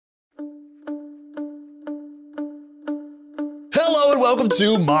welcome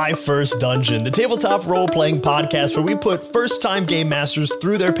to My First Dungeon, the tabletop role-playing podcast where we put first-time game masters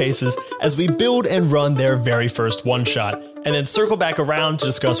through their paces as we build and run their very first one-shot, and then circle back around to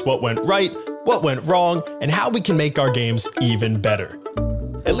discuss what went right, what went wrong, and how we can make our games even better.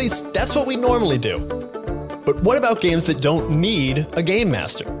 At least, that's what we normally do. But what about games that don't need a game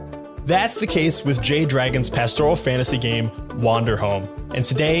master? That's the case with J Dragon's pastoral fantasy game, Wanderhome. And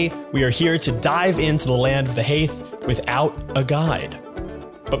today, we are here to dive into the land of the Haith without a guide.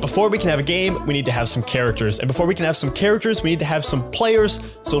 But before we can have a game, we need to have some characters. And before we can have some characters, we need to have some players.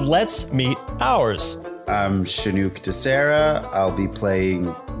 So let's meet ours. I'm Chinook Tessera. I'll be playing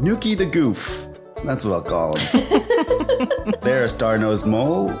Nuki the Goof. That's what I'll call him. They're a star-nosed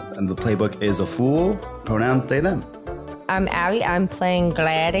mole, and the playbook is a fool. Pronouns they, them. I'm Abby. I'm playing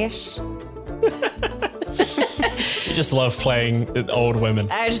Gladys. You just love playing old women.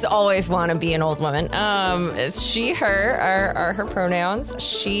 I just always want to be an old woman. It's she, her are her pronouns.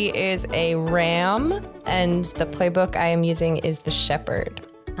 She is a ram, and the playbook I am using is the shepherd.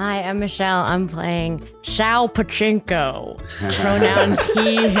 Hi, I'm Michelle. I'm playing Shao Pachinko. Pronouns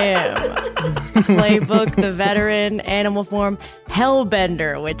he, him. Playbook, the veteran, animal form,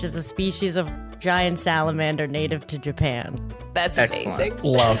 Hellbender, which is a species of giant salamander native to Japan. That's amazing.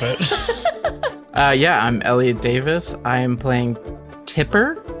 Love it. I'm Elliot Davis. I am playing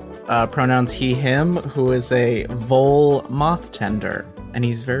Tipper, pronouns he, him, who is a vole moth tender, and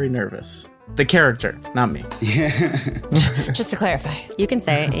he's very nervous. The character, not me. Just to clarify. You can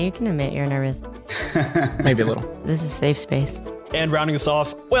say it. You can admit you're nervous. Maybe a little. This is safe space. And rounding us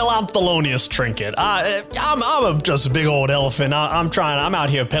off, well, I'm Thelonious Trinket. I'm just a big old elephant. I'm out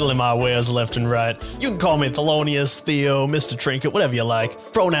here peddling my wares left and right. You can call me Thelonious, Theo, Mr. Trinket, whatever you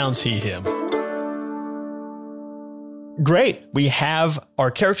like. Pronouns he, him. Great. We have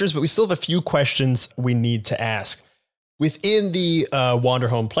our characters, but we still have a few questions we need to ask. Within the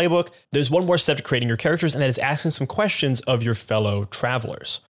Wanderhome playbook, there's one more step to creating your characters, and that is asking some questions of your fellow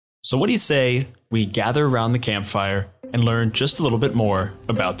travelers. So what do you say we gather around the campfire and learn just a little bit more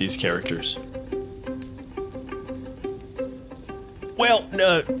about these characters? Well,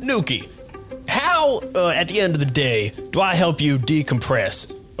 Nuki, how, at the end of the day, do I help you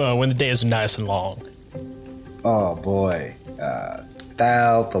decompress when the day is nice and long? Oh, boy.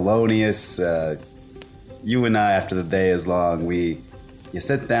 Thal, Thelonious, you and I, after the day is long, you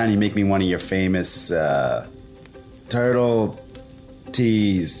sit down, you make me one of your famous turtle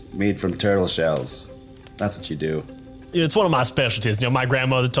teas made from turtle shells. That's what you do. It's one of my specialties. My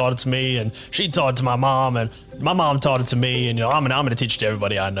grandmother taught it to me, and she taught it to my mom, and my mom taught it to me, and I'm going to teach it to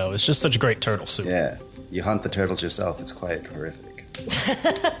everybody I know. It's just such a great turtle soup. Yeah, you hunt the turtles yourself. It's quite horrific.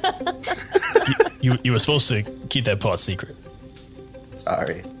 You were supposed to keep that part secret.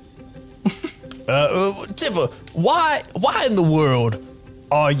 Sorry. Tipper, why in the world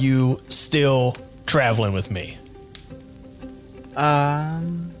are you still traveling with me?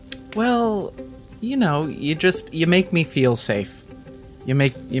 Well, you make me feel safe. You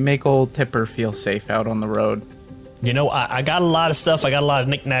make old Tipper feel safe out on the road. I got a lot of stuff. I got a lot of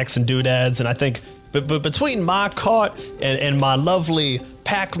knickknacks and doodads, and I think but between my cart and my lovely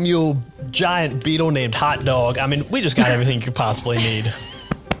pack mule giant beetle named Hot Dog, I mean, we just got everything you could possibly need.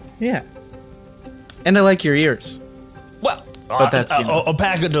 Yeah. And I like your ears. Well, but that's, a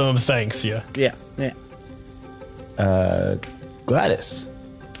pack of them, thanks, yeah. Yeah. Gladys.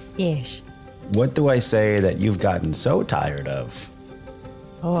 Yes. What do I say that you've gotten so tired of?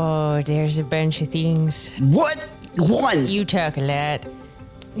 Oh, there's a bunch of things. What? One? You talk a lot.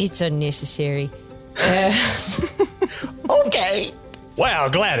 It's unnecessary. Okay. Wow,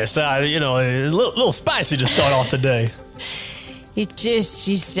 Gladys, a little spicy to start off the day.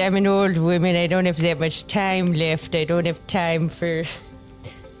 I'm an old woman. I don't have that much time left. I don't have time for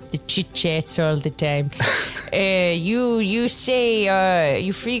the chit-chats all the time. You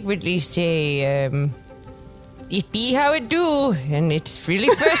frequently say, it be how it do, and it's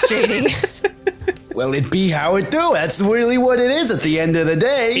really frustrating. Well, it be how it do. That's really what it is at the end of the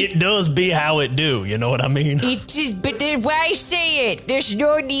day. It does be how it do, you know what I mean? It is, but then why say it? There's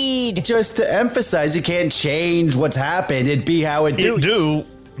no need. Just to emphasize, you can't change what's happened. It be how it do. It do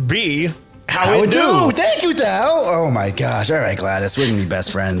be how it do. Thank you, Thal. Oh my gosh. All right, Gladys, we're gonna be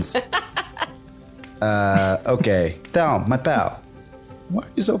best friends. Okay. Thal, my pal, why are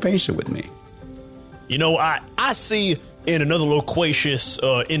you so patient with me? I see in another loquacious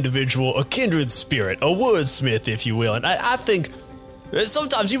individual a kindred spirit, a wordsmith, if you will. And I think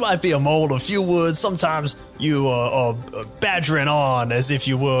sometimes you might be a mole of few words. Sometimes you are badgering on as if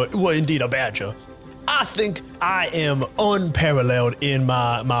you were indeed a badger. I think I am unparalleled in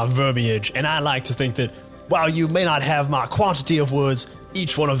my verbiage, and I like to think that while you may not have my quantity of words,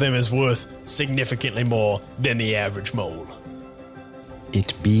 each one of them is worth significantly more than the average mole.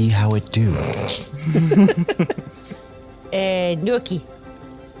 It be how it do. Nookie.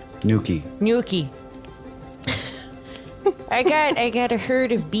 Nuki. I got a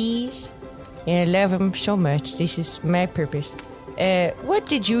herd of bees, and I love them so much. This is my purpose. What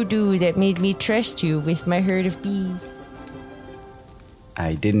did you do that made me trust you with my herd of bees?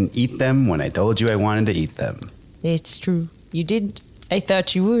 I didn't eat them when I told you I wanted to eat them. It's true. You didn't. I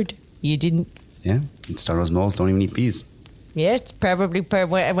thought you would. You didn't. Yeah, and Star-nosed moles don't even eat bees. Yeah, it's probably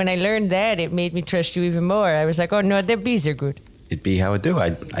when I learned that, it made me trust you even more. I was like, oh no, the bees are good. It be how it do.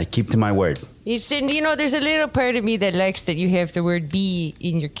 I keep to my word. It's, and you know, there's a little part of me that likes that you have the word bee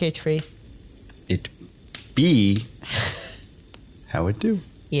in your catchphrase. It be how it do.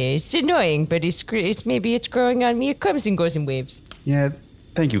 Yeah, it's annoying, but it's maybe it's growing on me. It comes and goes in waves. Yeah,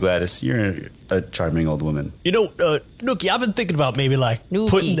 thank you, Gladys. You're a charming old woman. You know, Nookie, I've been thinking about maybe like Nookie.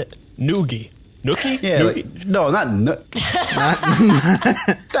 putting the Noogie. Nookie? Yeah, Nookie? no, not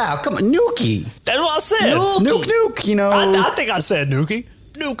come on, Nookie. That's what I said. Nuke, you know. I think I said Nookie.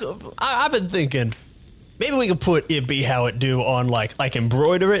 Nuke, I've been thinking maybe we could put it be how it do on like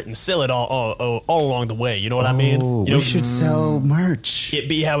embroider it and sell it all along the way. You know what I mean? Oh, You know, we should sell merch. it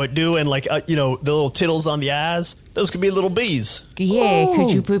be how it do and like you know, the little tittles on the eyes. Those could be little bees. Yeah, Oh.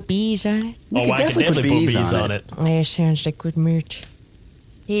 could you put bees on it? We Oh, could I could definitely definitely put put bees bees on on it. it. Yeah, sounds like good merch.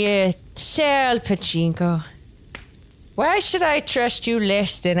 Yeah, Sal Pachinko. Why should I trust you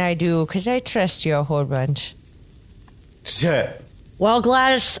less than I do? Because I trust you a whole bunch. Sure. Well,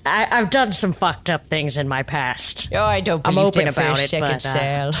 Gladys, I've done some fucked up things in my past. Oh, I don't I'm believe open that for about a it, second, but,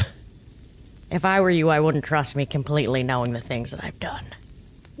 Sal. If I were you, I wouldn't trust me completely knowing the things that I've done.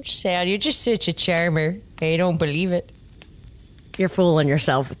 Sal, you're just such a charmer. I don't believe it. You're fooling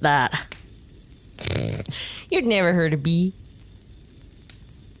yourself with that. You'd never heard of bee.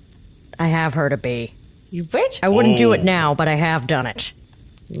 I have heard a bee. You what? I wouldn't do it now, but I have done it.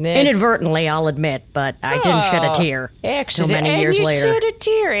 Inadvertently, I'll admit, but I didn't shed a tear. Accident. Till many and years you later. shed a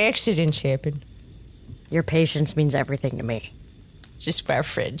tear. Accidents happen. Your patience means everything to me. Just our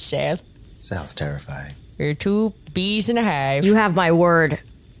friend, Sal. Sounds terrifying. We're two bees in a hive. You have my word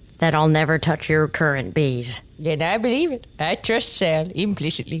that I'll never touch your current bees. And I believe it. I trust Sal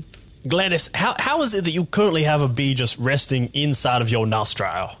implicitly. Gladys, how is it that you currently have a bee just resting inside of your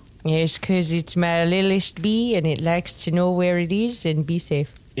nostril? Yes, because it's my littlest bee, and it likes to know where it is and be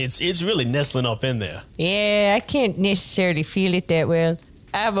safe. It's really nestling up in there. Yeah, I can't necessarily feel it that well.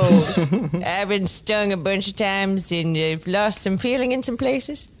 I'm old. I've been stung a bunch of times, and I've lost some feeling in some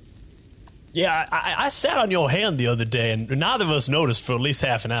places. Yeah, I sat on your hand the other day, and neither of us noticed for at least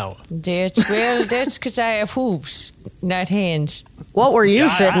half an hour. That's because I have hooves, not hands. What were you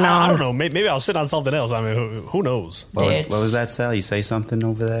sitting I on? don't know. Maybe I was sitting on something else. I mean, who knows? What Yes. was that, Sal? You say something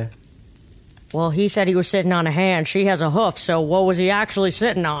over there? Well, he said he was sitting on a hand. She has a hoof, so what was he actually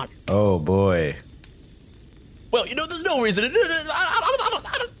sitting on? Oh, boy. Well, you know, there's no reason.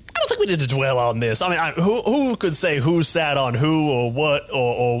 I don't think we need to dwell on this. I mean, who could say who sat on who or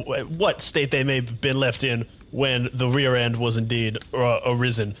what state they may have been left in when the rear end was indeed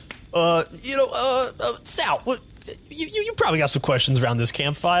arisen? Sal, you probably got some questions around this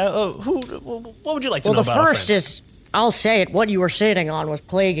campfire. What would you like to know Well, about the our first friends? is, I'll say it, what you were sitting on was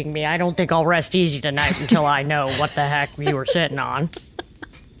plaguing me. I don't think I'll rest easy tonight until I know what the heck you were sitting on.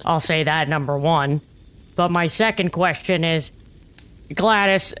 I'll say that, number one. But my second question is,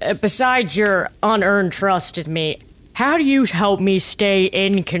 Gladys, besides your unearned trust in me, how do you help me stay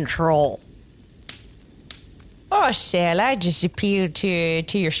in control? Oh, Sal, I just appeal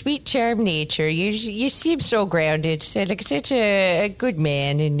to your sweet charm nature. You seem so grounded. So, like such a good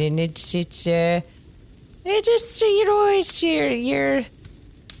man, and it's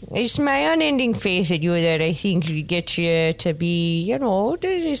it's my unending faith in you that I think will get you to be,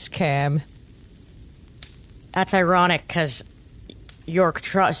 just calm. That's ironic, because your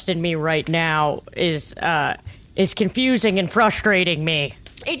trust in me right now is confusing and frustrating me.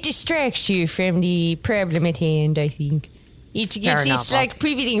 It distracts you from the problem at hand, I think. It's enough. like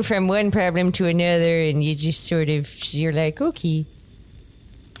pivoting from one problem to another, and you just you're like, okay.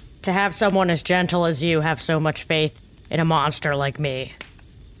 To have someone as gentle as you have so much faith in a monster like me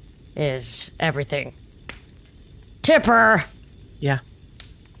is everything. Tipper, Yeah.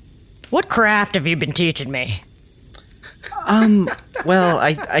 what craft have you been teaching me? Well,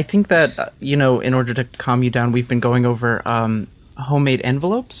 I think that, in order to calm you down, we've been going over homemade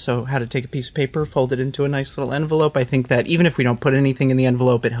envelopes. So how to take a piece of paper, fold it into a nice little envelope. I think that even if we don't put anything in the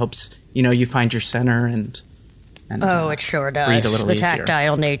envelope, it helps, you find your center and And, Oh, it sure does. breathe a little the easier.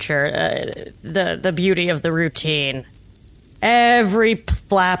 tactile nature, the beauty of the routine. Every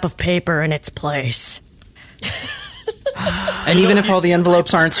flap of paper in its place. And even if all the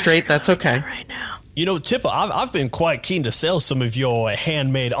envelopes aren't straight, that's okay. Right now. You know, Tipper, I've been quite keen to sell some of your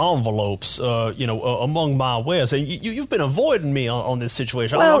handmade envelopes, among my wares. And you've been avoiding me on this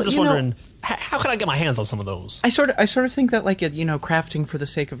situation. Well, I'm just wondering, how can I get my hands on some of those? I sort of think that, like, crafting for the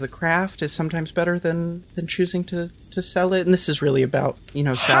sake of the craft is sometimes better than choosing to sell it. And this is really about,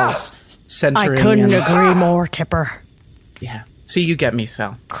 Sal's centering. I couldn't and, agree more, Tipper. Yeah. See, you get me,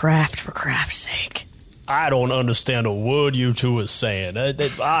 Sal. Craft for craft's sake. I don't understand a word you two are saying.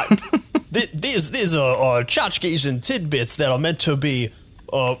 These are tchotchkes and tidbits that are meant to be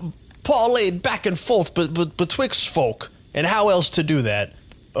parlayed back and forth betwixt folk. And how else to do that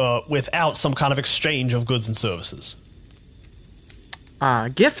without some kind of exchange of goods and services?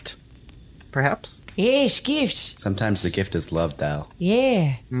 Gift, perhaps? Yes, gifts. Sometimes the gift is love, Dal.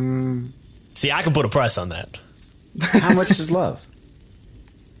 Yeah. See, I can put a price on that. How much is love?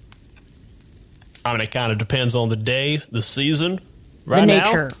 I mean, it kind of depends on the day, the season. Right the now,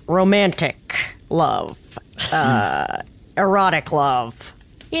 nature, romantic love, erotic love,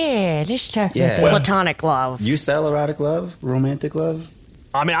 Yeah, let's talk Yeah. about that. platonic love. You sell erotic love? Romantic love?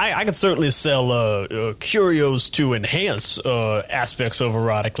 I mean, I could certainly sell curios to enhance aspects of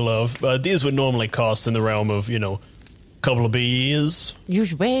erotic love. These would normally cost in the realm of, a couple of bees.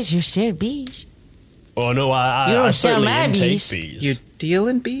 Use wares, you sell bees. Oh, no, You I don't sell certainly my intake bees. bees. You deal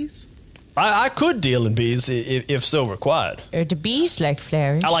in bees? I could deal in bees if so required. The bees like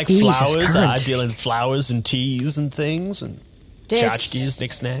flowers. I like Bees is flowers. I currency. deal in flowers and teas and things and That's- tchotchkes,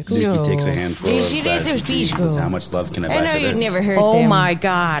 knick-snacks. No. Nuki takes a handful Did of you let glass those of bees beans and says, go? how much love can I I buy know for you've this? never heard Oh them. my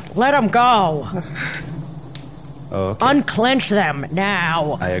God! Let them go. Oh, okay. Unclench them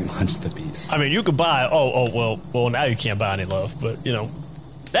now. I unclenched the bees. I mean, you could buy. Well, now you can't buy any love, but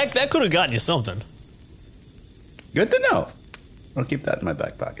that could have gotten you something. Good to know. I'll keep that in my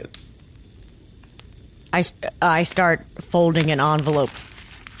back pocket. I start folding an envelope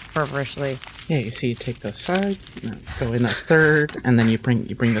feverishly. Yeah, you see, you take the side, go in a third, and then you bring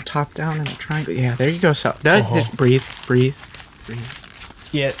the top down in a triangle. Yeah, there you go, Sal. Breathe.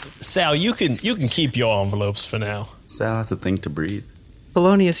 Yeah, Sal, you can keep your envelopes for now. Sal has a thing to breathe.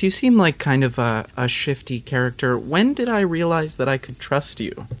 Polonius, you seem like kind of a shifty character. When did I realize that I could trust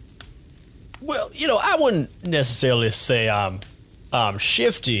you? Well, I wouldn't necessarily say I'm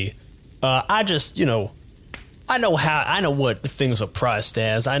shifty. I just, I know what things are priced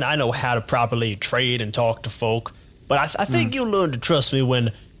as. I know how to properly trade and talk to folk. But I think you learned to trust me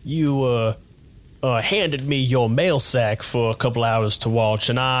when you handed me your mail sack for a couple hours to watch,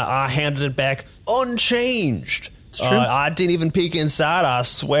 and I handed it back unchanged. It's true. I didn't even peek inside. I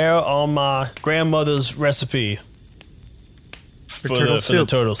swear on my grandmother's recipe for the turtle soup.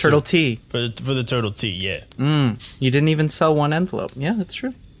 Turtle tea. For the turtle tea, yeah. You didn't even sell one envelope. Yeah, that's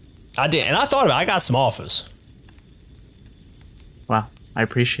true. I did, and I thought about it. I got some offers. Wow, I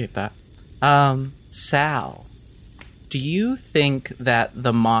appreciate that. Sal, do you think that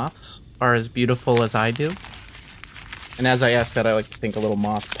the moths are as beautiful as I do? And as I ask that, I like to think a little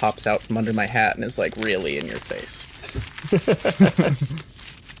moth pops out from under my hat and is like really in your face.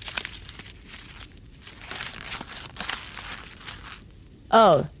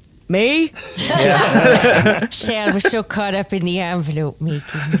 Oh, me? Sal was so caught up in the envelope making.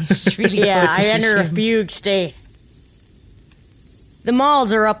 It's really Yeah, I focuses enter a him. fugue state. The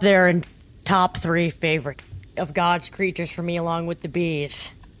malls are up there in top 3 favorite of God's creatures for me, along with the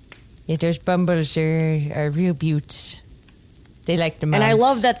bees. Yeah, those bumbles are real beauts. They like the And I moths.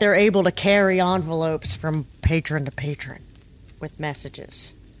 love that they're able to carry envelopes from patron to patron with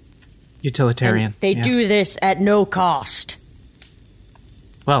messages. Utilitarian. And they yeah. do this at no cost.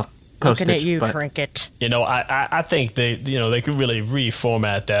 Well, postage, Looking at you, but Trinket. I think they could really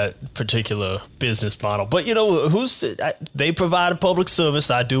reformat that particular business model. But they provide a public service.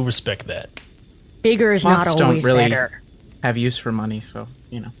 I do respect that. Bigger is moths not don't always really better. have use for money, so,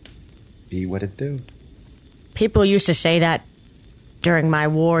 Be what it do. People used to say that during my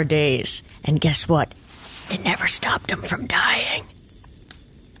war days. And guess what? It never stopped them from dying.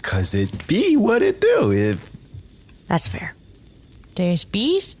 'Cause it be what it do. That's fair. There's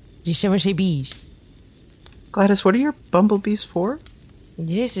bees? Did someone say bees? Gladys, what are your bumblebees for?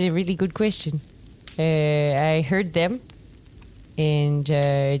 This is a really good question. I heard them, and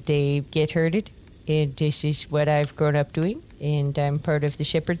they get herded, and this is what I've grown up doing, and I'm part of the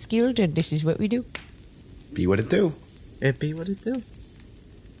Shepherd's Guild, and this is what we do. Be what it do. It be what it do.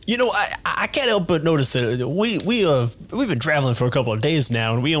 I can't help but notice that we've been traveling for a couple of days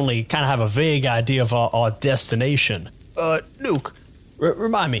now, and we only kind of have a vague idea of our destination. Nuke,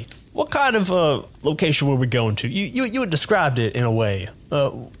 remind me, what kind of location were we going to? You had described it in a way.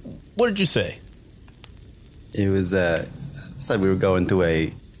 What did you say? It was said we were going to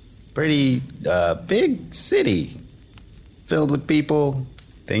a pretty big city filled with people,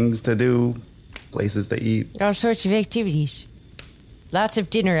 things to do, places to eat. All sorts of activities. Lots of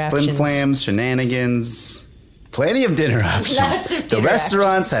dinner options. Flim flams, shenanigans. Plenty of dinner options. Lots of dinner the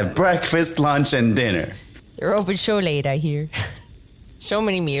restaurants have breakfast, lunch, and dinner. They're open so late, I hear. So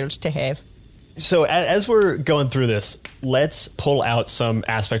many meals to have. So as we're going through this, let's pull out some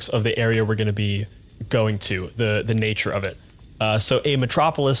aspects of the area we're going to be going to, the nature of it. So a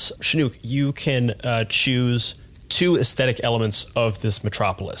metropolis, Chinook, you can choose 2 aesthetic elements of this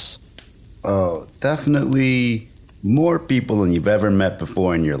metropolis. Oh, definitely more people than you've ever met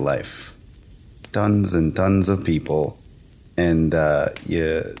before in your life. Tons and tons of people. And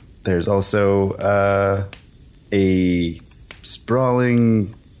there's also a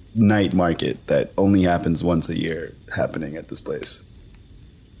sprawling night market that only happens once a year happening at this place.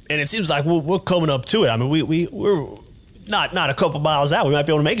 And it seems like we're coming up to it. I mean, we're not a couple miles out. We might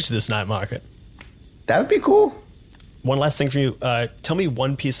be able to make it to this night market. That would be cool. One last thing for you. Tell me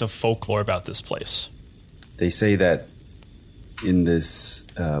one piece of folklore about this place. They say that in this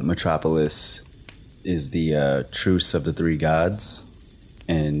metropolis is the truce of the 3 gods.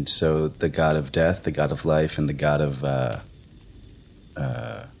 And so the god of death, the god of life, and the god of...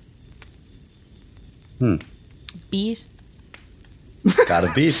 Bees? God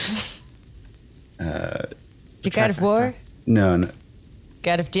of beasts. The god of war? No.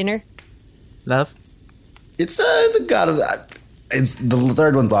 God of dinner? Love? It's the god of... It's the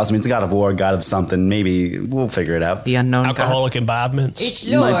third one's lost me. It's the god of war, god of something. Maybe we'll figure it out. The unknown Alcoholic imbibements. It's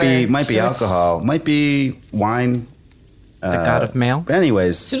lore. Might be alcohol. Might be wine. God. The god of mail? But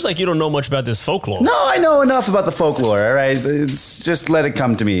anyways. Seems like you don't know much about this folklore. No, I know enough about the folklore, all right? It's just let it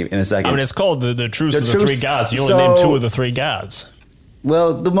come to me in a second. I mean, it's called the truce of the 3 gods. You only so- named 2 of the 3 gods.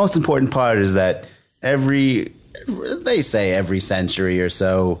 Well, the most important part is that they say every century or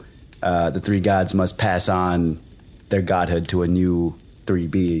so, the 3 gods must pass on their godhood to a new 3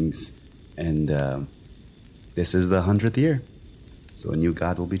 beings. And this is the 100th year. So a new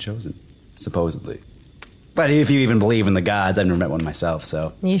god will be chosen, supposedly. But if you even believe in the gods, I've never met one myself,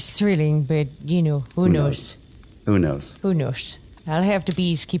 so... It's thrilling, but, who knows? Who knows? Who knows? I'll have the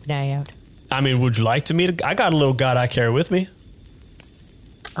bees keep an eye out. I mean, would you like to meet I got a little god I carry with me.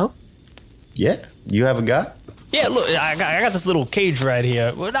 Oh. Yeah? You have a god? Yeah, look, I got this little cage right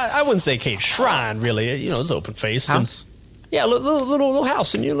here. Well, I wouldn't say cage, shrine, really. It's open face. House? Yeah, little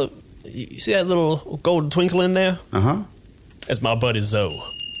house. And you see that little golden twinkle in there? Uh-huh. That's my buddy Zoe.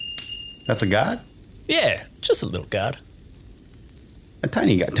 That's a god? Yeah, just a little god. A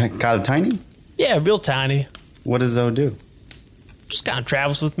tiny god? God of tiny? Yeah, real tiny. What does Zoe do? Just kind of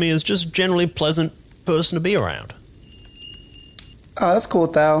travels with me. Is just generally pleasant person to be around. Oh, that's cool,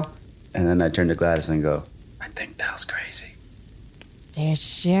 Thal. And then I turn to Gladys and go, I think Thal's crazy.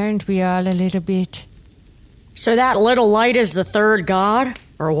 Aren't we all a little bit? So that little light is the 3rd god,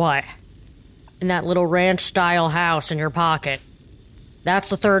 or what? In that little ranch-style house in your pocket. That's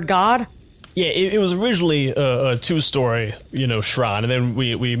the 3rd god? Yeah, it was originally a 2-story, shrine, and then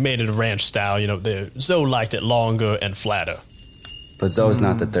we made it a ranch style. Zoe liked it longer and flatter. But Zoe's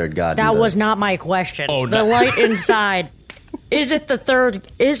not the 3rd god. That was not my question. Oh, the no. light inside. Is it the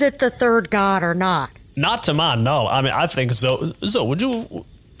 3rd god or not? Not to my knowledge. I mean, I think Zoe, would you?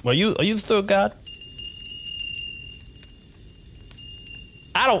 Are you the 3rd god?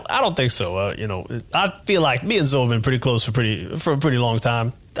 I don't think so. I feel like me and Zoe have been pretty close for a pretty long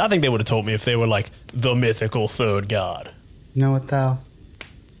time. I think they would have told me if they were like the mythical 3rd god. You know what, Thal?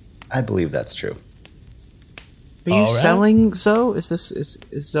 I believe that's true. Are you All right. selling Zoe? Is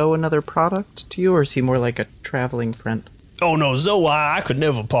Zoe another product to you, or is he more like a traveling friend? Oh no, Zoe! I could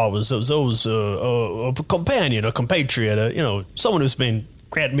never part with Zoe. Zoe's a companion, a compatriot. Someone who's been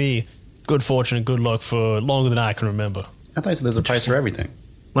granting me good fortune and good luck for longer than I can remember. I thought you said there's a price for everything.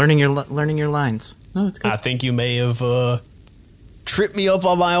 Learning your lines. No, it's good. I think you may have tripped me up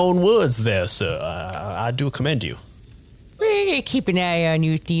on my own words there, sir. I do commend you. We're gonna keep an eye on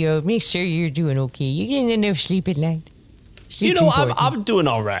you, Theo. Make sure you're doing okay. You're getting enough sleep at night. Sleep's important. I'm doing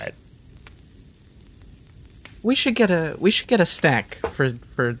all right. We should get a snack for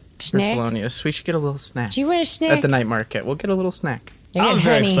Snack? Thelonious. We should get a little snack Do you want a snack? at the night market. We'll get a little snack. I got I'm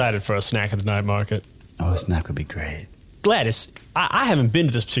very honey. excited for a snack at the night market. Oh, a snack would be great. Gladys, I haven't been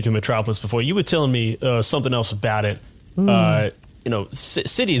to this particular metropolis before. You were telling me something else about it.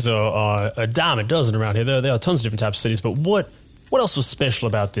 cities are a dime a dozen around here. There are tons of different types of cities, but what else was special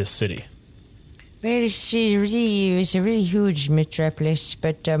about this city? Well, it's a really huge metropolis,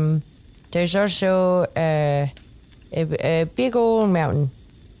 but there's also a big old mountain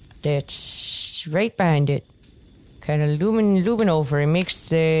that's right behind it, kind of looming over. It makes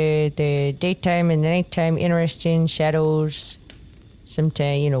the daytime and the nighttime interesting. Shadows,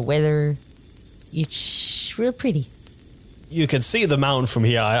 sometimes weather. It's real pretty. You can see the mountain from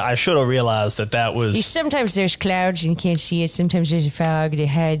here. I should have realized that was... Sometimes there's clouds and you can't see it. Sometimes there's a fog that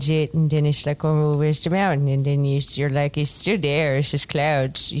hides it, and then it's like, oh, where's the mountain? And then you're like, it's still there. It's just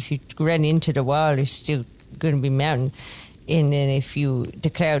clouds. If you run into the wall, it's still going to be mountain. And then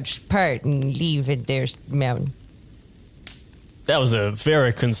the clouds part and leave, and there's mountain. That was a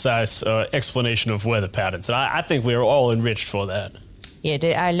very concise explanation of weather patterns, and I think we are all enriched for that. Yeah,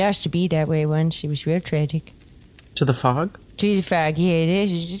 I lost a bee that way once. It was real tragic. To the fog? To the fog, yeah.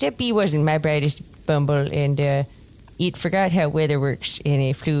 That bee wasn't my brightest bumble, and it forgot how weather works, and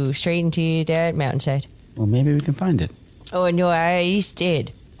it flew straight into that mountainside. Well, maybe we can find it. Oh, no, he's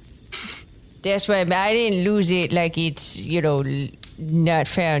dead. That's why I didn't lose it like it's, not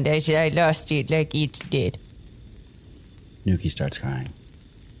found. I lost it like it's dead. Nuki starts crying.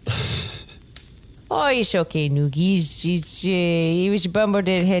 Oh, it's okay, Noogie. He was a bumble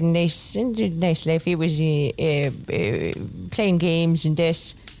that had a nice life. He was playing games and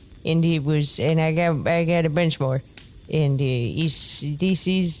this, and I got a bunch more. And this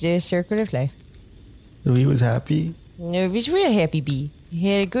is the circle of life. So he was happy? No, he was a real happy bee. He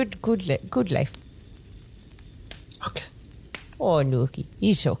had a good life. Okay. Oh, Nookie,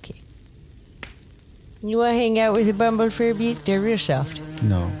 he's okay. You want to hang out with a bumble for a bit? They're real soft.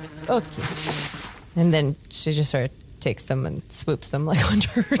 No. Okay. And then she just sort of takes them and swoops them like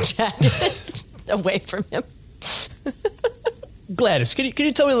under her jacket away from him. Gladys, can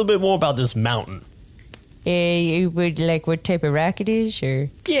you tell me a little bit more about this mountain? You would like what type of rock it is, or?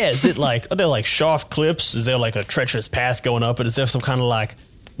 Yeah, is it are there like sharp cliffs? Is there like a treacherous path going up? And is there some kind of like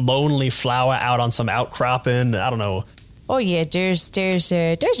lonely flower out on some outcropping? I don't know. Oh yeah, there's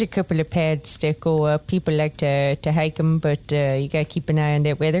a couple of paths that go up. People like to hike them, but you gotta keep an eye on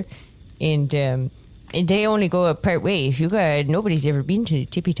that weather. And they only go up part way. If nobody's ever been to the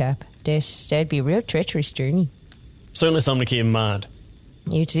tippy top, that'd be a real treacherous journey. Certainly something to keep in mind.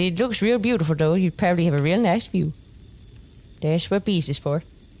 It looks real beautiful, though. You'd probably have a real nice view. That's what bees is for.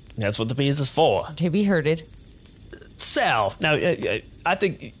 That's what the bees is for. To be herded. Sal, now I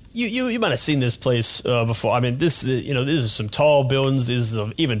think you might have seen this place before. I mean, this is some tall buildings. This is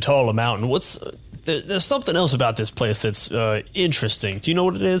an even taller mountain. There's something else about this place that's interesting. Do you know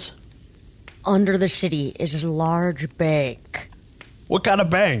what it is? Under the city is a large bank. What kind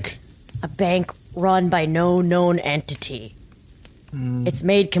of bank? A bank run by no known entity. It's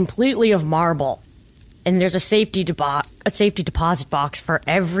made completely of marble, and there's a safety deposit box for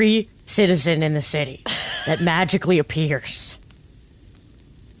every citizen in the city that magically appears.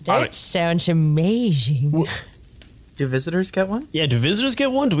 That sounds amazing. Do visitors get one? Yeah, do visitors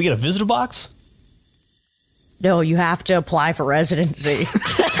get one? Do we get a visitor box? No, you have to apply for residency.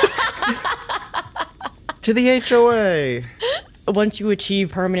 To the HOA. Once you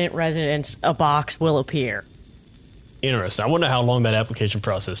achieve permanent residence, a box will appear. Interesting. I wonder how long that application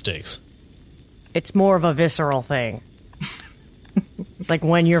process takes. It's more of a visceral thing. It's like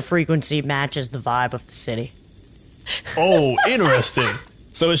when your frequency matches the vibe of the city. Oh, interesting.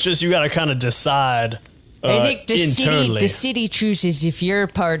 So it's just you got to kind of decide I think internally. the city chooses if you're a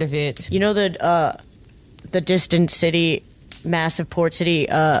part of it. You know the distant city, massive port city,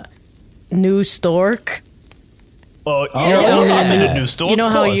 New Stork? I've been to New Stork. You know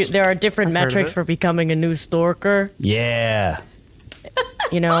how there are different metrics for becoming a New Storker? Yeah.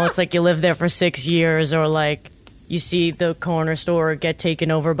 It's like you live there for 6 years, or like you see the corner store get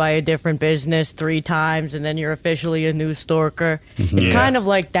taken over by a different business 3 times, and then you're officially a New Storker. It's kind of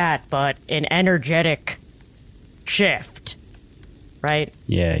like that, but an energetic shift, right?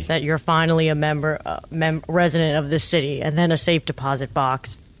 Yeah. That you're finally a resident of the city, and then a safe deposit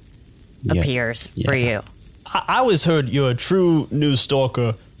box appears for you. I always heard you're a true New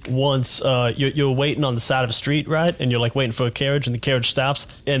Stalker once you're waiting on the side of a street, right? And you're like waiting for a carriage, and the carriage stops,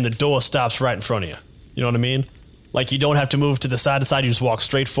 and the door stops right in front of you. You know what I mean? Like you don't have to move to the side, you just walk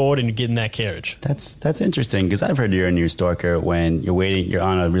straight forward and you get in that carriage. That's interesting, because I've heard you're a New Stalker when you're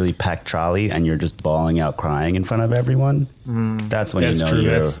on a really packed trolley and you're just bawling out crying in front of everyone. That's when you know true.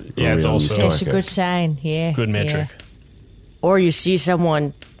 you're It's a real also New Stalker. That's a good sign, yeah. Good metric. Yeah. Or you see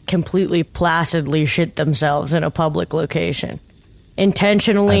someone completely placidly shit themselves in a public location.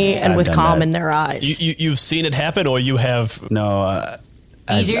 intentionally and I've with done calm that. in their eyes. You've seen it happen, or you have. No,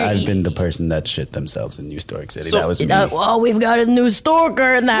 I've Either- been the person that shit themselves in New Stork City. So- that was me. Oh, we've got a new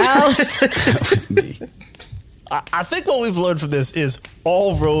stalker in the house. That was me. I think what we've learned from this is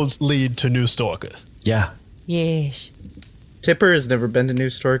all roads lead to New Stalker. Yeah. Yes. Tipper has never been to New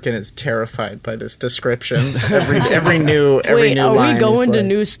Stork and is terrified by this description. Every new Wait, are line we going is to like-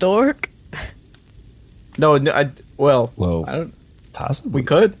 New Stork? No, well, Whoa. I don't. Possibly. We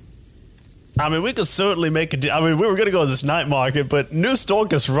could. I mean, we could certainly make a deal. I mean, we were going to go to this night market, but New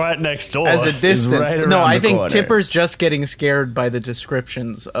Stalker's right next door. As a It's distance. right No, around I the think corner. Tipper's just getting scared by the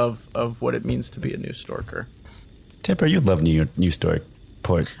descriptions of what it means to be a New Storker. Tipper, you'd love New Stork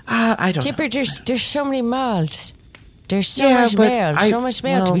Port. I don't Tipper, there's so many malls. There's so Yeah, much but mail. I- So much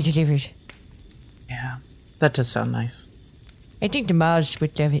mail to well- be delivered. Yeah, that does sound nice. I think the malls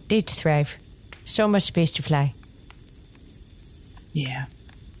would love it. They'd thrive. So much space to fly. Yeah.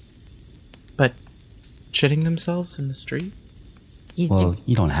 But shitting themselves in the street? You Well, do-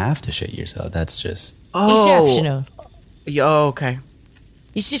 you don't have to shit yourself. That's just. it's optional. Yeah, oh, okay.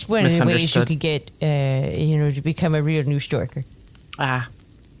 It's just one of the ways you Misunderstood. could get, to become a real New Stalker. Ah,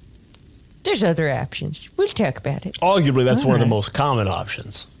 There's other options. We'll talk about it. Arguably, that's one of the Alright. most common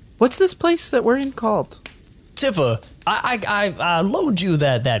options. what's this place that we're in called? Tipper, I loaned you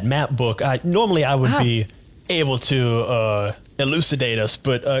that map book. Normally I would be able to elucidate us,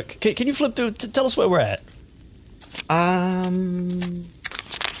 but can you flip through? Tell us where we're at.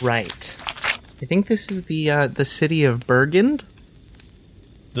 Right. I think this is the city of Burgund.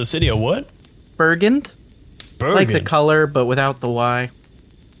 The city of what? Burgund? Bergen. Like the color, but without the Y.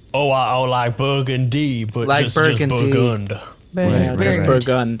 Oh, I like Burgundy, but Like just Burgundy. Burgund. But Right, Just right.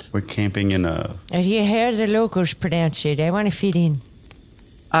 Burgund. We're camping in a. And you hear the locals pronounce it. I want to fit in.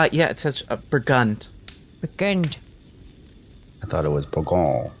 Yeah, it says Burgund. Burgund. I thought it was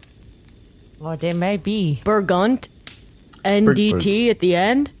Bourgogne. Oh, there might be. Burgund? NDT at the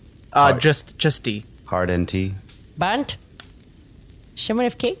end? Just D. Hard NT. Bant? Someone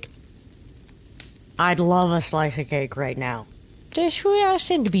have cake? I'd love a slice of cake right now. I'll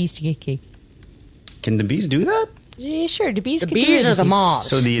send the bees to get cake. Can the bees do that? Yeah, sure, the bees The can bees do are it. the moths.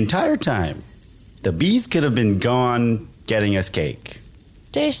 So the entire time, the bees could have been gone getting us cake.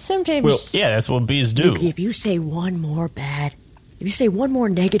 There's sometimes... Well, yeah, that's what bees do. If you say one more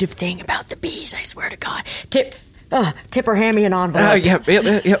negative thing about the bees, I swear to God. Tipper, hand me an envelope.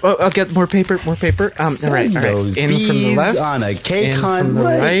 Yeah. I'll get more paper. All right. Those In bees from the left. on a cake in hunt from the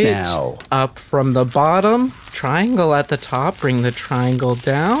right right. now. Up from the bottom. Triangle at the top. Bring the triangle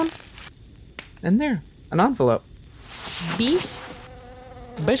down. And there. An envelope. Bees?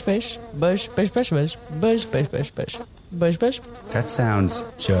 Bush, bush, bush, bush, bush, bush, bush, bush, bush, bush, bush, bush. That sounds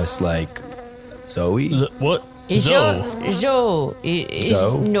just like Zoe. What? Is Zoe. Zoe.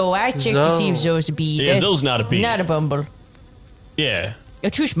 Zoe? No, I checked to see if Zoe's a bee. Yeah, Zoe's not a bee. Not a bumble. Yeah. You're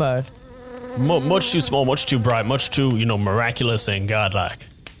too small. Much too small, much too bright, much too, miraculous and godlike.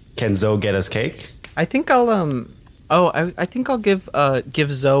 Can Zoe get us cake? I think I'll I think I'll give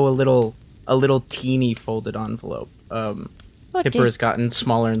Zoe a little teeny folded envelope. Tipper has gotten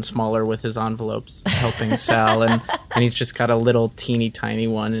smaller and smaller with his envelopes helping Sal, and he's just got a little teeny tiny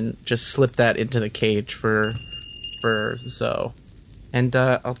one, and just slip that into the cage for Zoe. And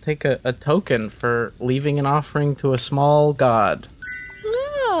I'll take a token for leaving an offering to a small god.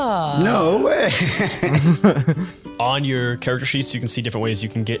 No way. On your character sheets, you can see different ways you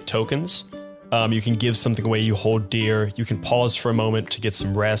can get tokens. You can give something away you hold dear. You can pause for a moment to get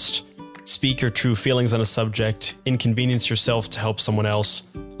some rest. Speak your true feelings on a subject. Inconvenience yourself to help someone else.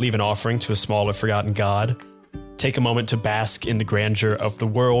 Leave an offering to a small or forgotten god. Take a moment to bask in the grandeur of the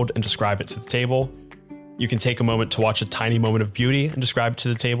world and describe it to the table. You can take a moment to watch a tiny moment of beauty and describe it to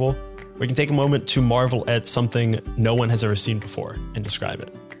the table. Or you can take a moment to marvel at something no one has ever seen before and describe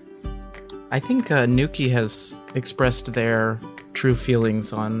it. I think Nuki has expressed their true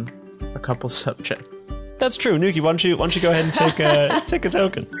feelings on a couple subjects. That's true. Nuki, why don't you go ahead and take a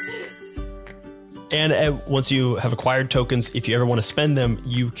token? And once you have acquired tokens, if you ever want to spend them,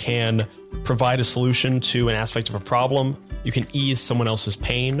 you can provide a solution to an aspect of a problem. You can ease someone else's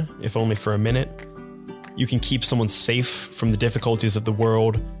pain, if only for a minute. You can keep someone safe from the difficulties of the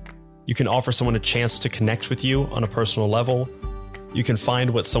world. You can offer someone a chance to connect with you on a personal level. You can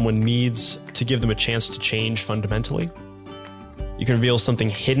find what someone needs to give them a chance to change fundamentally. You can reveal something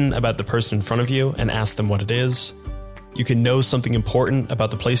hidden about the person in front of you and ask them what it is. You can know something important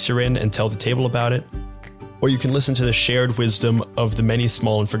about the place you're in and tell the table about it. Or you can listen to the shared wisdom of the many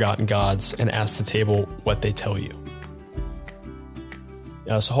small and forgotten gods and ask the table what they tell you.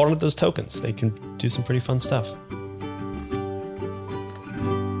 So hold on to those tokens. They can do some pretty fun stuff.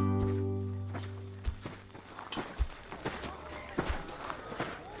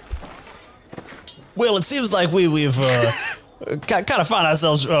 Well, it seems like we've kind of found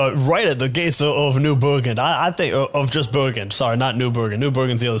ourselves right at the gates of New Bergen. I think of just Bergen. Sorry, not New Bergen. New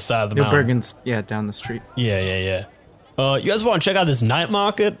Bergen's the other side of the New mountain. Bergen's, down the street. Yeah. You guys want to check out this night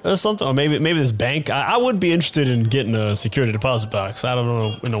market or something? Or maybe this bank? I would be interested in getting a security deposit box. I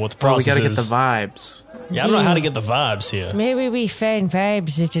don't know what the process is. We gotta get the vibes. Yeah, I don't know how to get the vibes here. Maybe we find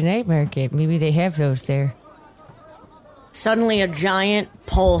vibes at the night market. Maybe they have those there. Suddenly, a giant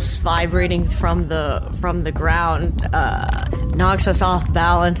pulse vibrating from the ground knocks us off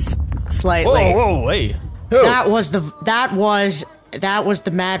balance slightly. Whoa, hey. That was the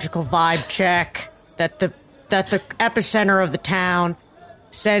magical vibe check that the epicenter of the town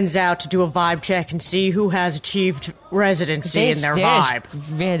sends out to do a vibe check and see who has achieved residency in their vibe.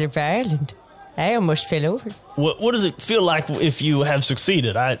 Rather violent. I almost fell over. What does it feel like if you have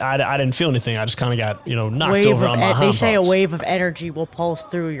succeeded? I didn't feel anything. I just kind of got knocked over on my They say a wave of energy will pulse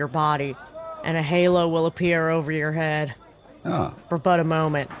through your body, and a halo will appear over your head. Oh. For but a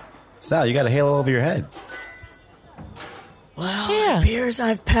moment. Sal, you got a halo over your head. Well, it appears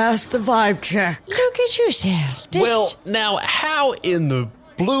I've passed the vibe check. Look at you, Sal. Well, now, how in the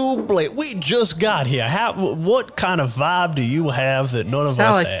blue blade? We just got here. What kind of vibe do you have that none of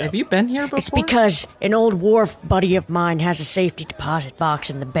Sal, us have? have you been here before? It's because an old wharf buddy of mine has a safety deposit box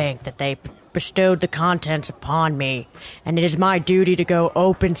in the bank that they bestowed the contents upon me, and it is my duty to go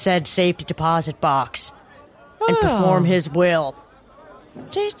open said safety deposit box and perform his will.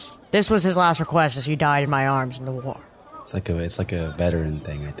 This was his last request as he died in my arms in the war. It's like a veteran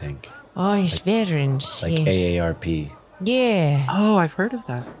thing, I think. Oh, he's veterans. Like yes. AARP. Yeah. Oh, I've heard of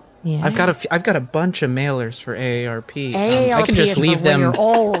that. Yeah. I've got a bunch of mailers for AARP. AARP I can just is leave for when them you're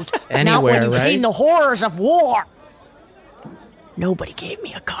old, anywhere, not when you've right? seen the horrors of war. Nobody gave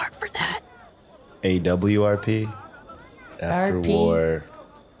me a card for that. AWRP. After RP? war.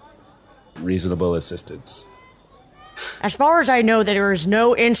 Reasonable assistance. As far as I know, there is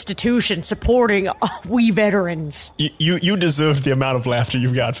no institution supporting we veterans. You deserve the amount of laughter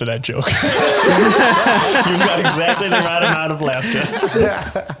you got for that joke. You got exactly the right amount of laughter.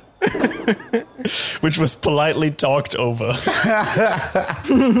 Which was politely talked over.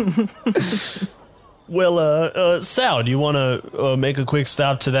 Well, Sal, do you want to make a quick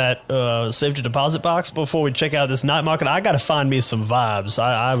stop to that safety deposit box before we check out this night market? I got to find me some vibes.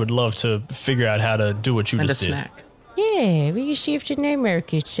 I would love to figure out how to do what you And a just did. snack. Yeah, we can see if the night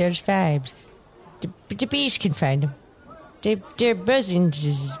market sells vibes. The bees can find them. They're buzzing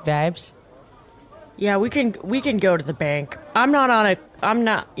as vibes. Yeah, we can go to the bank. I'm not,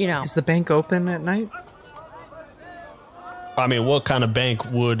 Is the bank open at night? I mean, what kind of bank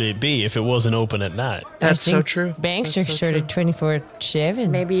would it be if it wasn't open at night? That's I so think true. Banks That's are so sort true. of 24/7.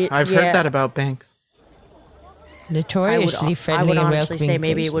 maybe. I've heard that about banks. Notoriously I friendly would and honestly welcoming say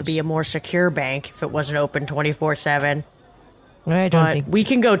maybe it would be faces. a more secure bank if it wasn't open 24/7. I don't But think we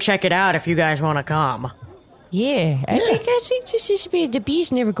can go check it out if you guys want to come. Yeah, I think this is the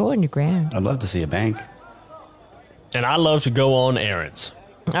bees never go underground. I'd love to see a bank. And I love to go on errands.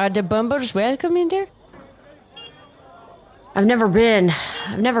 Are the bumbles welcome in there? I've never been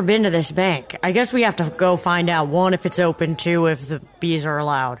to this bank. I guess we have to go find out, one, if it's open, two, if the bees are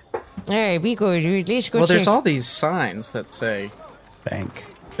allowed. All right, we go. Let's go Well, check. there's all these signs that say Bank.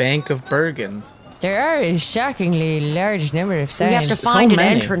 Bank of Bergen. There are a shockingly large number of We signs. have to So find an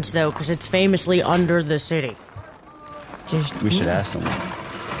many. entrance, though, because it's famously under the city. We should ask someone.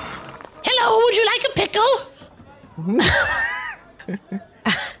 Hello, would you like a pickle?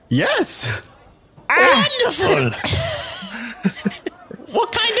 Yes! Wonderful!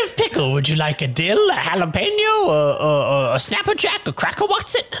 What kind of pickle? Would you like a dill, a jalapeno, a snapper jack, a cracker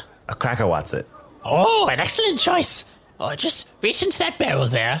what's it? A cracker what's it? Oh, an excellent choice. Oh, just reach into that barrel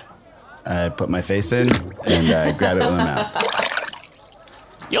there. I put my face in and I grab it with my mouth.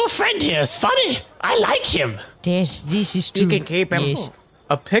 Your friend here is funny. I like him. Yes, this is true. You can keep him. Yes.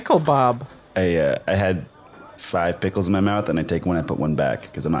 A pickle bob. I had 5 pickles in my mouth and I take one, I put one back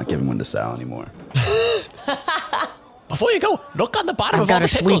because I'm not giving one to Sal anymore. Before you go, look on the bottom I've of all got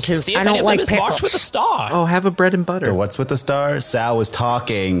the a pickles sweet to see tooth. if I any don't of them like is marked pickles. with a star. Oh, have a bread and butter. So what's with the star? Sal was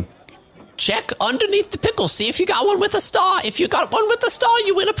talking. Check underneath the pickles. See if you got one with a star. If you got one with a star,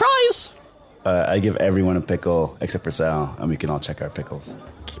 you win a prize. I give everyone a pickle except for Sal, and we can all check our pickles.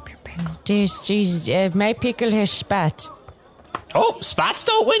 Keep your pickle. My pickle has spot. Oh, spots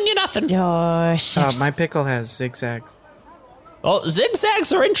don't win you nothing. Oh, shucks. My pickle has zigzags. Oh,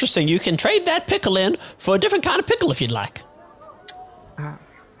 zigzags are interesting. You can trade that pickle in for a different kind of pickle if you'd like.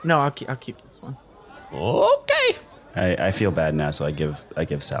 No, I'll keep this one. Okay. I feel bad now, so I give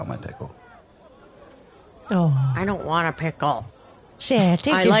Sal my pickle. Oh, I don't want a pickle. Sal,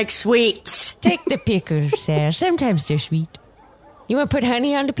 take I the, like sweets. Take the pickles, Sal. Sometimes they're sweet. You want to put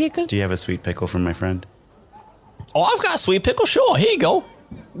honey on the pickle? Do you have a sweet pickle from my friend? Oh, I've got a sweet pickle. Sure, here you go.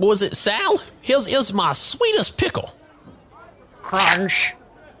 What was it, Sal? Here's my sweetest pickle. Crunch.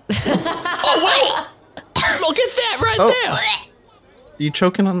 Oh, wait! Look at that right there. You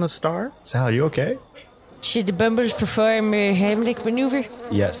choking on the star? Sal, are you okay? Should the bumbles perform a Heimlich maneuver?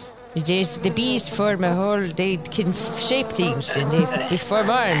 Yes. The bees form a whole. They can shape things and they form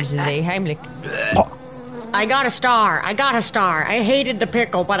arms and they Heimlich. I got a star. I hated the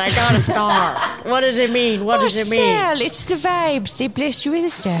pickle, but I got a star. What does it mean? What does it mean? Sal, it's the vibes. They blessed you with a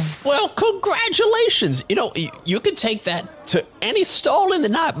star. Well, congratulations. You know, you can take that to any stall in the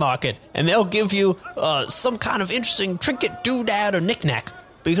night market, and they'll give you some kind of interesting trinket, doodad, or knickknack.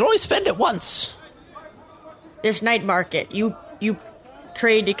 But you can only spend it once. This night market, you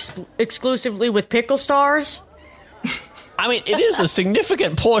trade exclusively with pickle stars? I mean, it is a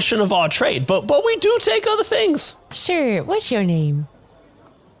significant portion of our trade, but we do take other things. Sure, what's your name?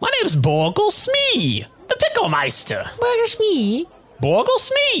 My name's Borgle Smee, the Picklemeister. Burger Smee. Borgle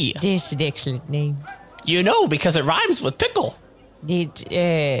Smee. That's an excellent name. You know, because it rhymes with pickle.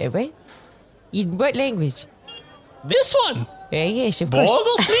 What? In what language? This one. Yes, of course.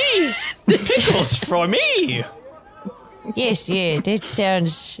 Borgle Smee. Pickles for me. Yes, yeah, that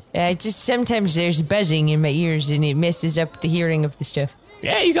sounds... just sometimes there's buzzing in my ears and it messes up the hearing of the stuff.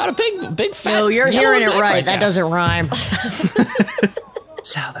 Yeah, you got a big fat... No, you're yellow hearing it neck right. That now. doesn't rhyme.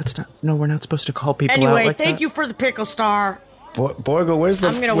 Sal, that's not... No, we're not supposed to call people out Anyway, like thank that. you for the pickle star. Borgle, where's the...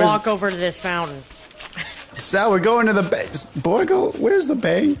 I'm going to where's- walk over to this fountain. Sal, we're going to the bank. Borgle, where's the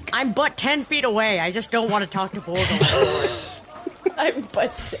bank? I'm but 10 feet away. I just don't want to talk to Borgle. I'm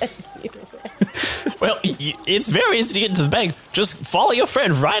but 10 feet away. Well, it's very easy to get into the bank. Just follow your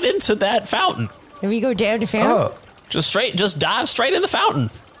friend right into that fountain. Can we go down the fountain? Oh, Just dive straight in the fountain.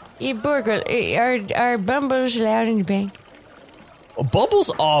 Yeah, Burger, are bumbles allowed in the bank?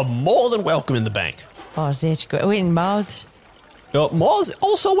 Bubbles are more than welcome in the bank. Oh, that's good. Oh, and moths? Moths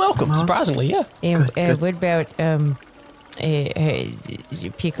also welcome, Moths? surprisingly, yeah. Good. What about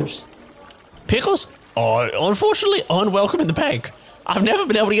pickles? Pickles are unfortunately unwelcome in the bank. I've never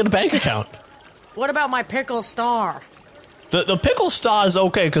been able to get a bank account. What about my pickle star? The pickle star is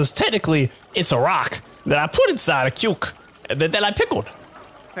okay because technically it's a rock that I put inside a cuke and then I pickled.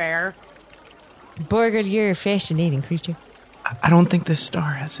 Fair. Burger, you're a fascinating creature. I don't think this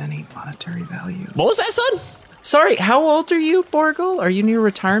star has any monetary value. What was that, son? Sorry, how old are you, Borgle? Are you near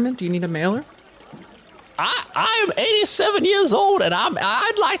retirement? Do you need a mailer? I am 87 years old, and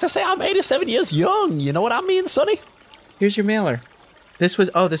I'd like to say I'm 87 years young. You know what I mean, Sonny? Here's your mailer. This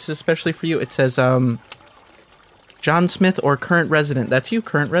is especially for you. It says, John Smith or current resident. That's you,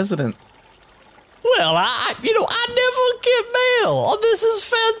 current resident. Well, I never get mail. Oh, this is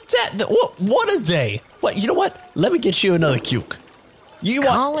fantastic. What a day. Wait, you know what? Let me get you another cuke. You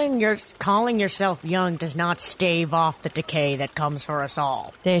want... Calling yourself young does not stave off the decay that comes for us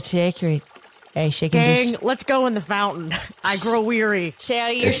all. That's accurate. Hey, shaking Gang, this. let's go in the fountain. I grow weary.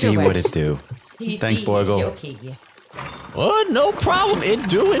 Sally, you're it so be right. what it do. Thanks, Borgle. Okay, yeah. Oh, no problem. It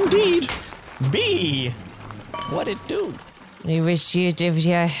do indeed. Be what it do. I wish you'd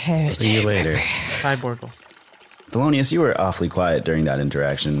have See you later. Hi, Borgle. Thelonious, you were awfully quiet during that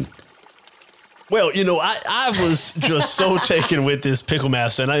interaction. Well, I was just so taken with this pickle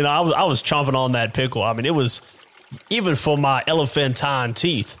master, and I was chomping on that pickle. I mean, it was, even for my elephantine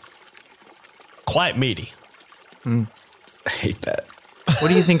teeth, quite meaty. I hate that. What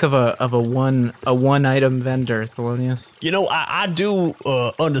do you think of a one item vendor, Thelonious? I do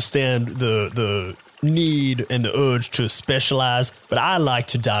understand the need and the urge to specialize, but I like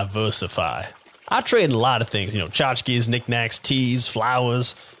to diversify. I trade in a lot of things, tchotchkes, knickknacks, teas,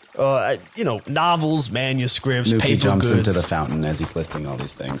 flowers, novels, manuscripts, Nuki paper jumps goods. into the fountain as he's listing all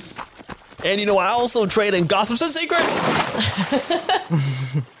these things. And I also trade in gossips and secrets.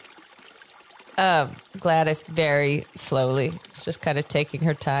 Gladys very slowly. It's just kind of taking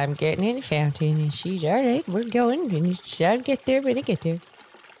her time getting in the fountain, and she's all right. We're going, and I'll get there when I get there.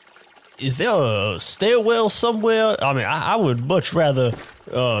 Is there a stairwell somewhere? I mean, I would much rather,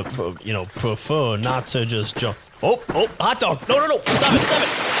 prefer not to just jump. Oh, hot dog! No! Stop it!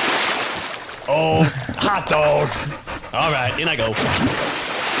 Oh, hot dog! All right, in I go.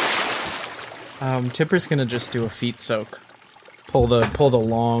 Tipper's gonna just do a feet soak. Pull the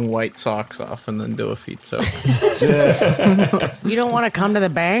long white socks off and then do a feet soak. You don't want to come to the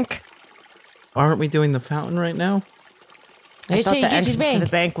bank? Aren't we doing the fountain right now? I thought say the you get to entrance the to the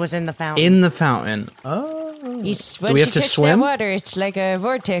bank. bank was in the fountain. In the fountain. Oh. Once we have you to touch swim? that water, it's like a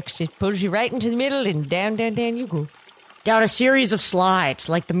vortex. It pulls you right into the middle, and down you go. Down a series of slides,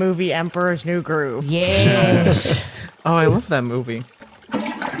 like the movie Emperor's New Groove. Yes. Oh, I love that movie.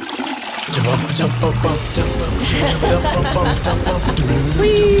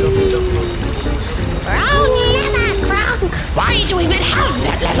 Why do we even have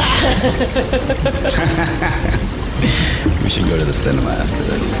that lever? We should go to the cinema after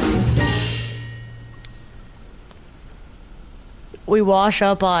this. We wash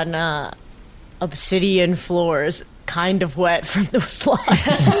up on obsidian floors, kind of wet from the slides.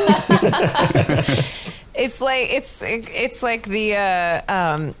 It's like the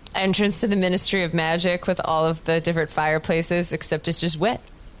entrance to the Ministry of Magic with all of the different fireplaces, except it's just wet.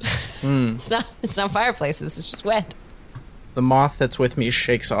 It's not fireplaces. It's just wet. The moth that's with me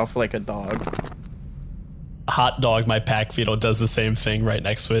shakes off like a dog. Hot Dog, my pack beetle, does the same thing right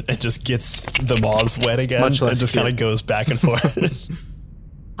next to it and just gets the moths wet again. Much less and just cute. kind of goes back and forth.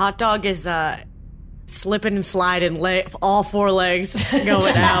 Hot Dog is slipping and sliding, all four legs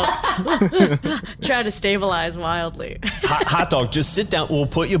going out, trying to stabilize wildly. Hot Dog, just sit down. We'll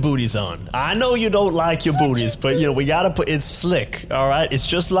put your booties on. I know you don't like your booties, but we gotta put. It's slick, all right. It's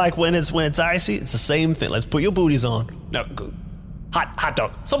just like when it's icy. It's the same thing. Let's put your booties on. No, go. Hot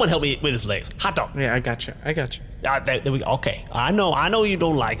Dog. Someone help me with his legs. Hot Dog. Yeah, I got you. There we go. Okay, I know you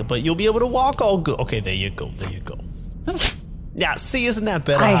don't like it, but you'll be able to walk all good. Okay, there you go. Yeah, see, isn't that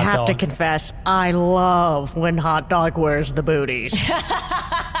better? I Hot have Dog? to confess, I love when Hot Dog wears the booties.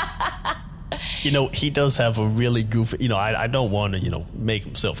 He does have a really goofy, I don't want to, make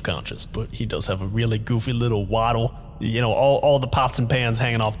him self-conscious, but he does have a really goofy little waddle. All the pots and pans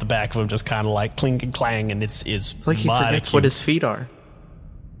hanging off the back of him just kind of like clink and clang, and it's It's like he forgets what his feet are.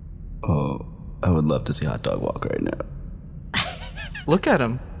 Oh, I would love to see Hot Dog walk right now. Look at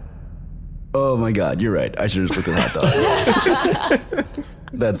him. Oh my God, you're right. I should have just looked at Hot Dog.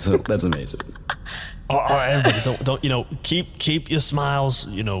 That's amazing. All right, everybody, don't keep your smiles,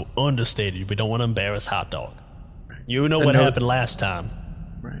 understated. We don't want to embarrass Hot Dog. You know what happened last time.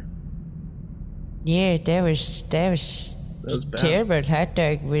 Right. Yeah, that was bad. terrible. Hot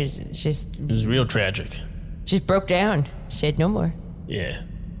Dog was It was real tragic. just broke down. Said no more. Yeah.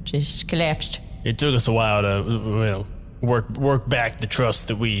 Just collapsed. It took us a while to, work back the trust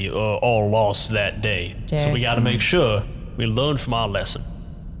that we all lost that day. So we got to make sure we learn from our lesson.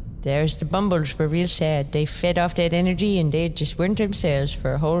 There's the Bumbles were real sad. They fed off that energy and they just weren't themselves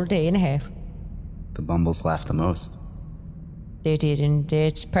for a whole day and a half. The Bumbles laughed the most. They did, and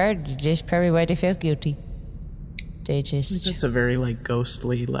that's probably why they felt guilty. They just... It's a very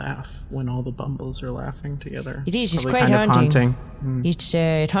ghostly laugh when all the Bumbles are laughing together. It is, it's Probably quite kind of haunting. haunting.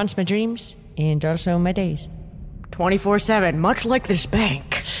 It haunts my dreams and also my days. 24/7, much like this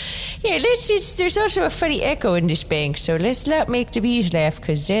bank. Yeah, there's also a funny echo in this bank, so let's not make the bees laugh,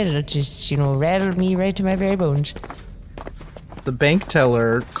 because that'll just, rattle me right to my very bones. The bank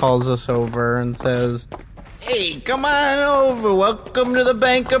teller calls us over and says, "Hey, come on over. Welcome to the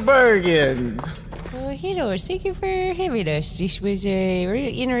Bank of Bergen." Oh, hello, thank you for having us. This was a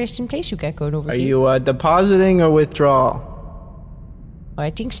really interesting place you got going over Are here. you depositing or withdrawal?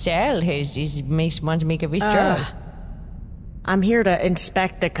 I think Sal wants to make a withdrawal. I'm here to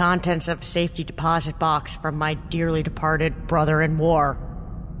inspect the contents of a safety deposit box from my dearly departed brother in war.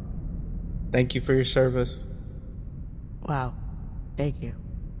 Thank you for your service. Wow. Thank you.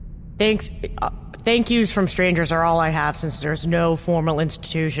 Thanks. Thank yous from strangers are all I have since there's no formal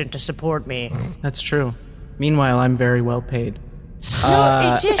institution to support me. That's true. Meanwhile, I'm very well paid.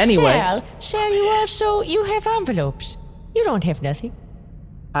 No, it's just anyway. Sal, you have envelopes. You don't have nothing.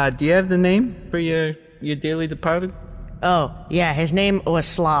 Do you have the name for your dearly departed? Oh, yeah, his name was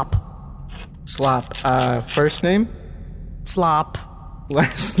Slop. Slop. First name? Slop.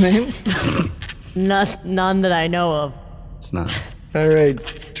 Last name? None that I know of. It's not. All right.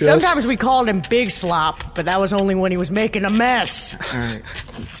 Sometimes we called him Big Slop, but that was only when he was making a mess. All right.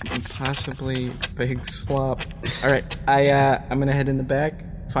 Possibly Big Slop. All right. I'm gonna head in the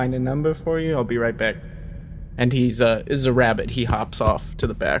back, find a number for you. I'll be right back. And he's is a rabbit. He hops off to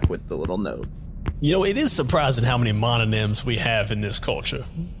the back with the little note. It is surprising how many mononyms we have in this culture.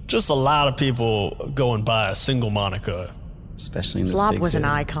 Just a lot of people going by a single moniker. Especially in this Slop big was city. an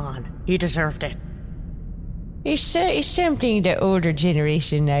icon. He deserved it. It's something the older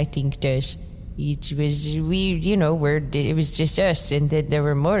generation, I think, does. It was just us, and then there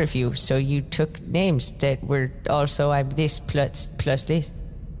were more of you, so you took names that were also I'm this plus this.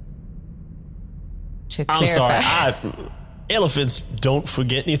 To I'm clarify. sorry. Elephants don't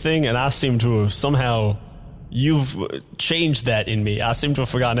forget anything, and I seem to have somehow... You've changed that in me. I seem to have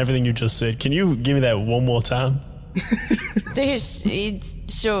forgotten everything you just said. Can you give me that one more time?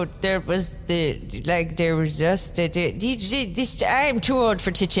 So there was this. I'm too old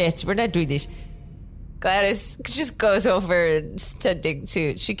for chit-chats. We're not doing this. Gladys just goes over and tending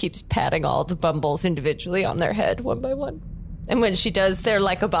to. She keeps patting all the bumbles individually on their head one by one. And when she does, they're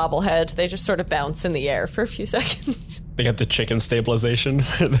like a bobblehead. They just sort of bounce in the air for a few seconds. They got the chicken stabilization.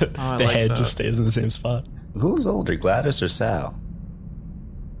 The head just stays in the same spot. Who's older, Gladys or Sal?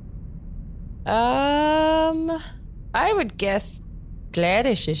 I would guess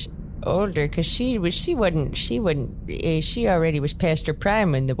Gladys is older because she already was past her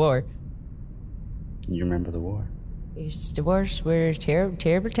prime in the war. You remember the war? The wars were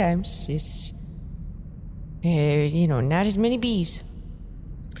terrible times. It's not as many bees.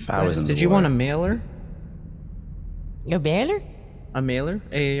 If I was in the Did you war, want a mailer? A mailer? A mailer?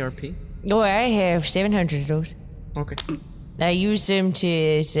 AARP? Oh, I have 700 of those. Okay. I use them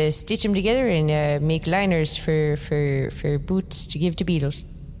to stitch them together and make liners for boots to give to beetles.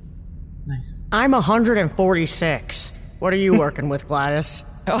 Nice. I'm 146. What are you working with, Gladys?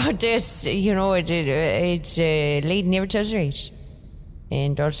 Oh, that's, it's lady never tells her age.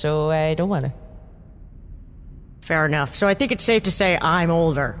 And also, I don't want to. Fair enough. So I think it's safe to say I'm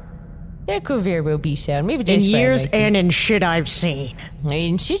older. That could very well be, Sal. Maybe In that's why I years like you. and in shit I've seen.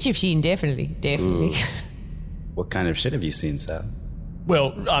 In shit you've seen, definitely. What kind of shit have you seen, Sal?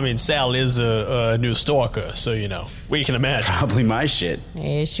 Well, I mean, Sal is a new stalker, so, we can imagine. Probably my shit. I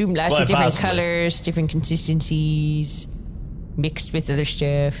assume lots Quite of different possibly. colors, different consistencies, mixed with other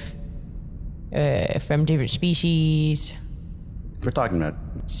stuff, from different species, If we're talking about...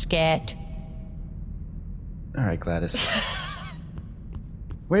 scat. All right, Gladys.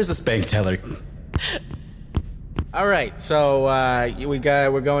 Where's this bank teller? All right, so we're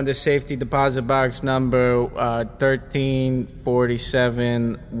going to safety deposit box number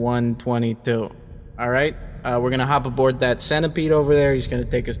 1347-122. All right, we're gonna hop aboard that centipede over there. He's gonna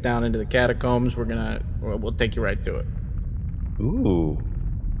take us down into the catacombs. We'll take you right to it. Ooh.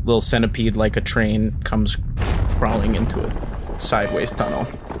 Little centipede, like a train, comes crawling into a sideways tunnel.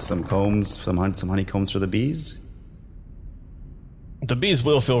 Some combs, some honeycombs for the bees? The bees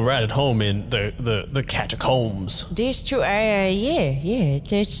will feel right at home in the catacombs. This true, yeah.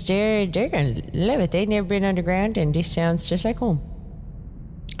 They're gonna love it. They've never been underground, and this sounds just like home.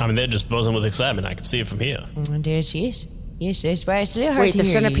 I mean, they're just buzzing with excitement. I can see it from here. And yes, that's why it's a little hard Wait, to the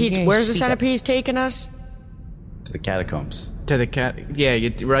hear centipede. you. Where's the Speak up. centipede taking us? To the catacombs. To the yeah,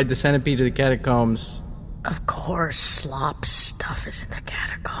 you ride the centipede to the catacombs. Of course, slop stuff is in the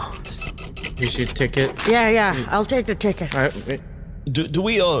catacombs. Here's your ticket. Yeah, I'll take the ticket. All right. wait. Do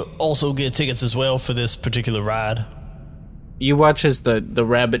we also get tickets as well for this particular ride? You watch as the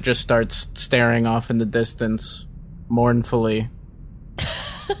rabbit just starts staring off in the distance, mournfully.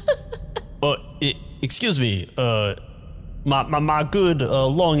 Excuse me, my good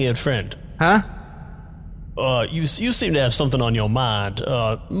long-eared friend. Huh? You seem to have something on your mind.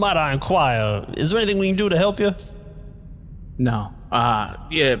 Might I inquire, is there anything we can do to help you? No.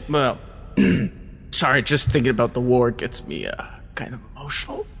 Yeah, well, sorry, just thinking about the war gets me, kind of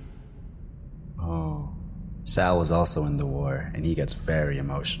emotional. Oh. Sal was also in the war, and he gets very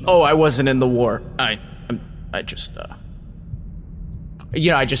emotional. Oh, I wasn't in the war. I just,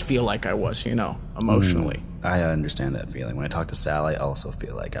 I just feel like I was, emotionally. I understand that feeling. When I talk to Sal, I also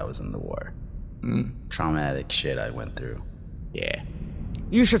feel like I was in the war. Traumatic shit I went through. Yeah.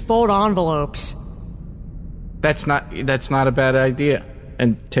 You should fold envelopes. That's not a bad idea.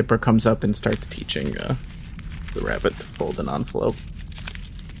 And Tipper comes up and starts teaching the rabbit to fold an envelope.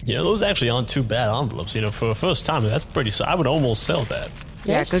 Those actually aren't too bad envelopes. For a first time, that's pretty. I would almost sell that.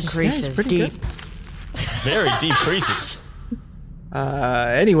 Yeah, good creases. pretty deep. good. Very deep creases.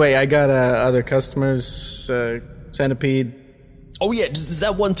 Anyway, I got other customers. Centipede. Oh yeah, does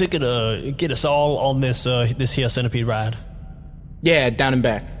that one ticket get us all on this here centipede ride? Yeah, down and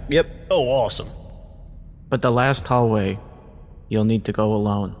back. Yep. Oh, awesome. But the last hallway, you'll need to go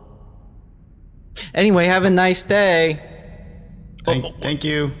alone. Anyway, have a nice day. Thank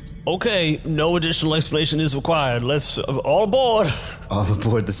you. Okay, no additional explanation is required. Let's all aboard. All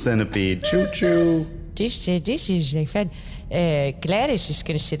aboard the centipede. Choo choo. This is like fun. Gladys is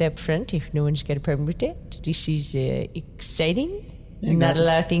going to sit up front if no one's got a problem with that. This is exciting. Yeah, Not a Gladys.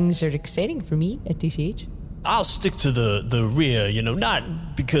 lot of things are exciting for me at this age. I'll stick to the rear.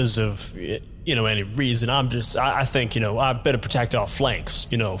 Not because of any reason. I think I better protect our flanks.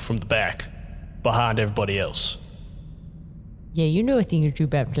 From the back, behind everybody else. Yeah, you know a thing or two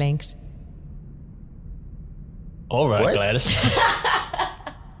about flanks. All right, What? Gladys.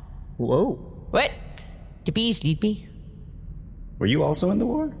 Whoa. What? The bees lead me. Were you also in the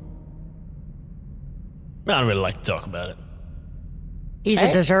war? I don't really like to talk about it. He's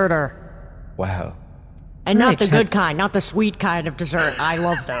a deserter. Wow. And not the good kind, not the sweet kind of dessert. I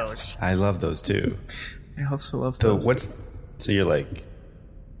love those. I love those too. I also love So those. so you're like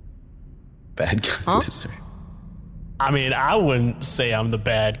bad kind dessert. I mean, I wouldn't say I'm the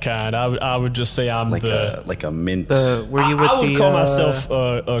bad kind. I would just say I'm Like a mint. Were you with I would the, call myself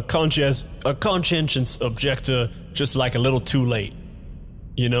a conscientious objector, just like a little too late.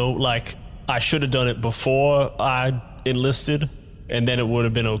 You know, like I should have done it before I enlisted, and then it would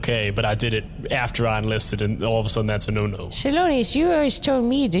have been okay. But I did it after I enlisted, and all of a sudden that's a no-no. Shalonius, you always told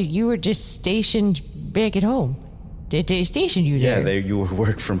me that you were just stationed back at home. They stationed you there. you were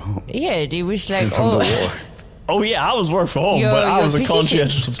work from home. Yeah, it was like, From the war. Oh yeah, I was work from home, but I your was a position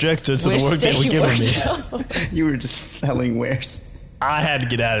conscientious objector to the was work they that were you giving me. worked You were just selling wares. I had to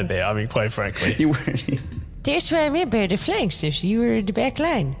get out of there. I mean, quite frankly. You were. That's what I meant by the flanks. If you were the back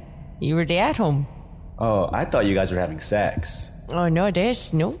line, you were the at home. Oh, I thought you guys were having sex. Oh no,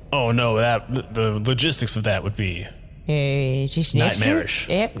 that's no. Oh no, the logistics of that would be Just Nightmarish.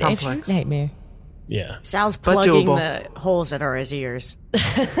 Yep, Complex. nightmare. yeah. Sal's But plugging doable. the holes that are his ears.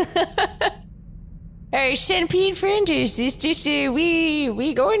 All right, centipede friend, is this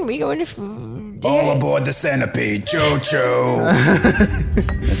we going to All aboard the centipede, Cho-Cho.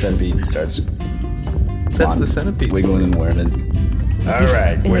 The centipede starts That's the centipede. wiggling and whirling. All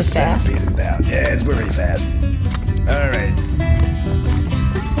right, is we're it fast? centipeding down. Yeah, it's really fast. All right.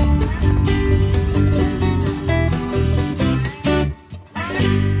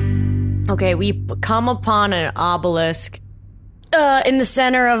 Okay, we come upon an obelisk in the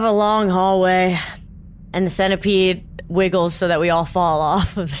center of a long hallway, and the centipede wiggles so that we all fall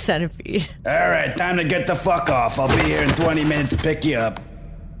off of the centipede. All right, time to get the fuck off. I'll be here in 20 minutes to pick you up.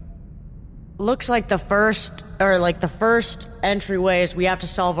 Looks like the first entryway is we have to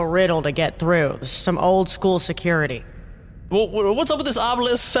solve a riddle to get through. This is some old school security. Well, what's up with this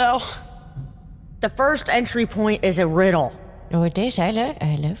obelisk, Sal? The first entry point is a riddle. Oh, it is. I love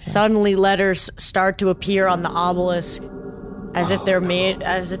that. Suddenly letters start to appear on the obelisk as if they're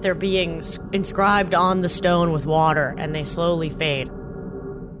being inscribed on the stone with water, and they slowly fade.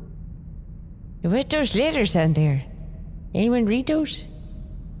 What those letters on there? Anyone read those?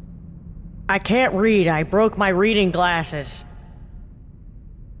 I can't read. I broke my reading glasses.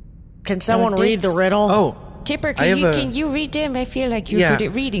 Can someone read the riddle? Oh, Tipper, I have can you read them? I feel like you're Yeah. good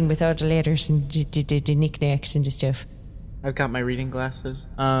at reading without the letters and the knickknacks and the stuff. I've got my reading glasses.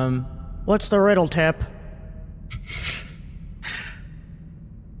 What's the riddle, Tip?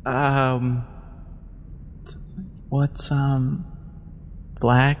 What's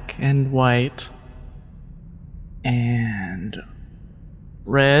black and white and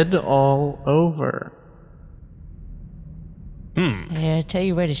red all over? I tell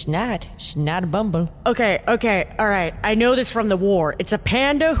you what, it's not. It's not a bumble. Okay, all right. I know this from the war. It's a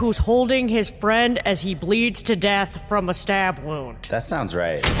panda who's holding his friend as he bleeds to death from a stab wound. That sounds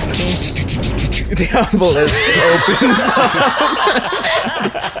right. The obelisk opens.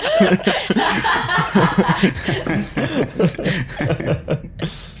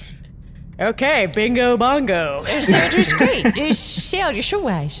 Okay, bingo bongo. It's great. Sal, you're so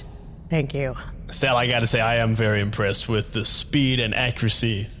wise. Thank you. Sal, I gotta say, I am very impressed with the speed and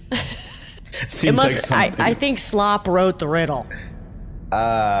accuracy. Seems like something. I think Slop wrote the riddle.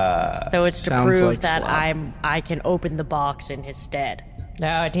 So it's to Sounds prove like that Slop. I can open the box in his stead.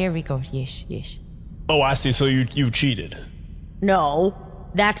 Oh, there we go. Yes. Oh, I see. So you cheated. No,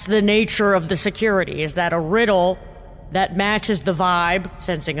 that's the nature of the security, is that a riddle that matches the vibe,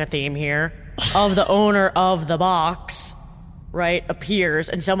 sensing a theme here, of the owner of the box, right, appears,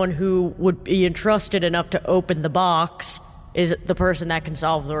 and someone who would be entrusted enough to open the box is the person that can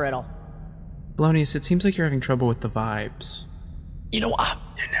solve the riddle. Blonius, it seems like you're having trouble with the vibes. You know,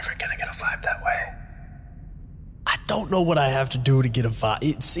 You're never gonna get a vibe that way. I don't know what I have to do to get a vibe.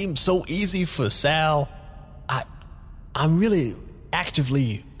 It seems so easy for Sal. I'm really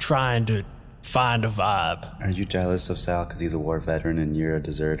actively trying to find a vibe. Are you jealous of Sal because he's a war veteran and you're a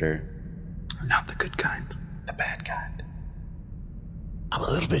deserter? I'm not the good kind. The bad kind. I'm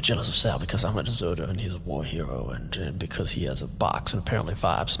a little bit jealous of Sal because I'm a deserter and he's a war hero, and because he has a box and apparently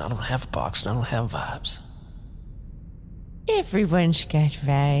vibes, and I don't have a box and I don't have vibes. Everyone's got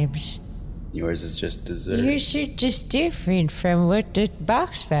vibes. Yours is just dessert. Yours are just different from what the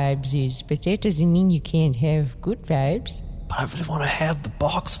box vibes is, but that doesn't mean you can't have good vibes. But I really want to have the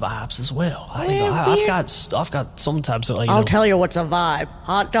box vibes as well. Well, I've got sometimes like I'll tell you what's a vibe.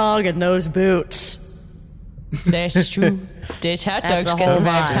 Hot dog and those boots. That's true. That's hot That's dogs a got the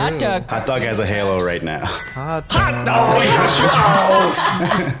whole vibes. vibe. Hot dog. Hot dog has a halo right now. Hot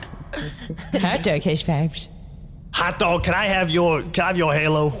Hot dog has vibes. Hot dog, can I have your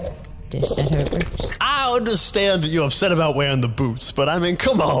halo? That's not how it works. I understand that you're upset about wearing the boots, but I mean,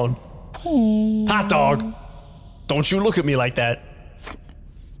 come on. Hot dog, don't you look at me like that.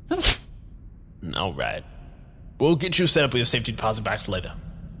 All right. We'll get you set up with your safety deposit box later.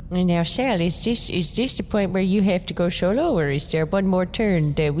 And now, Sal, is this the point where you have to go solo, or is there one more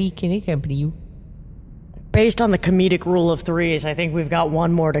turn that we can accompany you? Based on the comedic rule of threes, I think we've got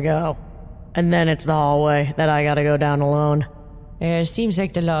one more to go. And then it's the hallway that I gotta go down alone. It seems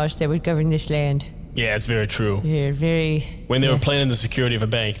like the laws that would govern this land. Yeah, it's very true. They're very... When they were planning the security of a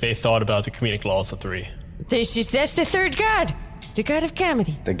bank, they thought about the comedic laws of three. That's the third god. The god of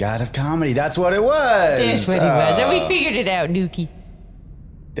comedy. The god of comedy. That's what it was. That's what it was. And we figured it out, Nuki.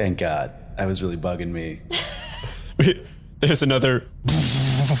 Thank God. That was really bugging me. There's another...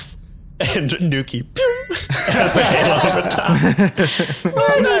 and Nuki has a halo over top.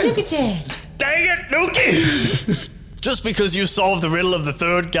 Oh, look at that. Dang it, Nuki! Just because you solved the riddle of the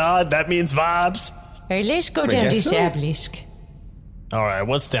third god, that means vibes? All right, let's go down guess this so. obelisk. All right,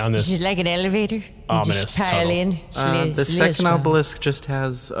 what's down this? Is it like an elevator? You Ominous just pile tunnel. in. The second obelisk just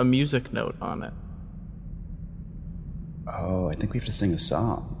has a music note on it. Oh, I think we have to sing a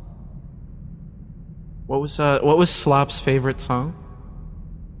song. What was Slop's favorite song?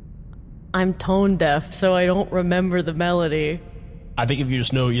 I'm tone deaf, so I don't remember the melody. I think if you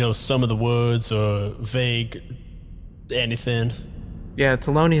just know, some of the words or vague anything. Yeah,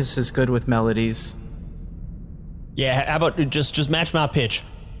 Thelonious is good with melodies. Yeah, how about just match my pitch?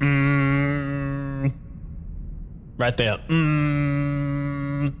 Right there.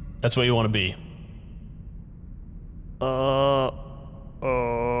 That's where you want to be. No.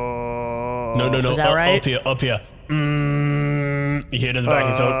 Is that right? Up here. You hear it in the back of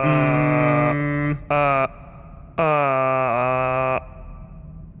your throat.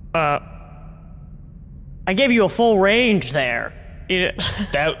 I gave you a full range there.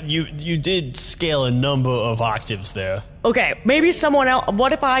 That you did scale a number of octaves there. Okay, maybe someone else.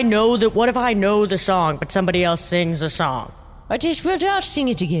 What if I know the song, but somebody else sings the song? We'll all sing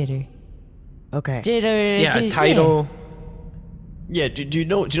it together. Okay. Title. Yeah, do you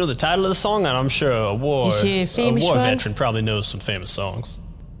know the title of the song? And I'm sure a war Is it a famous one? veteran probably knows some famous songs.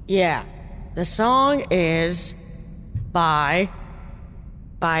 Yeah. The song is by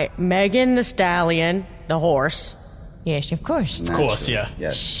Megan the Stallion, the horse. Yes, of course. Of course, yeah.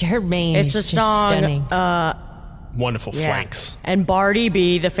 Yes. Her mane It's is a just song. stunning. Wonderful Yeah. flanks. And Barty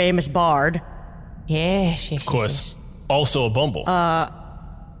B, the famous bard. Yes. Of course. Also a bumble.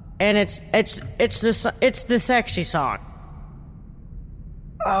 And it's the sexy song.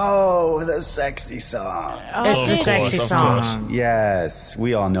 Oh, the sexy song. It's the Of sexy course, of song. course. Yes,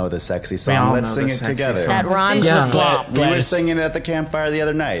 we all know the sexy all song. Let's know sing the it sexy together. song. That rhymes Yeah. with flop. We were Gladys, singing it at the campfire the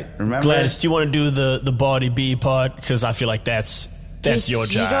other night. Remember? Gladys, do you want to do the body B part? Because I feel like that's your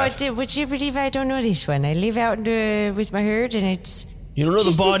job. Would you believe I don't know this one? I live out with my herd, and it's... You don't know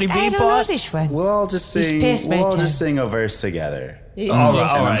the body B I don't know part? this one. We'll all just He's sing. past my We'll all time. just sing a verse together. All Yes.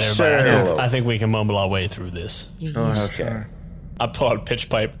 right, I'm sure everybody. it'll- I think we can mumble our way through this. Okay. I pull out a pitch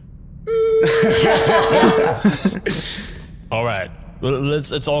pipe. All right. Well,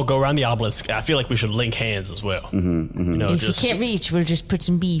 let's all go around the obelisk. I feel like we should link hands as well. If you can't reach, we'll just put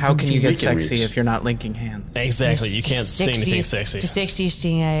some beads How in can you between. get can sexy reach. if you're not linking hands? Exactly. You can't sing anything sexy. The sexiest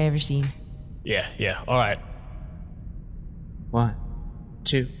thing I ever seen. Yeah. All right. 1,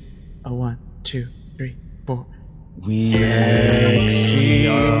 2, 1, 2, 3, 4. We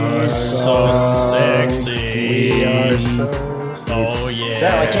are so sexy. We are so. Oh, yeah.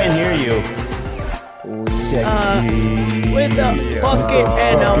 Sal, I can't hear you. With a bucket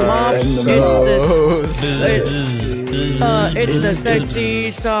and a mop, it's the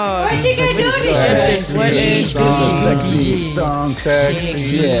sexy song. I think I know this one. It's a sexy song.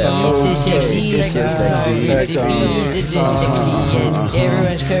 Sexy. It's a sexy song. And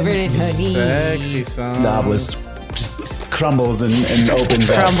everyone's covered in honey. Sexy song. The obelisk just crumbles and opens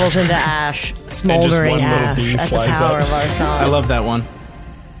up. Crumbles into ash, smoldering one little ash bee at the flies power up. of our song. I love that one.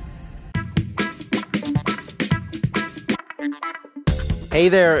 Hey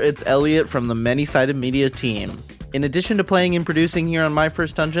there, it's Elliot from the Many-Sided Media team. In addition to playing and producing here on My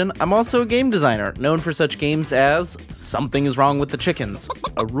First Dungeon, I'm also a game designer, known for such games as Something is Wrong with the Chickens,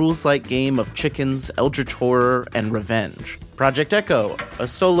 a rules-like game of chickens, eldritch horror, and revenge. Project Echo, a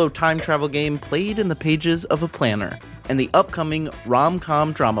solo time travel game played in the pages of a planner. And the upcoming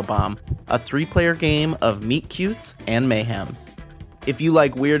Rom-Com Drama Bomb, a 3-player game of meet cutes and mayhem. If you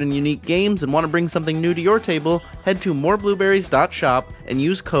like weird and unique games and want to bring something new to your table, head to moreblueberries.shop and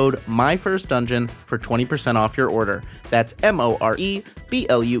use code MyFirstDungeon for 20% off your order. That's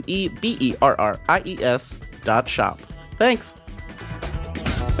MoreBlueberries.shop. Thanks.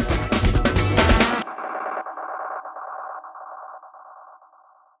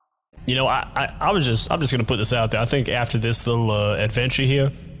 You know, I'm just gonna put this out there. I think after this little adventure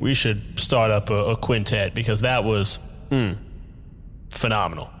here, we should start up a quintet, because that was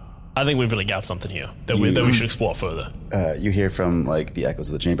phenomenal. I think we've really got something here that we should explore further. You hear from like the echoes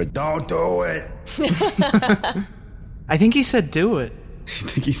of the chamber, "Don't do it." I think he said do it. I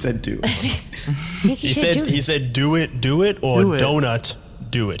think he said do it. He said do it, or Do it. donut,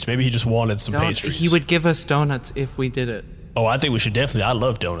 do it. Maybe he just wanted some pastries. He would give us donuts if we did it. Oh, I think we should definitely. I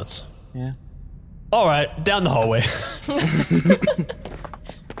love donuts. Yeah. All right, down the hallway.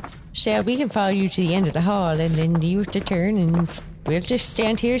 So we can follow you to the end of the hall, and then you have to turn, and we'll just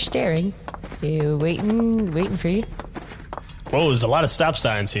stand here staring, waiting for you. Whoa, there's a lot of stop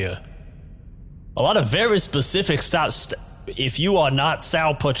signs here. A lot of very specific stops. If you are not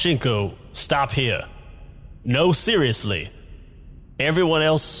Sal Pachinko, stop here. No, seriously. Everyone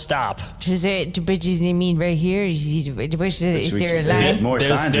else, stop. Does it mean right here? Is there a line? There's more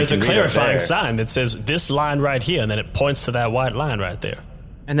signs. There's we a can read up clarifying there. sign that says this line right here, and then it points to that white line right there.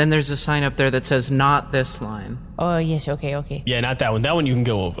 And then there's a sign up there that says not this line. Oh, yes, okay. Yeah, not that one. That one you can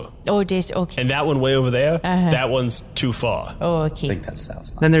go over. Oh, this, okay. And that one way over there, that one's too far. Oh, I okay. think that's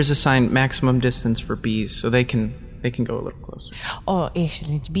Sal's line. Then there's a sign maximum distance for bees, so they can go a little closer. Oh,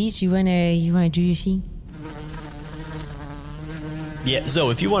 excellent. Beats, you wanna do your thing? Yeah, so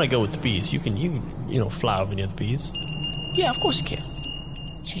if you want to go with the bees, you can fly over near the bees. Yeah, of course you can.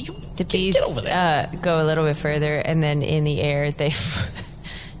 The bees get over there. go a little bit further, and then in the air they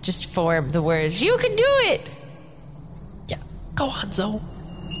just form the words, "You can do it!" Yeah, go on, Zoe.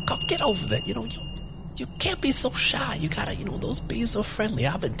 Go get over there. You can't be so shy. You gotta, those bees are friendly.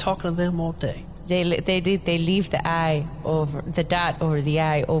 I've been talking to them all day. They leave the eye over the dot over the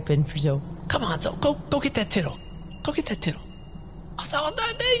eye open for Zoe. Come on, Zoe. Go get that tittle. Go get that tittle. Oh,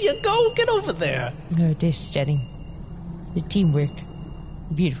 there you go. Get over there. Oh, this stunning. The teamwork.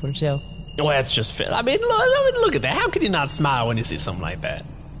 Beautiful, Zoe. Well, that's just fit. I mean, look at that. How can you not smile when you see something like that?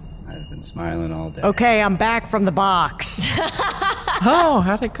 I've been smiling all day. Okay, I'm back from the box. Oh,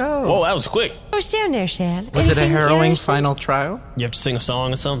 how'd it go? Whoa, that was quick. What's down there, Sal? Was it a Anything harrowing interesting? final trial? You have to sing a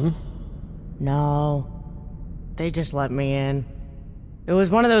song or something? No, they just let me in. It was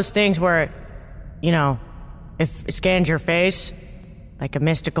one of those things where, if it scans your face, like a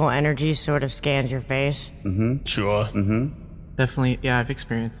mystical energy sort of scans your face. Sure. Definitely, yeah, I've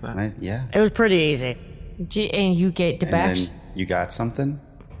experienced that. Yeah. It was pretty easy. And you get the And box? then you got something?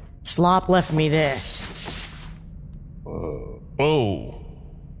 Slop left me this. Whoa.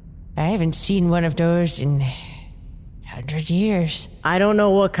 I haven't seen one of those in 100 years. I don't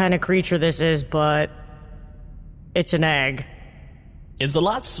know what kind of creature this is, but it's an egg. It's a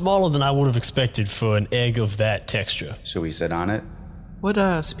lot smaller than I would have expected for an egg of that texture. Should we sit on it? What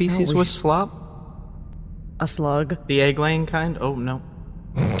species was slop? A slug. The egg-laying kind? Oh, no.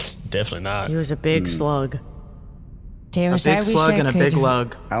 Definitely not. He was a big slug. A big slug and a big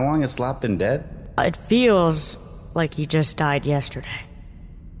lug. How long has Slop been dead? It feels like he just died yesterday.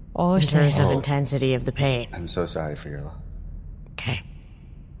 Oh, In terms of Sal. intensity of the pain. I'm so sorry for your loss. Okay.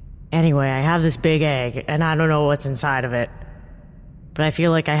 Anyway, I have this big egg, and I don't know what's inside of it. But I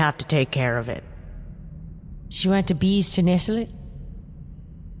feel like I have to take care of it. Do you want the bees to nestle it?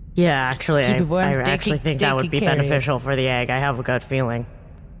 Yeah, actually, Keep it warm. I Take actually it- think that take would it be care of it. beneficial for the egg. I have a gut feeling.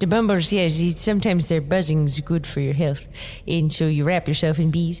 The bumbles, yes, sometimes their buzzing is good for your health. And so you wrap yourself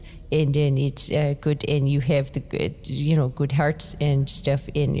in bees, and then it's good, and you have the good, good hearts and stuff,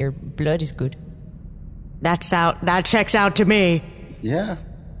 and your blood is good. That checks out to me. Yeah.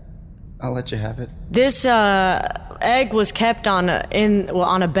 I'll let you have it. This egg was kept on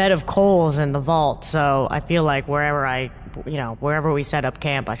a bed of coals in the vault, so I feel like wherever we set up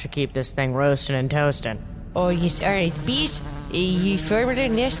camp, I should keep this thing roasting and toasting. Oh, yes, all right, bees, you form their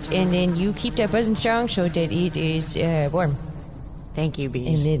nest, and then you keep that buzzing strong so that it is warm. Thank you, And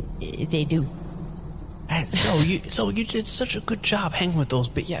bees. then they do. So you did such a good job hanging with those.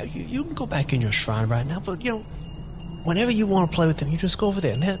 But yeah, you can go back in your shrine right now. But whenever you want to play with them, you just go over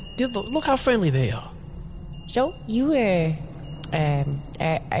there. And look how friendly they are. So you are an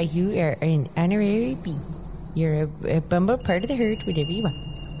honorary bee. You're a bumble part of the herd, whatever you want.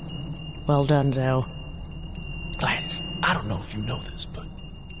 Well done, Zoe. Gladys, I don't know if you know this, but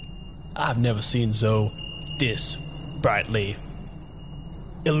I've never seen Zoe this brightly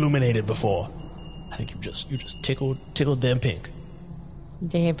illuminated before. I think you just tickled them pink.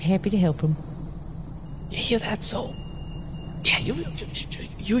 They're happy to help him. You hear that, so? Yeah,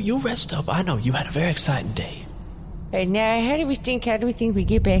 you rest up. I know you had a very exciting day. Now, how do we think we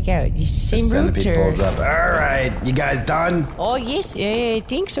get back out? The Same route, centipede or? pulls up. All right, you guys done? Oh, yes, I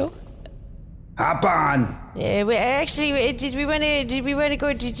think so. Hop on. Well, actually, did we want to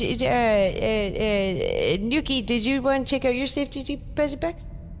go to, Nuki, did you want to check out your safety deposit box?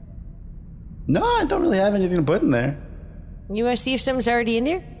 No, I don't really have anything to put in there. You want to see if something's already in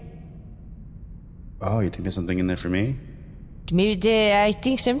there? Oh, you think there's something in there for me? Maybe I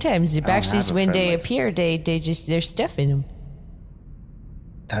think sometimes the don't have boxes, a when friend they like- appear, there's stuff in them.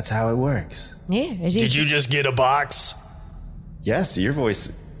 That's how it works. Yeah. I think Did you just get a box? Yes, your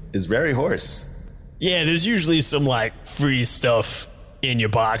voice is very hoarse. Yeah, there's usually some, like, free stuff in your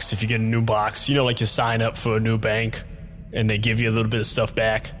box if you get a new box. You know, like you sign up for a new bank, and they give you a little bit of stuff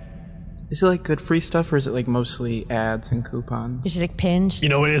back. Is it like good free stuff, or is it like mostly ads and coupons? Is it like pens? You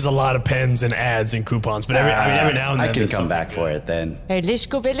know, it is a lot of pens and ads and coupons, but every now and then I can there's come something back for it then. All right, let's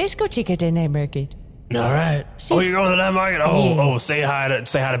go check out the night market. All right. See Oh, if- you're going to the night market? Yeah. Say hi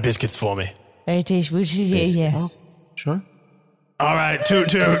to Biscuits for me. All right, we'll just, yeah. Sure. All right,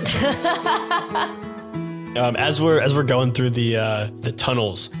 toot. As we're going through the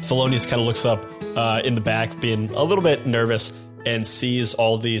tunnels, Thelonious kind of looks up in the back, being a little bit nervous, and sees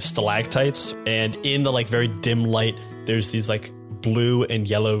all these stalactites. And in the like very dim light, there's these like blue and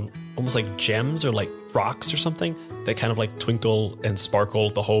yellow, almost like gems or like rocks or something that kind of like twinkle and sparkle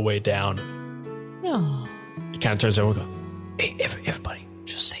the whole way down. Oh. He kind of turns over and goes, "Hey, everybody,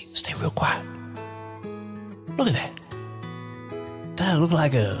 just stay real quiet. Look at that. Doesn't it look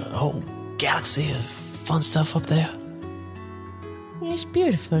like a whole galaxy of fun stuff up there?" It's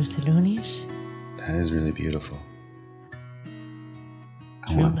beautiful, Thelonious. That is really beautiful.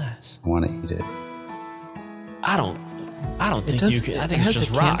 It's real nice. I want to eat it. I don't think does- you can. I it think it's has just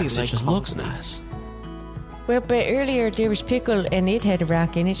a candy-like rocks. It just looks quality. nice. Well, but earlier there was pickle and it had a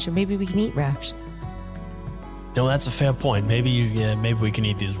rock in it, so maybe we can eat rocks. No, that's a fair point. Maybe we can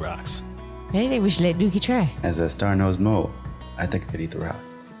eat these rocks. I think we should let Nuki try. As a star-nosed mole, I think I could eat the rock.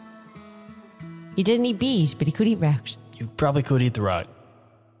 He doesn't eat bees, but he could eat rocks. You probably could eat the rock.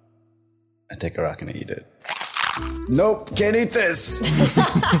 I take a rock and I eat it. Nope, can't eat this.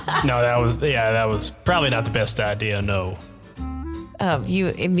 No, that was probably not the best idea. No. You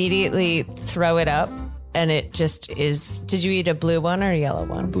immediately throw it up, and it just is. Did you eat a blue one or a yellow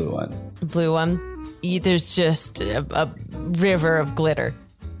one? Blue one. A blue one. There's just a river of glitter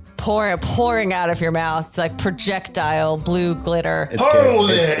pouring out of your mouth. It's like projectile blue glitter.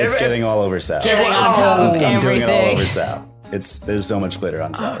 It's getting all over Sal. Getting on top of I'm doing it all everything. over Sal. There's so much glitter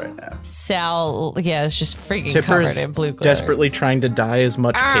on Sal right now. Sal, yeah, it's just freaking Tipper's covered in blue glitter. desperately trying to dye as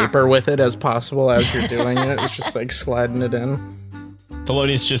much paper with it as possible as you're doing it. It's just like sliding it in.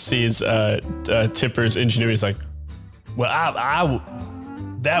 Thelonious just sees Tipper's ingenuity. He's like, well,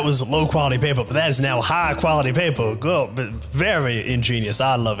 that was low quality paper, but that is now high quality paper. Good, but very ingenious.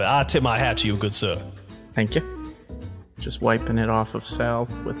 I love it. I tip my hat to you, good sir. Thank you. Just wiping it off of Sal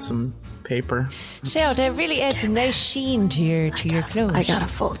with some paper. So that really adds a nice sheen to your clothes. I gotta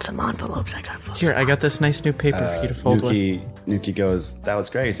fold some envelopes. Here, I got this nice new paper for you to fold with. Nuki goes, that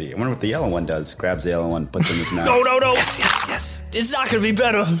was crazy. I wonder what the yellow one does. Grabs the yellow one, puts it in his mouth. No. Yes. It's not going to be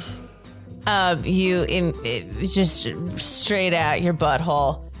better. Just straight out your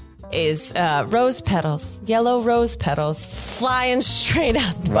butthole is rose petals, yellow rose petals flying straight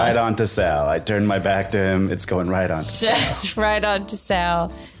out the Right butt. onto Sal. I turn my back to him. It's going right onto Sal. Just right onto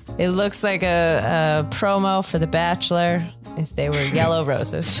Sal. It looks like a promo for The Bachelor if they were yellow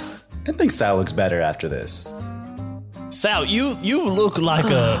roses. I think Sal looks better after this. Sal, you look like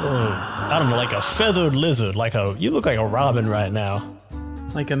like a feathered lizard. You look like a robin right now.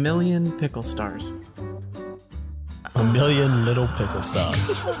 Like a million pickle stars. A million little pickle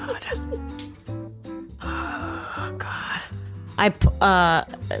stars.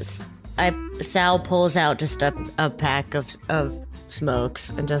 Sal pulls out just a pack of smokes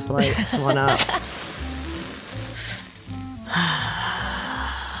and just lights one up.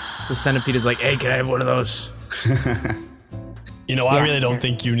 The centipede is like, hey, can I have one of those? You know, I really don't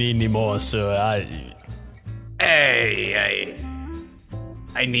think you need any more, so Hey,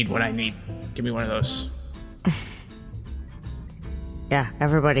 I need what I need. Give me one of those. Yeah,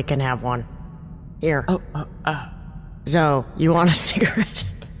 everybody can have one. Here. Zoe, you want a cigarette?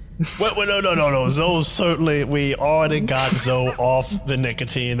 Wait, no. Zoe, certainly, we already got Zoe off the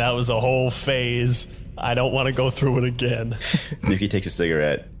nicotine. That was a whole phase. I don't want to go through it again. Nuki takes a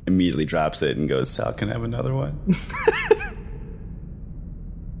cigarette, immediately drops it, and goes, Sal, can I have another one?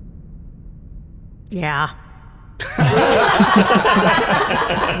 Yeah.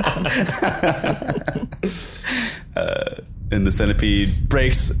 And the centipede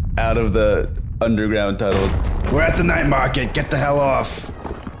breaks out of the underground tunnels. We're at the night market. Get the hell off.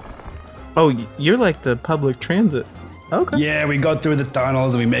 Oh, you're like the public transit. Okay. Yeah, we go through the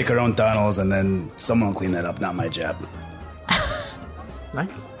tunnels and we make our own tunnels, and then someone will clean that up. Not my job.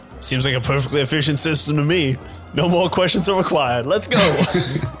 Nice. Seems like a perfectly efficient system to me. No more questions are required. Let's go.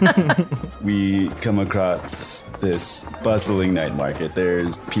 We come across this bustling night market.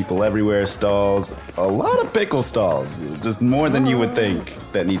 There's people everywhere, stalls, a lot of pickle stalls, just more than you would think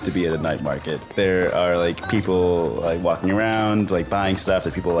that need to be at a night market. There are like people like walking around, like buying stuff.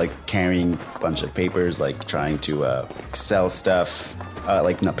 There are people like carrying a bunch of papers, like trying to sell stuff,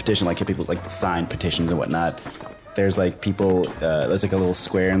 like not petition, like people like sign petitions and whatnot. There's like people, there's like a little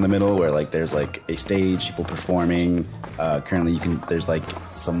square in the middle where like there's like a stage, people performing. Currently there's like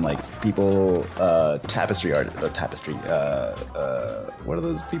some like people, tapestry. What are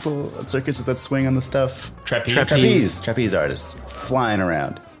those people at circuses that swing on the stuff? Trapeze artists flying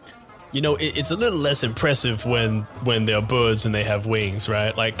around. You know, it's a little less impressive when they're birds and they have wings,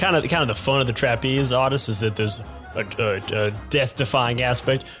 right? Like kind of the fun of the trapeze artists is that there's a death-defying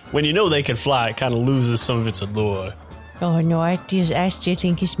aspect. When you know they can fly, it kind of loses some of its allure. Oh no, I still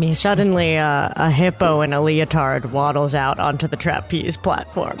think it's me. Suddenly, a hippo in a leotard waddles out onto the trapeze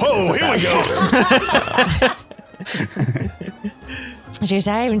platform. Oh, here we go. Because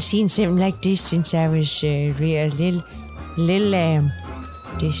I haven't seen something like this since I was a little lamb.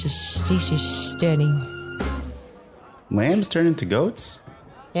 This is stunning. Lambs turn into goats?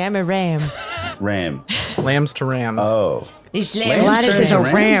 Yeah, I'm a ram. Ram. Lambs to rams. Oh. This Lambs Gladys turn is a into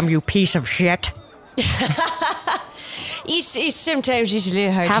ram, rams? you piece of shit. It's sometimes it's a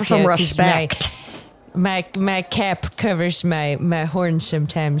little hard Have to some tell 'cause respect. My cap covers my horns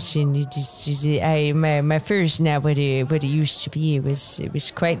sometimes, and my fur's not what it used to be. It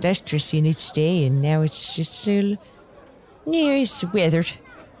was quite lustrous in its day, and now it's just a little, it's weathered.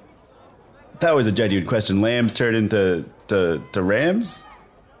 That was a genuine question. Lambs turn into rams?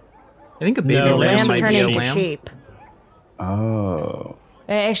 I think a baby No, lamb Lambs might turn be a into lamb. sheep. Oh.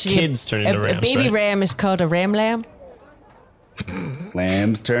 Actually, Kids turn into rams, baby right? ram is called a ram lamb.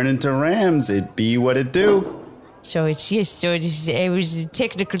 Lambs turn into rams. It be what it do. So it was a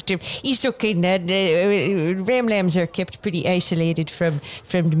technical term. It's okay, Ned. Ram lambs are kept pretty isolated from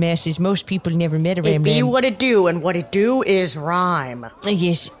the masses. Most people never met a It ram be lamb. what it do, and what it do is rhyme.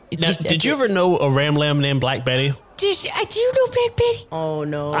 Yes. Now, did you ever know a ram lamb named Black Betty? Do you know Black Betty? Oh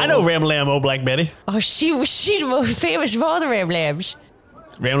no. I know ram lamb, old Black Betty. Oh, she the most famous of all the ram lambs.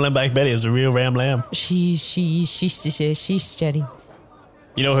 Ram lamb Black Betty is a real ram lamb. She's stunning.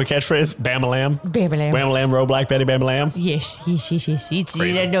 You know her catchphrase? Bama lamb. Bama lamb. Bama lamb, roll Black Betty, Bama lamb. Yes.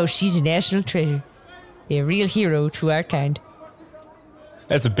 Crazy. No, she's a national treasure. A real hero to our kind.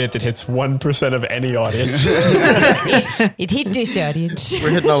 That's a bit that hits 1% of any audience. It hit this audience.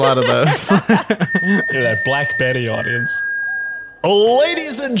 We're hitting a lot of those. You're that Black Betty audience.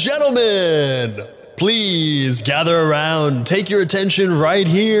 Ladies and gentlemen, please gather around. Take your attention right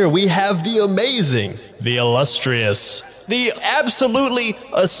here. We have the amazing, the illustrious, the absolutely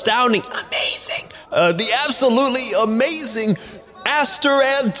astounding, the absolutely amazing Aster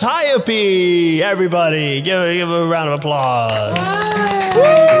Antiope. Everybody, give a round of applause.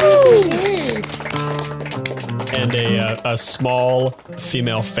 And a small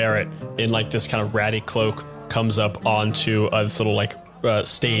female ferret in like this kind of ratty cloak comes up onto this little like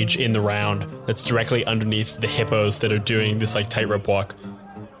stage in the round that's directly underneath the hippos that are doing this like tightrope walk.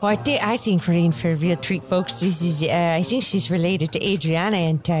 Well, I think we're in for a real treat, folks. This is, I think she's related to Adriana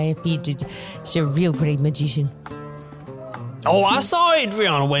Antiope. She's a real great magician. Oh, I saw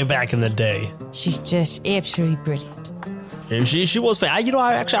Adriana way back in the day. She's just absolutely brilliant. And she was, I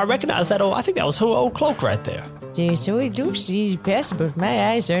recognize that. Oh, I think that was her old cloak right there. So it looks passable.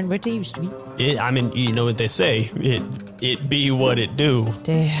 My eyes aren't what they used to be. I mean, you know what they say. It be what it do.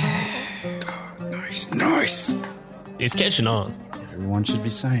 Nice. It's catching on. Everyone should be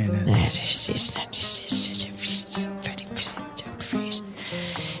saying it. This is such a very phrase.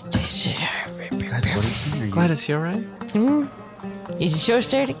 Gladys, what are you saying? Gladys, you alright? Is the show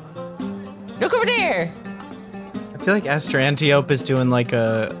starting? Look over there! I feel like Aster Antiope is doing like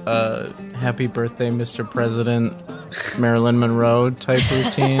a happy birthday, Mr. President, Marilyn Monroe type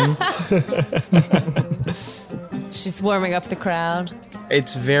routine. She's warming up the crowd.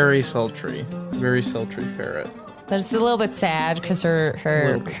 It's very sultry ferret. But it's a little bit sad because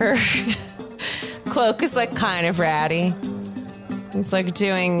her cloak is like kind of ratty. It's like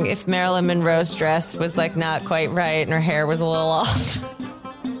doing if Marilyn Monroe's dress was like not quite right and her hair was a little off.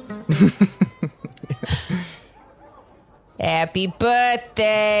 Happy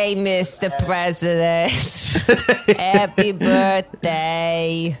birthday, Mr. President. Happy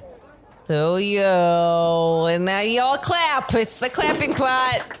birthday to you. And now you all clap. It's the clapping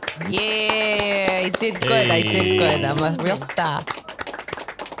part. Yeah, I did good. I did good. I'm a real star.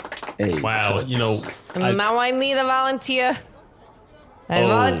 Hey, Wow, you know, Now I need a volunteer. A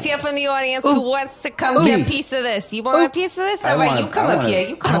volunteer from the audience who wants to come get a piece of this. You want a piece of this? All right, you come up here.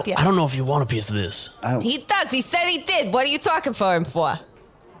 You come up here. I don't know if you want a piece of this. He does. He said he did. What are you talking for him for?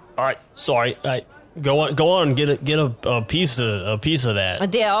 All right, sorry. Go on. Get a piece of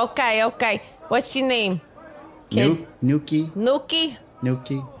that. There. Okay. What's your name? Kid? Nuki. Nuki.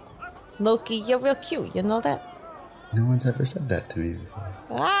 Nuki. You're real cute. You know that? No one's ever said that to me before.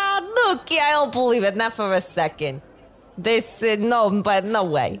 Nuki, I don't believe it. Not for a second. No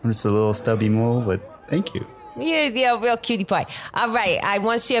way. I'm just a little stubby mole, but thank you. Yeah, real cutie pie. All right, I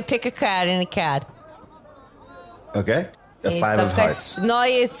want you to pick a card in a card. Okay. The 5 of hearts. No,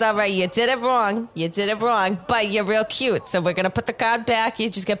 it's all right. You did it wrong. But you're real cute. So we're gonna put the card back. You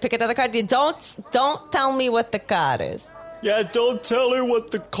just gotta pick another card. You don't tell me what the card is. Yeah, don't tell her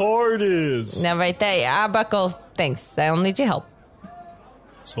what the card is. Now right there, Buckle. Thanks. I don't need your help.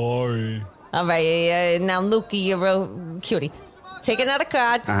 Sorry. All right, now Nuki, you're real cutie. Take another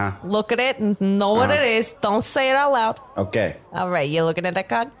card. Look at it and know what it is. Don't say it out loud. Okay. All right, you looking at that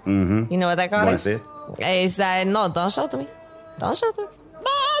card? Mm-hmm. You know what that card Want to is? see it? No, don't show it to me. Mom,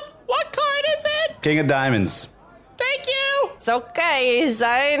 what card is it? King of Diamonds. Thank you. It's okay.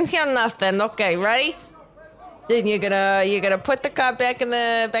 I didn't hear nothing. Okay, ready? Then you're gonna put the card back in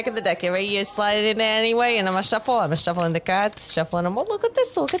the deck. You ready? You slide it in there anyway, and I'm shuffling the cards, shuffling them. Oh, look at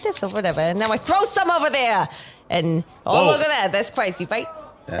this, or whatever. And now I throw some over there, and look at that. That's crazy, right?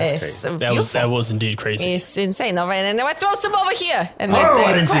 That's It's crazy. That was indeed crazy. It's insane, all right? And now I throw some over here. And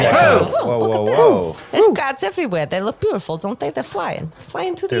I didn't see that crazy. coming. Whoa. There's cards everywhere. They look beautiful, don't they? They're flying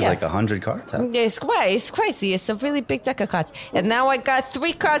through the There's air. like 100 cards out. It's crazy. It's a really big deck of cards. And now I got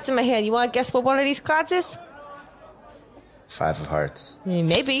 3 cards in my hand. You want to guess what one of these cards is? 5 of hearts.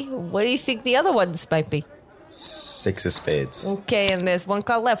 Maybe. What do you think the other ones might be? 6 of spades. Okay, and there's 1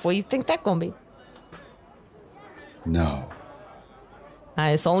 card left. What do you think that gonna be? No.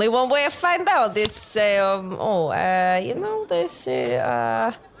 There's only one way to find out. It's there's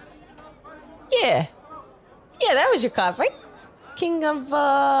yeah, that was your card, right? King of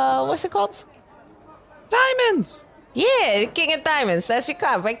what's it called? Diamonds. Yeah, King of Diamonds. That's your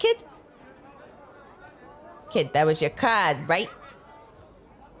card, right, kid? Kid, that was your card, right?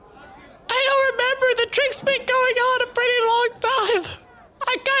 I don't remember. The trick's been going on a pretty long time.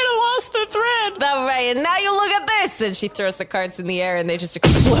 I kind of lost the thread. All right, and now you look at this. And she throws the cards in the air, and they just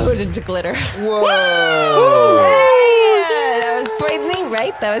explode into glitter. Whoa! Yeah, that was pretty neat,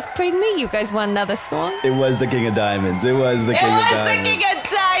 right? That was pretty neat. You guys want another song? It was the King of Diamonds. It was the King of Diamonds. King of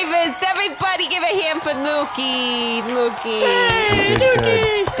Diamonds. Everybody give a hand for Nuki. You did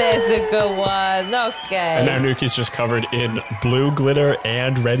good. That's a good one. Okay. And now Nuki's just covered in blue glitter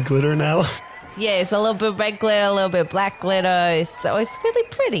and red glitter now. Yeah, it's a little bit red glitter, a little bit black glitter. It's really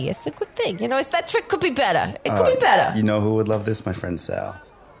pretty. It's a good thing. You know, that trick could be better. It could be better. You know who would love this? My friend Sal.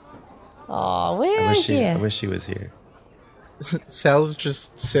 Oh, where is I she? wish she was here. Sal's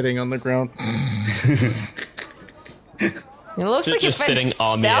just sitting on the ground. It looks like your Just friend sitting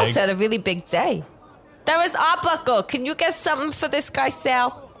on the Sal's egg. had a really big day. That was Arbuckle. Can you get something for this guy,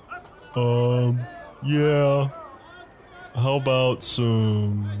 Sal? Yeah. How about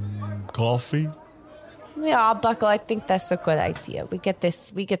some coffee? Yeah, Arbuckle, I think that's a good idea. We get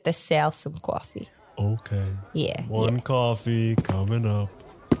this Sal some coffee. Okay. Yeah. One coffee coming up.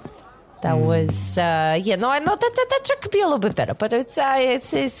 That was, I know that trick could be a little bit better, but it's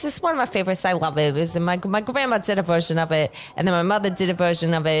just one of my favorites. I love it. It was my grandma did a version of it, and then my mother did a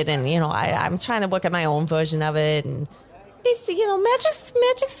version of it, and I'm trying to work at my own version of it, and it's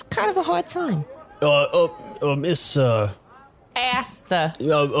magic's kind of a hard time. Miss Asta.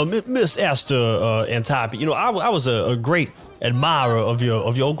 Miss Asta Antipe. I was a great admirer of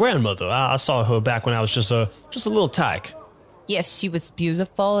your grandmother. I saw her back when I was just a little tyke. Yes, she was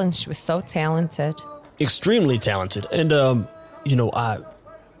beautiful, and she was so talented. Extremely talented, and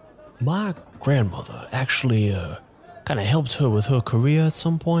my grandmother actually kind of helped her with her career at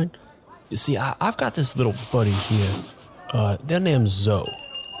some point. You see, I've got this little buddy here. Their name's Zoe,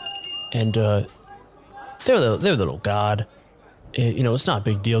 and they're the little god. It's not a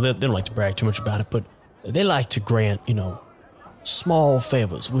big deal. They don't like to brag too much about it, but they like to grant small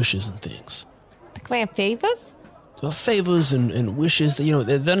favors, wishes, and things. The grant favors? Favors and wishes,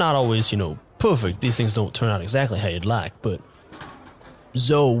 they're not always, perfect. These things don't turn out exactly how you'd like, but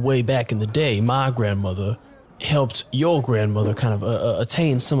Zoe, way back in the day, my grandmother, helped your grandmother kind of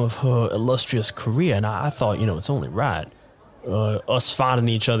attain some of her illustrious career, and I thought, it's only right, us finding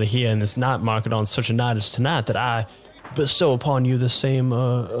each other here in this night market on such a night as tonight, that I bestow upon you the same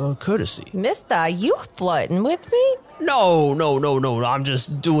courtesy. Mister, are you flirting with me? No. I'm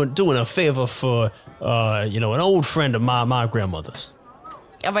just doing a favor for, an old friend of my grandmother's.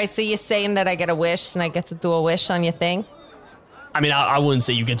 All right, so you're saying that I get a wish and I get to do a wish on your thing? I mean, I wouldn't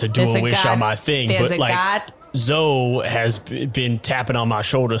say you get to do a wish on my thing, but like Zoe has been tapping on my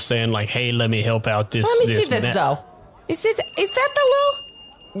shoulder saying like, hey, let me help out this. Let me see this, Zoe. Is that the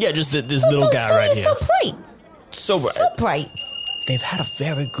little? Yeah, just this little guy right here. So bright. So bright. So bright. They've had a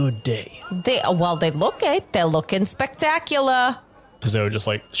very good day. They look it. They're looking spectacular. Zoe just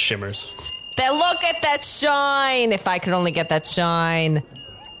like shimmers. Look at that shine. If I could only get that shine.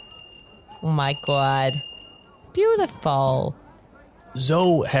 Oh my God. Beautiful.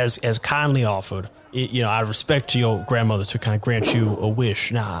 Zoe has kindly offered, out of respect to your grandmother, to kind of grant you a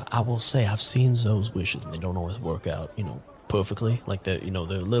wish. Now, I will say I've seen Zoe's wishes and they don't always work out, perfectly. Like they're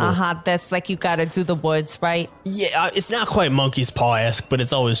little. That's like you gotta do the woods, right? Yeah, it's not quite monkey's paw-esque, but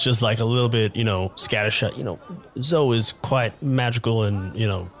it's always just like a little bit, scattershot. Zoe is quite magical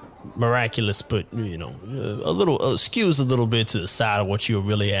and, miraculous, but a little skews a little bit to the side of what you're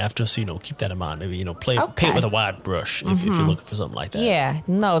really after. So keep that in mind. Maybe paint with a wide brush if you're looking for something like that. Yeah,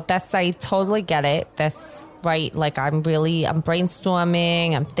 no, I totally get it. That's right. Like I'm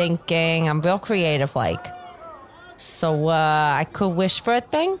brainstorming. I'm thinking. I'm real creative. Like, so I could wish for a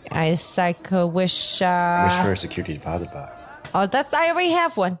thing. I could wish. Wish for a security deposit box. Oh, I already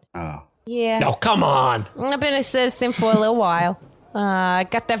have one. Oh. Yeah. No, come on. I've been a citizen for a little while. I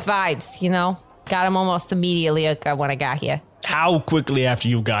got the vibes, Got them almost immediately when I got here. How quickly after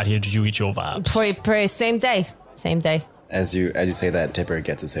you got here did you get your vibes? Pretty same day. Same day. As you say that, Tipper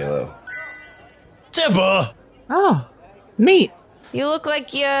gets his halo. Tipper! Oh, neat. You look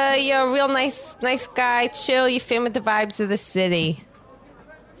like you're a real nice guy. Chill. You fit with the vibes of the city.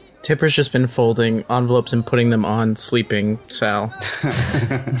 Tipper's just been folding envelopes and putting them on sleeping Sal.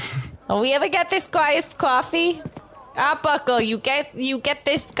 Oh, we ever get this guy's coffee? Buckle, you get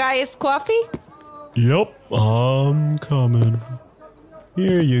this guy's coffee? Yep, I'm coming.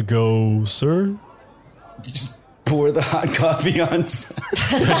 Here you go, sir. You just pour the hot coffee on.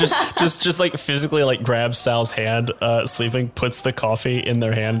 just like physically like grabs Sal's hand, sleeping, puts the coffee in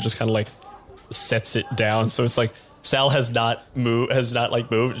their hand, just kind of like sets it down. So it's like Sal has not moved.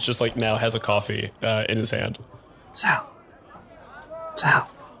 It's just like now has a coffee in his hand. Sal,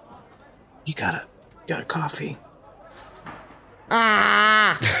 you got a coffee.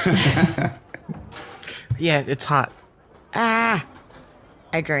 Ah! Yeah, it's hot. Ah!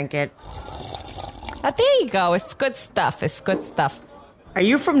 I drank it. There you go. It's good stuff. Are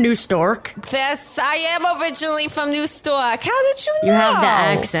you from New Stork? Yes, I am originally from New Stork. How did you know? You have the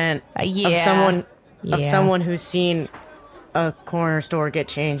accent yeah. of someone who's seen a corner store get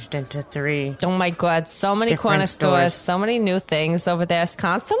changed into 3. Oh my God, so many corner stores, so many new things over there. It's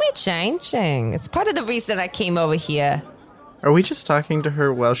constantly changing. It's part of the reason I came over here. Are we just talking to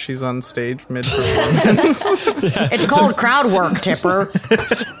her while she's on stage mid-performance? It's called crowd work, Tipper.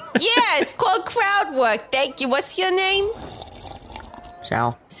 Yeah, it's called crowd work. Thank you. What's your name?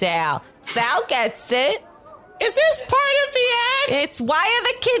 Sal. Sal gets it. Is this part of the act? It's why are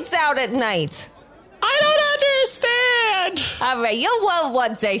the kids out at night? I don't understand. All right, you'll well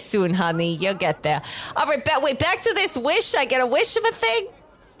one day soon, honey. You'll get there. All right, wait, back to this wish. I get a wish of a thing?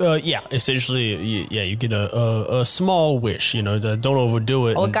 Yeah, essentially, you get a small wish, don't overdo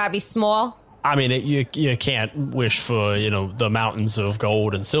it. Oh, it gotta be small? I mean, you can't wish for, the mountains of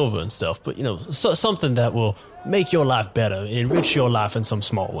gold and silver and stuff, but, something that will make your life better, enrich your life in some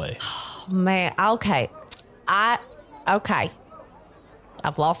small way. Oh, man, okay. I've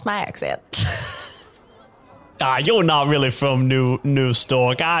lost my accent. You're not really from New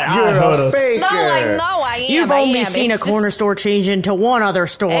Stork. You're a faker. No, I know I am. You've only seen a corner store change into one other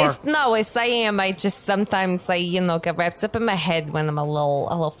store. I am. I just sometimes get wrapped up in my head when I'm a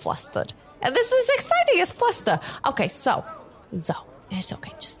little flustered. And this is exciting. It's fluster. Okay, so Zoe, it's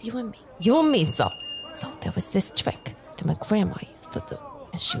okay. Just you and me, Zoe. So there was this trick that my grandma used to do,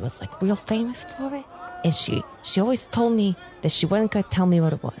 and she was like real famous for it. And she always told me that she wasn't gonna tell me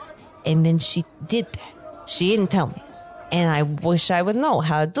what it was, and then she did that. She didn't tell me. And I wish I would know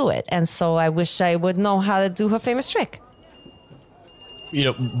how to do it. And so I wish I would know how to do her famous trick.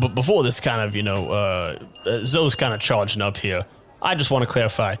 But before this kind of, Zoe's kind of charging up here, I just want to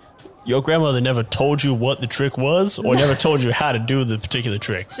clarify. Your grandmother never told you what the trick was or never told you how to do the particular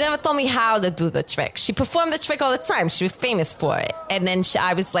trick? She never told me how to do the trick. She performed the trick all the time. She was famous for it. And then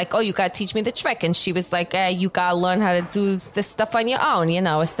I was like, oh, you got to teach me the trick. And she was like, you got to learn how to do this stuff on your own. You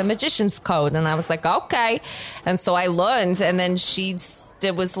know, it's the magician's code. And I was like, okay. And so I learned. And then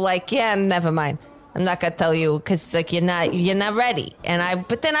it was like, yeah, never mind. I'm not going to tell you because like you're not ready.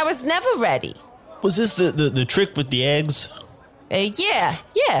 But then I was never ready. Was this the trick with the eggs? Yeah.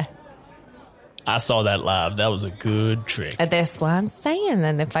 I saw that live. That was a good trick. And that's what I'm saying.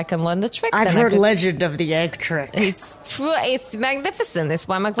 And if I can learn the trick, I've then heard legend of the egg trick. It's true. It's magnificent. That's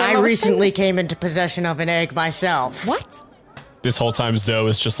why my grandma I was recently famous. came into possession of an egg myself. What? This whole time, Zoe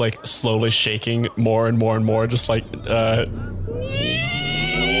is just like slowly shaking more and more and more, just like,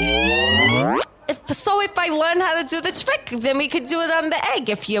 So if I learn how to do the trick, then we could do it on the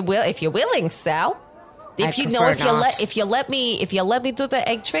egg. If you're willing, Sal. If you let me do the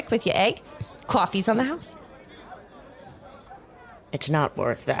egg trick with your egg, coffee's on the house. It's not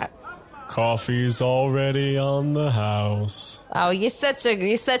worth that. Coffee's already on the house. Oh, you're such a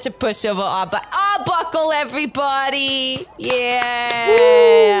pushover. Buckle, everybody!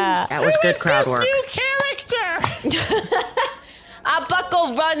 Yeah, That was good crowd work. New character.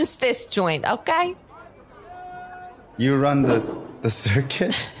 Buckle runs this joint. Okay. You run the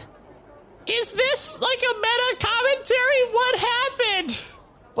circus? Is this like a meta commentary? What happened?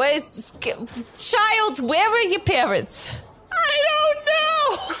 Childs, where are your parents? I don't know.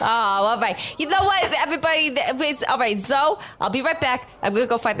 Oh, all right. You know what, everybody? All right, Zoe, I'll be right back. I'm going to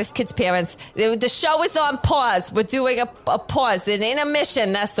go find this kid's parents. The show is on pause. We're doing a pause, an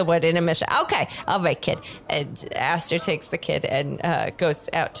intermission. That's the word, intermission. Okay. All right, kid. And Aster takes the kid and goes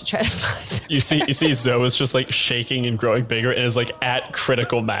out to try to find them. You see Zoe is just like shaking and growing bigger and is like at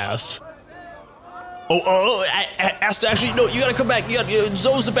critical mass. Aster, actually, no, you gotta come back.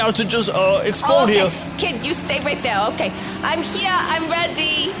 Zoe's about to just explode okay. here. Kid, you stay right there. Okay. I'm here. I'm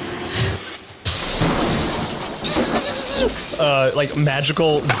ready. Like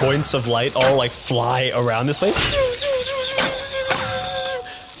magical points of light all like fly around this place.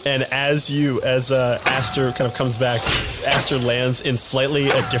 And as Aster kind of comes back, Aster lands in slightly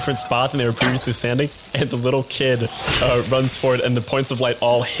a different spot than they were previously standing, and the little kid runs forward, and the points of light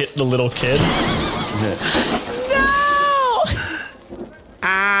all hit the little kid. No!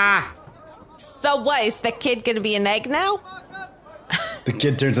 So what, is the kid gonna be an egg now? The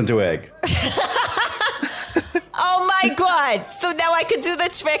kid turns into egg. Oh my god! So now I can do the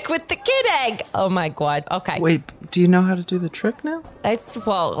trick with the kid egg. Oh my god. Okay. Wait, do you know how to do the trick now? I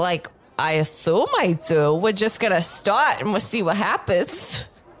assume I do. We're just gonna start and we'll see what happens.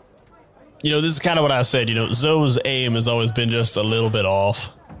 You know, this is kind of what I said. You know, Zoe's aim has always been just a little bit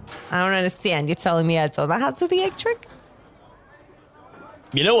off. I don't understand. You're telling me I don't know how to do the egg trick?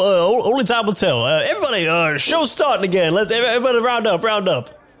 You know, only time will tell. Everybody, show's starting again. Let's everybody round up.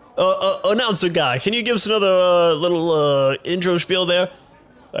 Announcer guy, can you give us another little intro spiel there?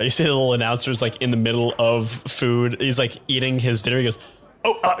 You see the little announcer's like in the middle of food. He's like eating his dinner. He goes,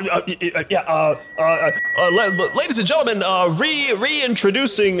 ladies and gentlemen,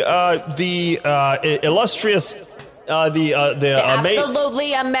 reintroducing the illustrious, the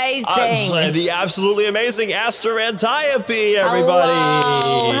absolutely amazing. The absolutely amazing Aster Antiope, everybody.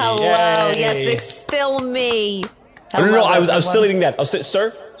 Hello. Yay. Yes, it's still me. No, I was still eating that.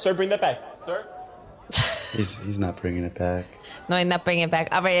 Sir, bring that back. Sir? He's not bringing it back. No, I'm not bringing it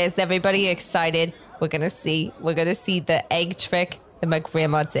back. All right, is everybody excited? We're gonna see the egg trick that my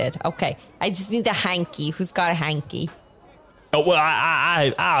grandma did. Okay, I just need a hanky. Who's got a hanky? Oh, well,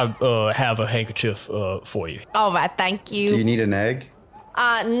 I have a handkerchief for you. All right, thank you. Do you need an egg?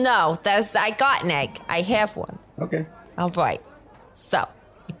 No, I got an egg. I have one. Okay. All right. So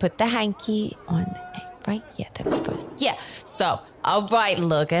you put the hanky on the egg, right? Yeah, that was first. Yeah. So, all right,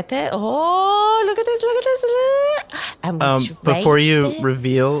 look at that. Oh, look at this. And before you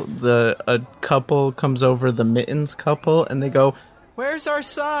reveal, a couple comes over, the Mittens couple, and they go, "Where's our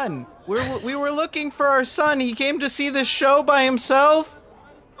son? We were looking for our son. He came to see the show by himself."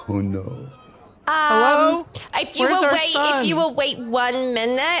 Oh no. Hello? If you will wait 1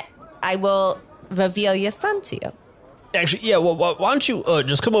 minute, I will reveal your son to you. Actually, yeah. Well, why don't you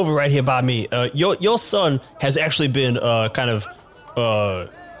just come over right here by me? Your son has actually been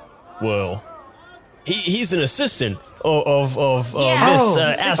he's an assistant of Miss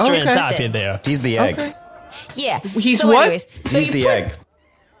Aster Antiope there. He's the egg. Okay. Yeah. He's what? Anyways, He's the egg.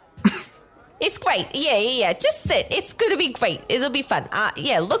 It's great. Yeah. Just sit. It's gonna be great. It'll be fun.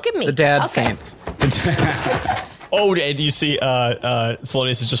 Yeah, look at me. The dad okay. faints. Oh, and you see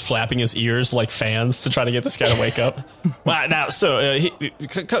Thelonious is just flapping his ears like fans to try to get this guy to wake up. Well, now, so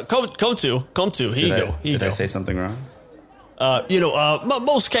come to. Here you go. Did I say something wrong?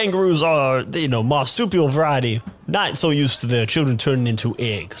 Most kangaroos are, marsupial variety, not so used to their children turning into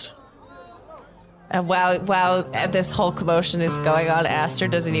eggs. While this whole commotion is going on, Aster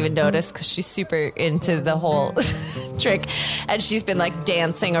doesn't even notice because she's super into the whole trick. And she's been like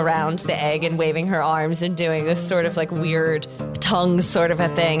dancing around the egg and waving her arms and doing this sort of like weird tongue sort of a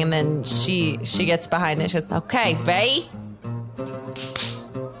thing. And then she gets behind it. She goes, okay, ready?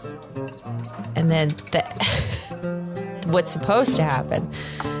 And then what's supposed to happen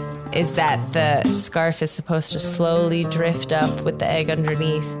is that the scarf is supposed to slowly drift up with the egg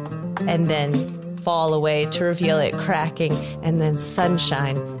underneath and then fall away to reveal it cracking, and then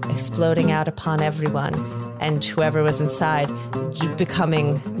sunshine exploding out upon everyone, and whoever was inside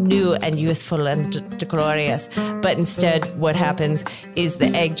becoming new and youthful and glorious. But instead, what happens is the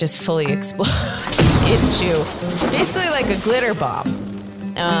egg just fully explodes into basically like a glitter bomb.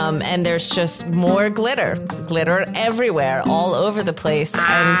 And there's just more glitter everywhere, all over the place.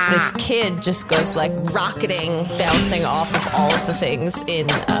 And this kid just goes like rocketing, bouncing off of all of the things in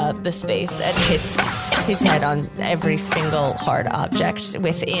the space and hits his head on every single hard object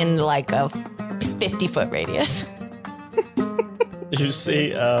within like a 50-foot radius. You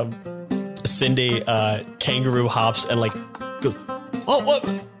see Cindy kangaroo hops and like, go, oh, what?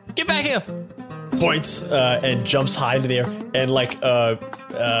 Get back here! Points and jumps high into the air, and like I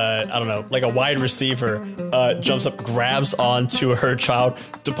don't know, like a wide receiver jumps up, grabs onto her child,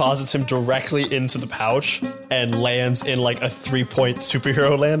 deposits him directly into the pouch, and lands in like a 3-point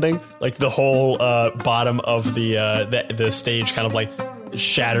superhero landing. Like the whole bottom of the stage kind of like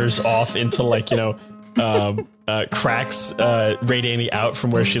shatters off into like cracks radiating out from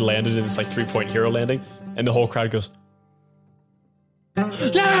where she landed in this like 3-point hero landing, and the whole crowd goes,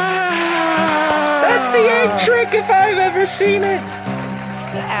 That's the egg trick if I've ever seen it.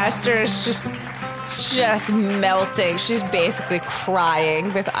 Aster is just melting. She's basically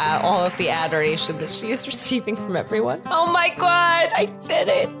crying with all of the adoration that she is receiving from everyone. Oh my god, I did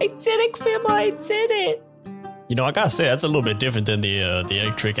it, Grandma, I did it. I gotta say, that's a little bit different than the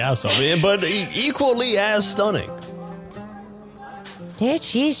egg trick I saw, but equally as stunning.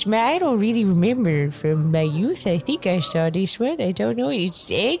 That's yes, I don't really remember from my youth. I think I saw this one. I don't know. It's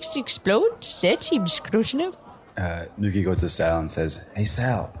eggs explode? That seems close enough. Nuki goes to Sal and says, hey,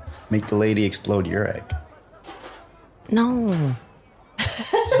 Sal, make the lady explode your egg. No.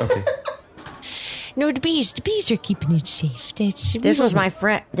 Okay. No, the bees are keeping it safe. This was my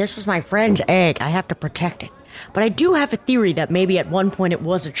friend's egg. I have to protect it. But I do have a theory that maybe at one point it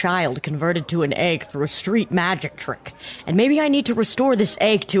was a child converted to an egg through a street magic trick. And maybe I need to restore this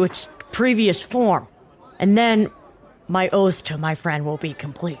egg to its previous form. And then my oath to my friend will be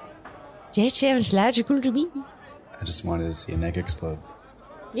complete. That sounds logical to me. I just wanted to see an egg explode.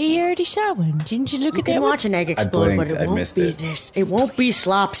 You already saw one. Didn't you look at that You can one? watch an egg explode, blinked, but I it won't missed be it. this. It won't be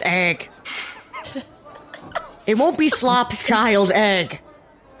Slop's egg. It won't be Slop's child egg.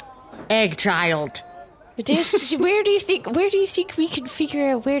 Egg child. Where do you think we can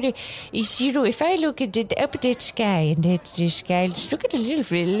figure out where to? If I look at up at that sky and that sky, let's look at a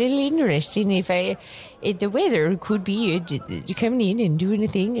little interesting. The weather could be coming in and doing a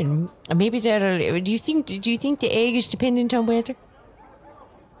thing, and maybe that'll. Do you think the egg is dependent on weather?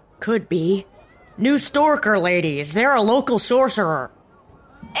 Could be. New Storker lady, is there a local sorcerer?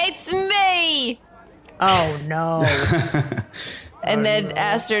 It's me! Oh no. And then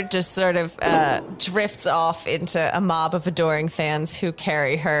Aster just sort of drifts off into a mob of adoring fans who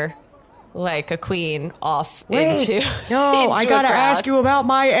carry her like a queen off into No, I into gotta a crowd. ask you about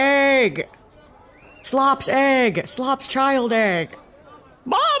my egg. Slop's egg. Slop's child egg.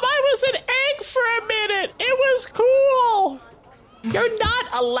 Mom, I was an egg for a minute. It was cool. You're not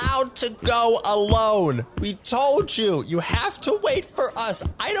allowed to go alone. We told you. You have to wait for us.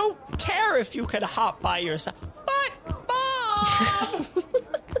 I don't care if you can hop by yourself. But, Mom!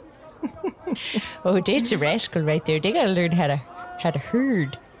 Oh, that's a rascal right there. They gotta learn how to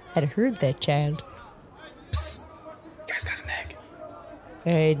herd that child. Psst. You guys got an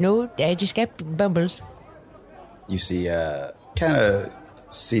egg. No, I just got bumbles. You see kind of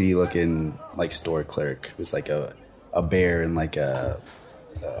seedy looking like store clerk who's like a bear in like a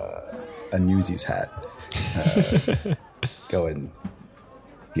Newsies hat. Going,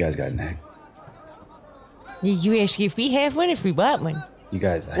 you guys got an egg. You ask if we have one, if we want one. You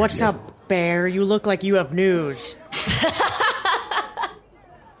guys. What's you guys, up, bear? You look like you have news.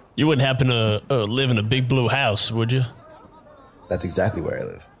 You wouldn't happen to live in a big blue house, would you? That's exactly where I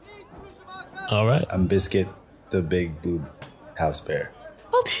live. All right. I'm Biscuit. the big blue house bear.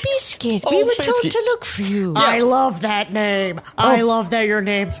 Oh, Biscuit. We were told to look for you. I love that name. I love that your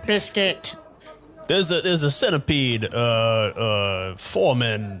name's Biscuit. There's a centipede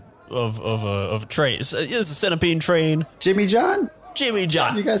foreman of a train. There's a centipede train. Jimmy John? Jimmy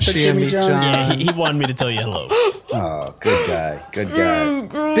John. You guys took Jimmy John? Yeah, he wanted me to tell you hello. Oh, good guy. Good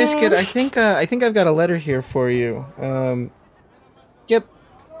guy. Biscuit, I think I've got a letter here for you. Yep. Here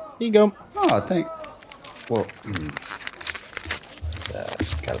you go. Oh, well,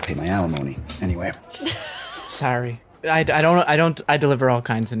 gotta pay my alimony. Anyway. Sorry. I deliver all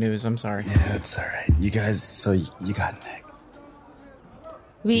kinds of news. I'm sorry. Yeah, that's all right. You guys, so you got an egg.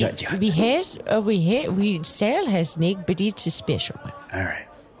 Sal has an egg, but it's a special one. All right.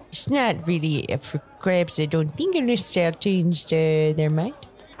 It's not really up for grabs, I don't think, unless Sal changed their mind.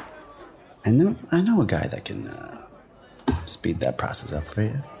 I know a guy that can speed that process up for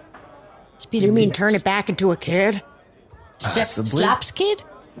you. You mean turn it back into a kid? Possibly. Slaps kid?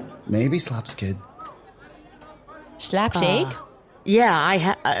 Maybe Slop's kid. Slaps egg? Yeah,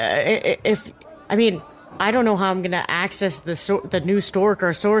 I don't know how I'm gonna access the new Stork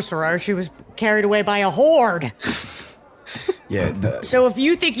sorcerer. She was carried away by a horde. Yeah. So if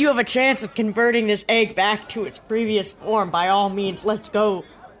you think you have a chance of converting this egg back to its previous form, by all means, let's go.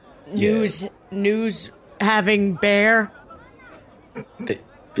 News having bear.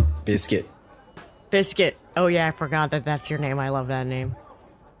 Biscuit. Biscuit. Oh yeah, I forgot that's your name. I love that name.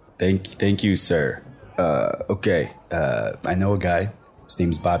 Thank you, sir. Okay. I know a guy. His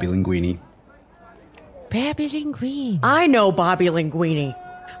name's Bobby Linguini. Bobby Linguini. I know Bobby Linguini.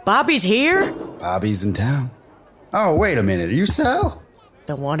 Bobby's here? Bobby's in town. Oh, wait a minute. Are you Sal?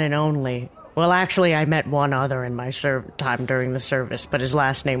 The one and only. Well, actually, I met one other in my time during the service, but his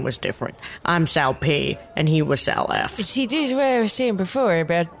last name was different. I'm Sal P, and he was Sal F. See, this is what I was saying before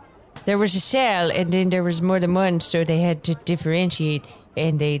about there was a Sal, and then there was more than one, so they had to differentiate,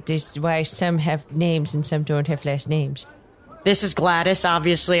 and this is why some have names and some don't have last names. This is Gladys,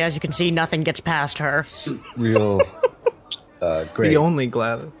 obviously. As you can see, nothing gets past her. Real, great. The only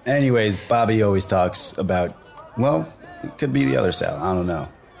Gladys. Anyways, Bobby always talks about, well, it could be the other Sal. I don't know.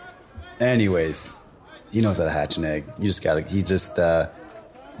 Anyways, he knows how to hatch an egg. You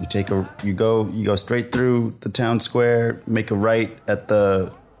go straight through the town square, make a right at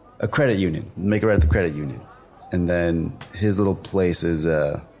a credit union. Make a right at the credit union. And then his little place is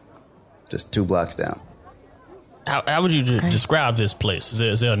just 2 blocks down. How would you describe this place?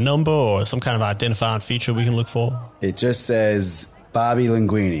 Is there a number or some kind of identifying feature we can look for? It just says Bobby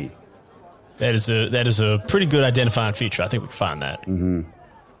Linguini. That is a pretty good identifying feature. I think we can find that. Mm-hmm.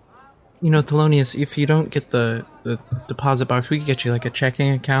 You know, Thelonious, if you don't get the deposit box, we could get you like a checking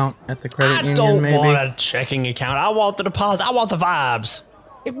account at the credit union, maybe. I don't want a checking account. I want the deposit. I want the vibes.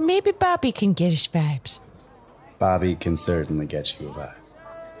 Maybe Bobby can get his vibes. Bobby can certainly get you a vibe.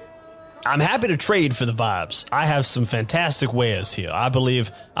 I'm happy to trade for the vibes. I have some fantastic wares here. I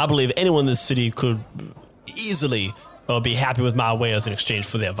believe anyone in this city could easily be happy with my wares in exchange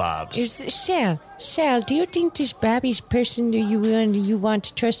for their vibes. Sal, do you think this Bobby's person you want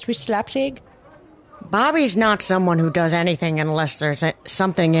to trust with Slop's egg? Bobby's not someone who does anything unless there's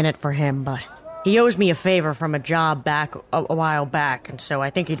something in it for him, but he owes me a favor from a job back a while back, and so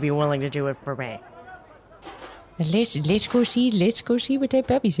I think he'd be willing to do it for me. Let's go see what that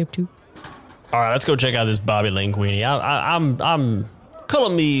Bobby's up to. All right, let's go check out this Bobby Linguini. I'm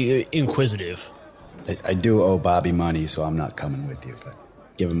calling me inquisitive. I do owe Bobby money, so I'm not coming with you. But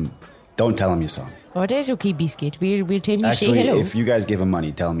don't tell him you saw me. Oh, that's okay, Biscuit. We'll tell him you say Actually, hello. if you guys give him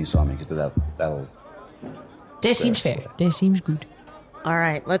money, tell him you saw me, because that'll. That seems fair. That seems good. All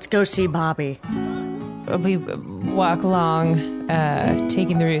right, let's go see Bobby. We walk along,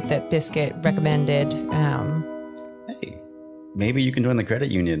 taking the route that Biscuit recommended. Hey, maybe you can join the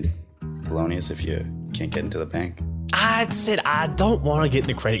credit union, Thelonious, if you can't get into the bank. I said I don't want to get in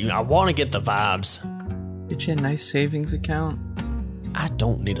the credit union. I want to get the vibes. Get you a nice savings account. I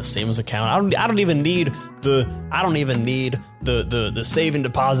don't need a savings account. I don't even need the saving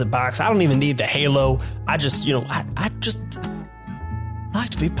deposit box. I don't even need the halo. I just like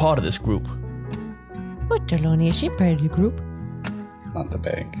to be part of this group. What, Thelonious? You're part of the group. Not the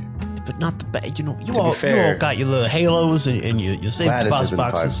bank. But not the bank. You all got your little halos and your saving Gladys deposit isn't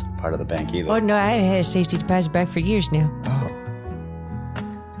boxes. part of the bank either. Oh, no, I had a safety deposit back for years now. Oh.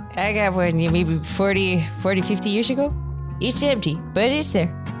 I got one maybe 40, 50 years ago. It's empty, but it's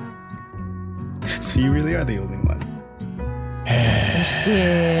there. So you really are the only one. My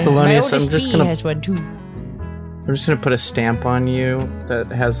Thelonious, oldest bee has one too. I'm just gonna put a stamp on you that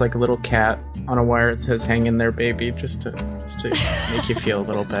has like a little cat on a wire. It says "Hang in there, baby," just to make you feel a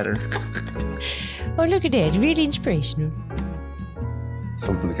little better. Oh, look at that. Really inspirational.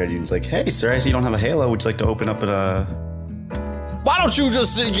 Someone from the credit union's like, hey, sir, I see you don't have a halo. Would you like to open up a... Why don't you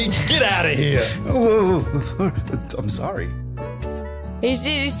just get out of here? Oh, I'm sorry.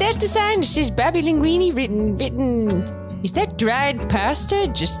 Is that the sign that says Bobby Linguini written? Is that dried pasta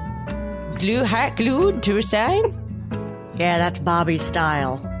just hot glued to a sign? Yeah, that's Bobby's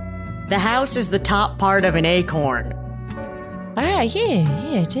style. The house is the top part of an acorn. Ah,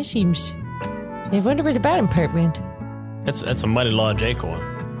 yeah, that seems... I wonder where the bottom part went. That's a mighty large acorn.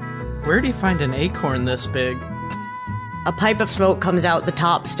 Where do you find an acorn this big? A pipe of smoke comes out the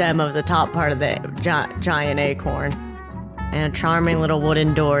top stem of the top part of the giant acorn. And a charming little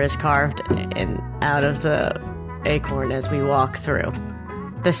wooden door is carved out of the acorn as we walk through.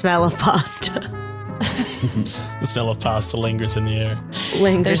 The smell of pasta. The smell of pasta lingers in the air.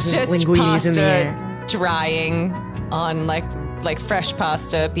 There's just linguini's in the pasta air. drying on like fresh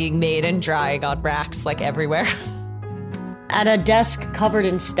pasta being made and drying on racks like everywhere. At a desk covered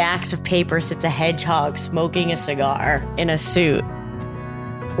in stacks of paper sits a hedgehog smoking a cigar in a suit.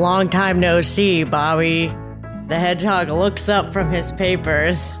 Long time no see, Bobby. The hedgehog looks up from his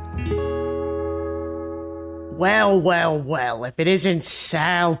papers. Well, if it isn't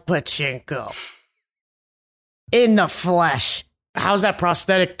Sal Pachinko. In the flesh. How's that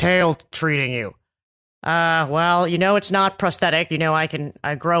prosthetic tail treating you? Well, it's not prosthetic.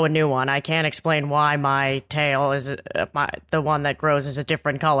 I grow a new one. I can't explain why my tail is the one that grows is a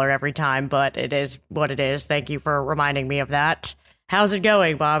different color every time, but it is what it is. Thank you for reminding me of that. How's it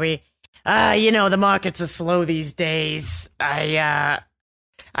going, Bobby? The markets are slow these days. I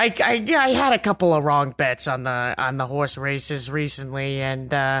had a couple of wrong bets on the horse races recently, and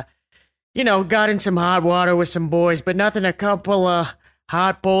got in some hot water with some boys, but nothing a couple of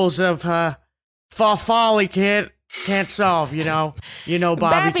hot bowls of folly can't solve.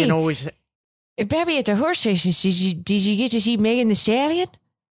 Bobby can always. Bobby, at the horse races, did you get to see Megan the Stallion?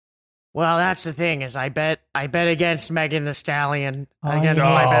 Well, that's the thing is I bet against Megan the Stallion against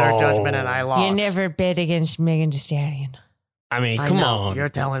my better judgment, and I lost. You never bet against Megan the Stallion. I mean, come on. You're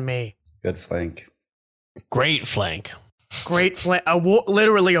telling me. Good flank. Great flank. Great flank.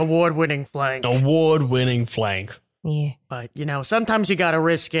 Literally award-winning flank. Award-winning flank. Yeah. But, sometimes you gotta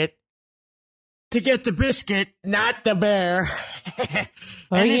risk it to get the biscuit, not the bear.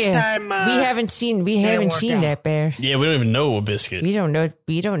 And this time, we haven't seen out. that bear. Yeah, we don't even know a biscuit. We don't know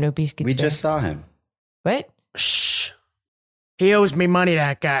Biscuit. We just saw him. What? Shh. He owes me money,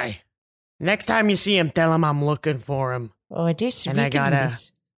 that guy. Next time you see him, tell him I'm looking for him. Oh, this And I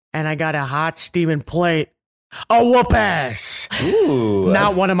got a hot steaming plate. A whoop ass. Ooh.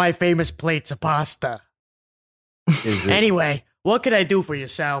 Not one of my famous plates of pasta. Is it? Anyway, what could I do for you,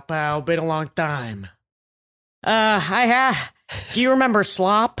 Sal, pal? Been a long time. Do you remember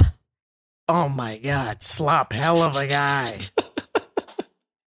Slop? Oh my god, Slop, hell of a guy.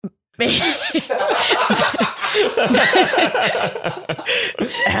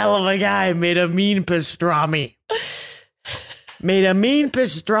 Hell of a guy, made a mean pastrami.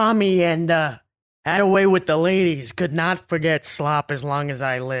 And had a way with the ladies. Could not forget Slop as long as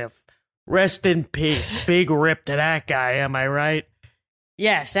I live. Rest in peace. Big rip to that guy, am I right?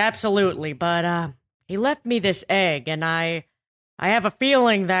 Yes, absolutely. But he left me this egg, and I have a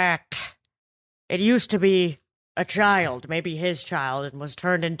feeling that it used to be a child, maybe his child, and was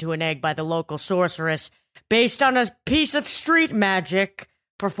turned into an egg by the local sorceress based on a piece of street magic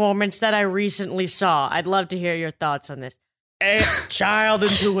performance that I recently saw. I'd love to hear your thoughts on this. A child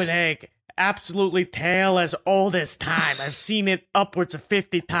into an egg. Absolutely tale as old as time. I've seen it upwards of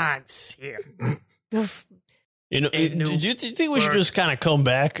 50 times here. Do you think we should just kind of come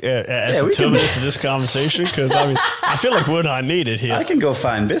back after 2 minutes of this conversation? Because, I feel like we're not needed here. I can go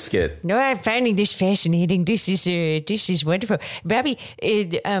find Biscuit. No, I'm finding this fascinating. This is wonderful. Bobby,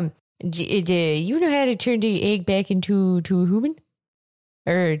 you know how to turn the egg back into a human?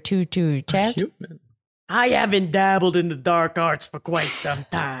 Or to child? Human. I haven't dabbled in the dark arts for quite some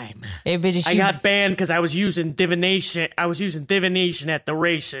time. But I got banned because I was using divination. I was using divination at the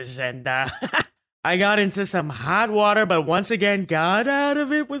races, and I got into some hot water, but once again got out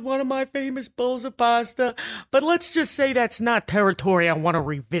of it with one of my famous bowls of pasta. But let's just say that's not territory I want to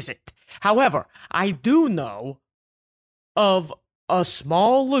revisit. However, I do know of a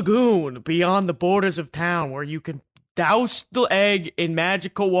small lagoon beyond the borders of town where you can douse the egg in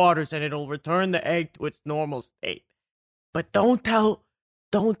magical waters and it'll return the egg to its normal state. But don't tell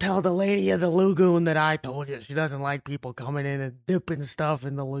the lady of the lagoon that I told you. She doesn't like people coming in and dipping stuff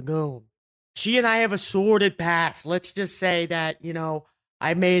in the lagoon. She and I have a sordid past. Let's just say that,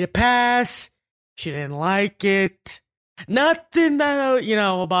 I made a pass. She didn't like it. Nothing that,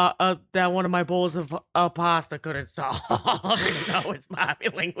 about that one of my bowls of pasta couldn't solve. No, it's Bobby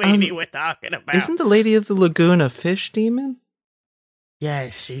Linguini we're talking about. Isn't the Lady of the Lagoon a fish demon?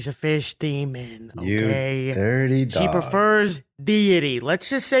 Yes, she's a fish demon, You okay? dirty dog. She prefers deity. Let's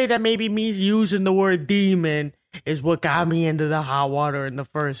just say that maybe me using the word demon is what got me into the hot water in the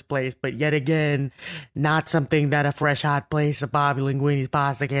first place. But yet again, not something that a fresh hot place of Bobby Linguini's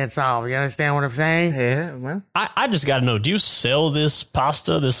pasta can't solve. You understand what I'm saying? Yeah, well. I just got to know, do you sell this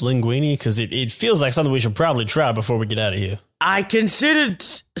pasta, this linguine? Because it feels like something we should probably try before we get out of here. I considered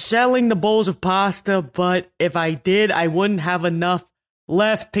selling the bowls of pasta, but if I did, I wouldn't have enough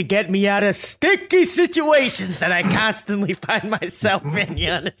left to get me out of sticky situations that I constantly find myself in, you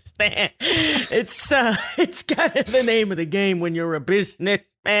understand? It's kind of the name of the game when you're a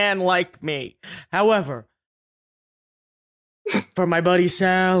businessman like me. However, for my buddy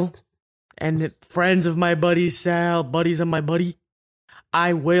Sal and friends of my buddy Sal, buddies of my buddy,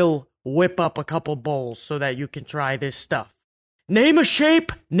 I will whip up a couple bowls so that you can try this stuff. Name a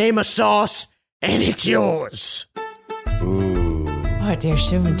shape, name a sauce, and it's yours. Ooh. Oh, there's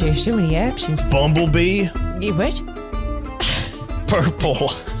so many options. Bumblebee, What? purple.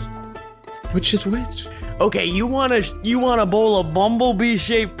 Which is which? Okay, you want a bowl of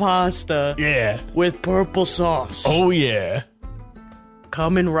bumblebee-shaped pasta Yeah. with purple sauce. Oh, yeah.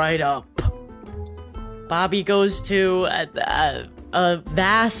 Coming right up. Bobby goes to a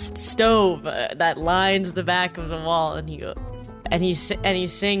vast stove that lines the back of the wall, and he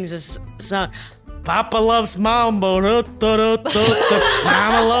sings this song. Papa loves mambo, Mama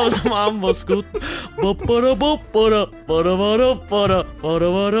loves mambo, scoot.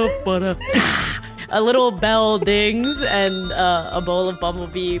 A little bell dings, and a bowl of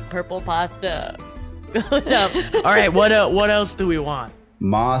bumblebee purple pasta goes up. All right, what else do we want?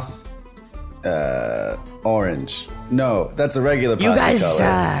 Moth, orange. No, that's a regular pasta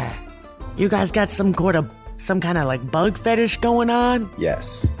color. You guys got some kind of like bug fetish going on?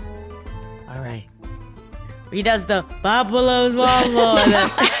 Yes. All right. He does the babalo mambo. And then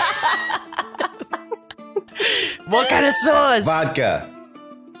What kind of sauce? Vodka.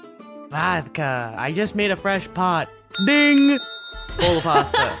 Vodka. I just made a fresh pot. Ding! Bowl of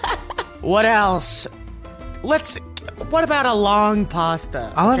pasta. What else? What about a long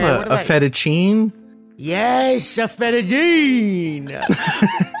pasta? I'll Okay, have what a about- fettuccine. Yes, a fettuccine.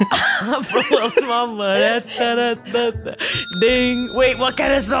 Ding. Wait, what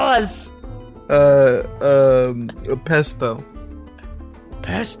kind of sauce? Pesto.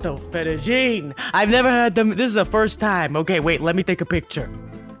 Pesto fettuccine. I've never had them. This is the first time. Okay, wait, let me take a picture.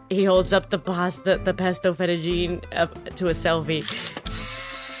 he holds up the pesto fettuccine to a selfie.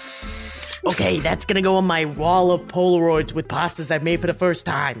 Okay, that's gonna go on my wall of Polaroids with pastas I've made for the first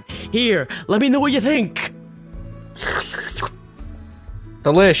time. Here, let me know what you think.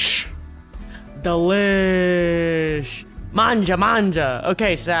 Delish. Delish. Manja.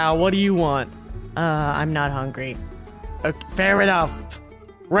 Okay, Sal, what do you want? I'm not hungry. Okay, fair enough.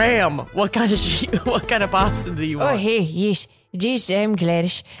 Ram, what kind of pasta do you want? Oh, hey, yes. This, I'm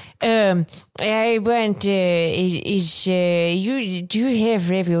Gladys. I want, do you have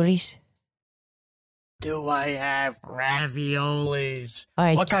raviolis? Do I have raviolis?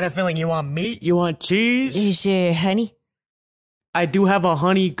 I What kind of filling? You want meat? You want cheese? Is, honey? I do have a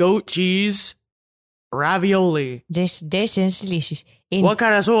honey goat cheese ravioli. That sounds delicious. And, What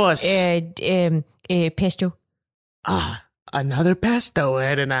kind of sauce? pesto. Another pesto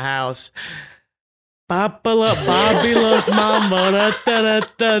head in the house. Bobby loves mambo.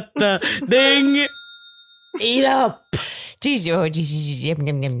 Da. Ding. Eat up. Jesus. Yum,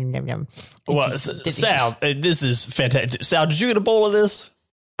 yum, yum, yum, yum. Well, It's delicious. Sal, this is fantastic. Sal, did you get a bowl of this?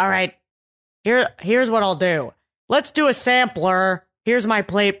 All right. Here's what I'll do. Let's do a sampler. Here's my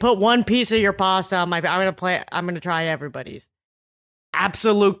plate. Put one piece of your pasta on my. I'm gonna try everybody's.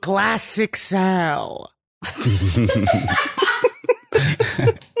 Absolute classic Sal.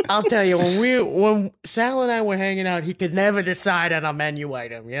 I'll tell you, when Sal and I were hanging out, he could never decide on a menu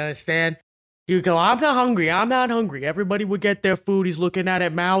item. You understand? You go, I'm not hungry. Everybody would get their food. He's looking at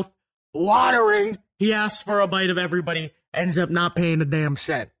it, mouth watering. He asks for a bite of everybody, ends up not paying a damn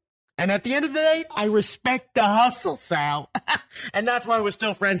cent. And at the end of the day, I respect the hustle, Sal. And that's why we're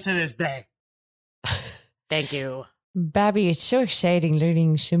still friends to this day. Thank you. Bobby, it's so exciting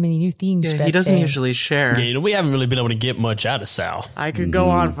learning so many new things. Yeah, about he doesn't Sam. usually share. Yeah, we haven't really been able to get much out of Sal. I could go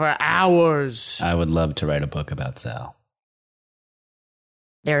on for hours. I would love to write a book about Sal.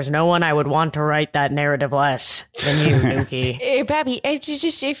 There's no one I would want to write that narrative less than you, Nuki. Bobby, I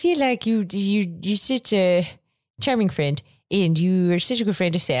feel like you're such a charming friend. and you are such a good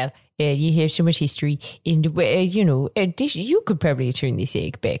friend of Sal, and you have so much history, and you could probably turn this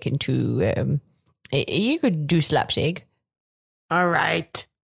egg back into, you could do Slop's egg. All right.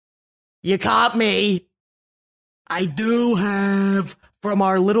 You caught me. I do have, from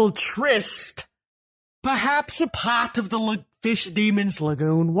our little tryst, perhaps a pot of the fish demon's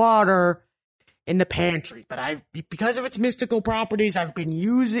lagoon water in the pantry, but because of its mystical properties, I've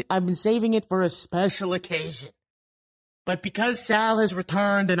been saving it for a special occasion. But because Sal has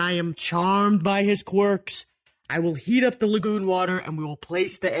returned and I am charmed by his quirks, I will heat up the lagoon water and we will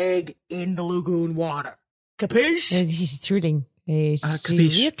place the egg in the lagoon water. Capiche? This is thrilling.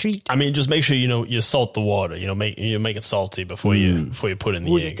 Capiche. A treat. I mean, just make sure you salt the water. Make it salty before you put in the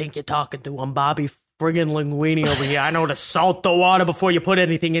Who do you egg. think you're talking to? I'm Bobby friggin' Linguini over here. I know to salt the water before you put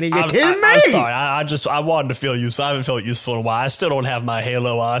anything in it. You kidding me? I'm sorry. I wanted to feel useful. I haven't felt useful in a while. I still don't have my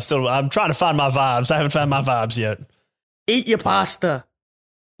halo on. I'm trying to find my vibes. I haven't found my vibes yet. Eat your pasta.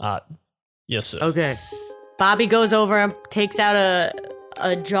 Yes, sir. Okay. Bobby goes over and takes out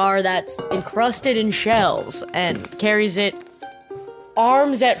a jar that's encrusted in shells and carries it,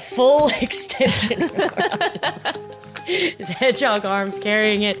 arms at full extension. His hedgehog arms,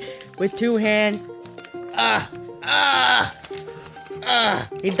 carrying it with two hands.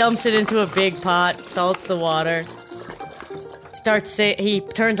 He dumps it into a big pot, salts the water. He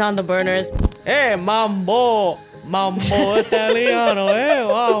turns on the burners. Hey, mambo Italiano. Hey,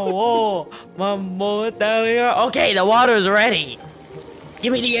 mambo Italiano. Okay, the water's ready.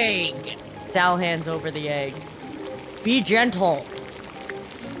 Give me the egg. Sal hands over the egg. Be gentle.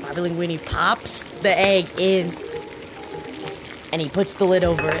 Bobby Linguini pops the egg in, and he puts the lid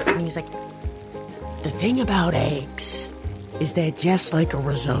over it, and he's like, The thing about eggs is they're just like a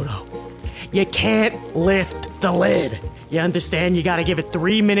risotto. You can't lift the lid. You understand? You gotta give it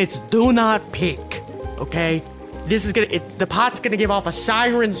 3 minutes. Do not peek. Okay? This is the pot's gonna give off a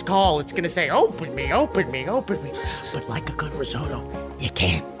siren's call. It's gonna say, open me, open me, open me. But like a good risotto, you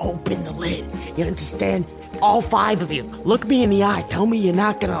can't open the lid. You understand? All 5 of you, look me in the eye. Tell me you're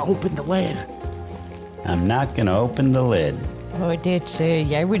not gonna open the lid. I'm not gonna open the lid. Oh, that's,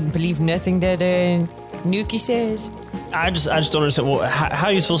 I wouldn't believe nothing that, Nuki says. I just don't understand. Well, how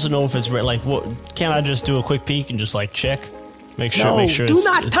are you supposed to know if it's real? Like, what? Can't I just do a quick peek and just like check, make sure do it's,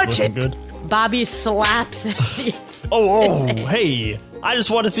 not it's touch looking it. good? Bobby slaps it. Oh, hey! I just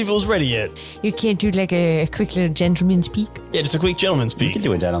wanted to see if it was ready yet. You can't do like a quick little gentleman's peek? Yeah, just a quick gentleman's You peek. can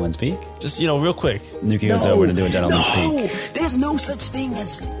do a gentleman's peek. Just real quick. Nuki goes over to do a gentleman's peek. There's no such thing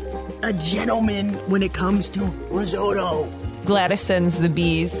as a gentleman when it comes to risotto. Gladys sends the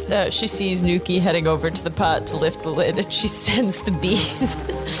bees. She sees Nuki heading over to the pot to lift the lid, and she sends the bees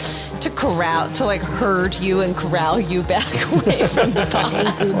to herd you and corral you back away from the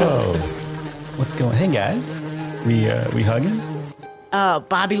pot. Whoa. What's going? Hey guys, we hugging?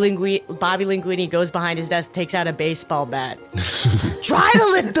 Bobby Linguini goes behind his desk, takes out a baseball bat. Try to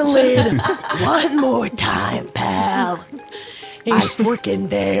lift the lid one more time, pal. I freaking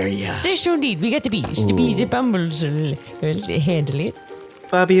dare ya. There's no need. We got the bees. The bumbles will handle it.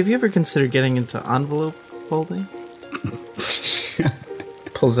 Bobby, have you ever considered getting into envelope folding?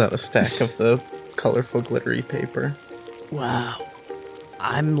 Pulls out a stack of the colorful, glittery paper. Wow.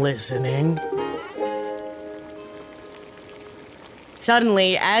 I'm listening.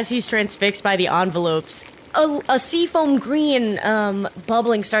 Suddenly, as he's transfixed by the envelopes, a seafoam green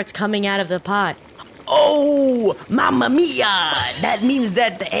bubbling starts coming out of the pot. Oh, mamma mia! That means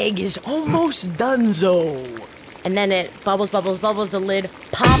that the egg is almost donezo. And then it bubbles, the lid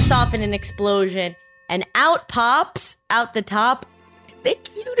pops off in an explosion, and out the top, the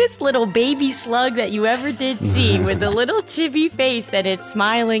cutest little baby slug that you ever did see, with a little chibi face, and it's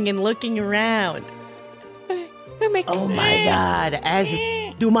smiling and looking around. Oh my god,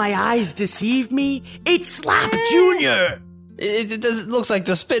 do my eyes deceive me? It's Slap Jr.! It looks like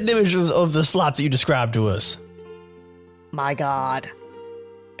the spitting image of the slop that you described to us. My god.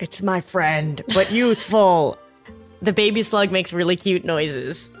 It's my friend, but youthful. The baby slug makes really cute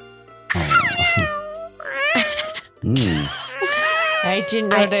noises. I didn't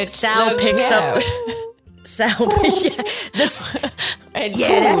know that Sal slugs picks meow. up. Sal,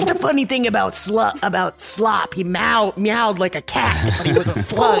 That's the funny thing about Slop. He meowed like a cat, but he was a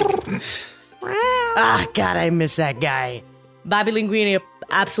slug. God, I miss that guy. Bobby Linguini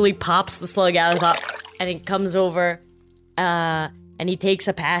absolutely pops the slug out of the pot, and he comes over, and he takes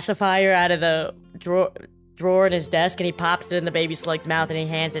a pacifier out of the drawer in his desk, and he pops it in the baby slug's mouth, and he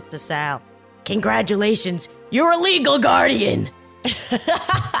hands it to Sal. Congratulations, you're a legal guardian.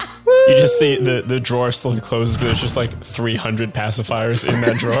 You just see the drawer slowly closes, but there's just like 300 pacifiers in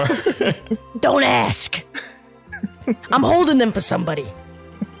that drawer. Don't ask. I'm holding them for somebody.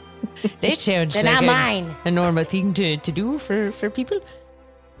 That sounds They're like not mine. a normal thing to do for people.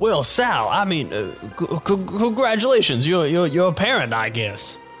 Well, Sal, I mean, congratulations. You're a parent, I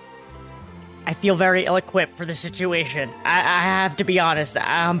guess. I feel very ill-equipped for the situation. I have to be honest.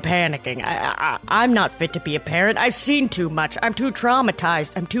 I'm panicking. I'm not fit to be a parent. I've seen too much. I'm too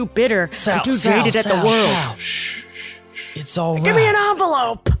traumatized. I'm too bitter. I'm too jaded at the world. Shh. It's all right. Give me an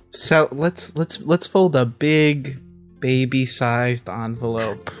envelope. So let's fold a big baby-sized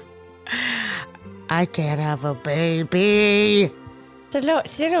envelope. I can't have a baby.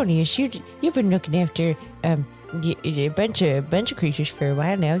 Thelonious, you've been looking after a bunch of creatures for a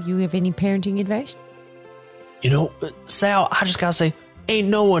while now. You have any parenting advice? Sal, I just gotta say, ain't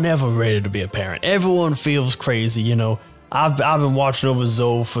no one ever ready to be a parent. Everyone feels crazy, I've been watching over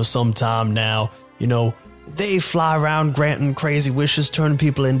Zoe for some time now. They fly around granting crazy wishes, turning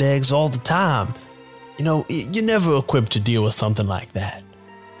people into eggs all the time. You're never equipped to deal with something like that.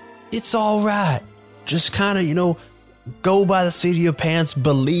 It's all right. Just kind of, go by the seat of your pants,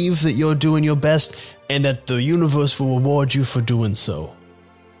 believe that you're doing your best, and that the universe will reward you for doing so.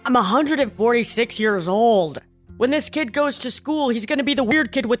 I'm 146 years old. When this kid goes to school, he's gonna be the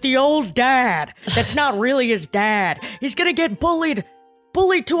weird kid with the old dad. That's not really his dad. He's gonna get bullied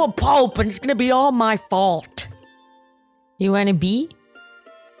to a pulp, and it's gonna be all my fault. You want to be?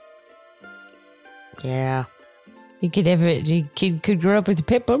 Yeah, You could grow up with a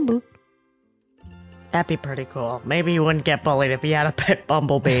pet bumble. that'd be pretty cool. Maybe he wouldn't get bullied if he had a pet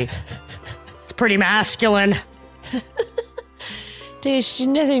bumblebee. It's pretty masculine. There's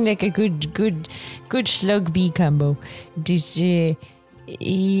nothing like a good slug bee combo. Does anyone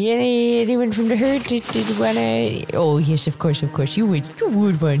from the herd did wanna? Oh yes, of course. You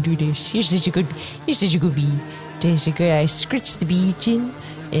would want to do this. You're such a good bee. There's a good. I scritch the bee chin,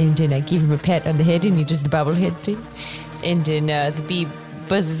 and then I give him a pat on the head, and he does the bobblehead thing, and then the bee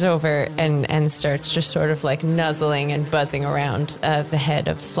buzzes over and starts just sort of like nuzzling and buzzing around the head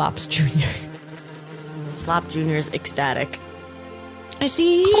of Slops Jr. Slop Jr.'s ecstatic. I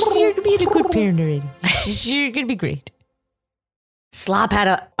see you're being a good parent already. You're gonna be great. Slop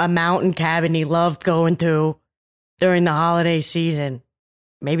had a mountain cabin he loved going to during the holiday season.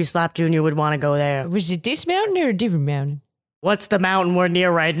 Maybe Slop Jr. would want to go there. Was it this mountain or a different mountain? What's the mountain we're near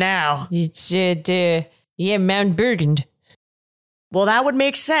right now? It's at Mount Bergend. Well, that would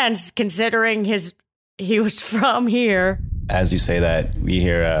make sense considering he was from here. As you say that, we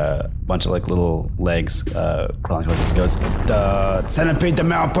hear a bunch of little legs crawling towards us. It goes, the centipede to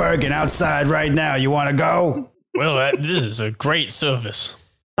Mount Bergen outside right now. You want to go? Well, this is a great service.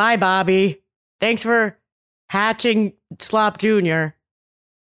 Bye, Bobby. Thanks for hatching Slop Jr.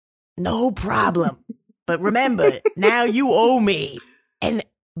 No problem. But remember, now you owe me. And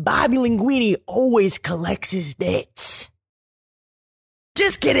Bobby Linguini always collects his debts.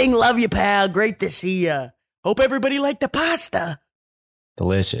 Just kidding. Love you, pal. Great to see ya. Hope everybody liked the pasta.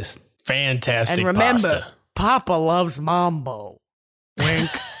 Delicious. Fantastic And remember, pasta. Papa loves Mambo. Wink.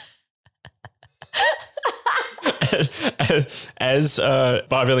 As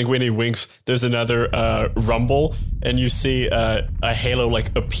Bobby Linguini winks, there's another rumble, and you see a halo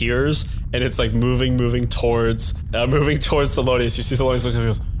appears, and it's moving towards Thelonious. You see Thelonious look and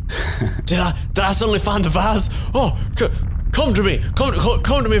goes, Did I suddenly find the vibes? Oh, come to me, come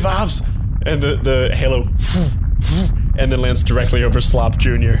to me, vibes. And the halo, and then lands directly over Slop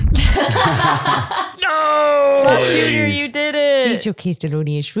Jr. No! Slop Jr., you did it. It's okay,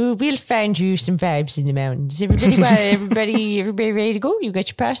 Thelonious. We'll find you some vibes in the mountains. Everybody ready to go? You got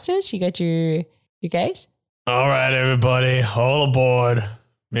your pastas? You got your guys? All right, everybody, all aboard.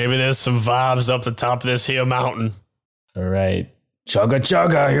 Maybe there's some vibes up the top of this here mountain. All right. Chugga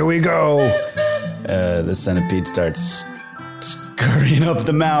chugga, here we go. The centipede starts scurrying up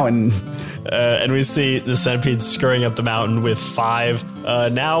the mountain. And we see the centipede scurrying up the mountain with 5,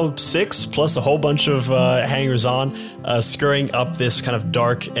 now 6, plus a whole bunch of hangers-on, scurrying up this kind of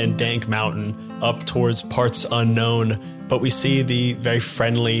dark and dank mountain up towards parts unknown. But we see the very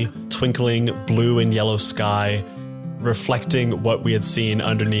friendly, twinkling blue and yellow sky reflecting what we had seen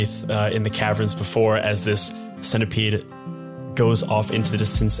underneath in the caverns before as this centipede goes off into the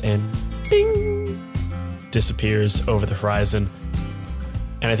distance and bing, disappears over the horizon.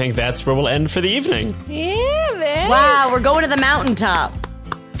 And I think that's where we'll end for the evening. Yeah, man. Wow, we're going to the mountaintop.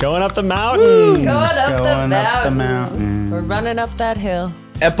 Going up the mountain. Going up the mountain. We're running up that hill.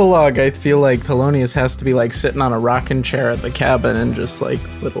 Epilogue, I feel like Thelonious has to be sitting on a rocking chair at the cabin and just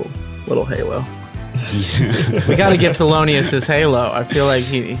little halo. We gotta give Thelonious his halo. I feel like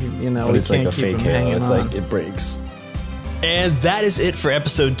he But we it's can't a keep fake him halo. hanging It's on. it breaks. And that is it for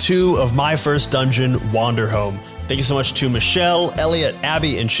episode 2 of My First Dungeon, Wanderhome. Thank you so much to Michelle, Elliot,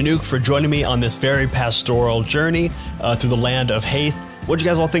 Abby, and Chinook for joining me on this very pastoral journey through the land of Haith. What did you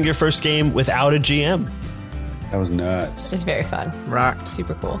guys all think of your first game without a GM? That was nuts. It's very fun. Rocked.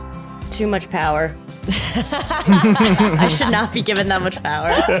 Super cool. Too much power. I should not be given that much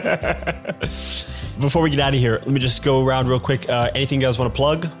power. Before we get out of here, let me just go around real quick. Anything you guys want to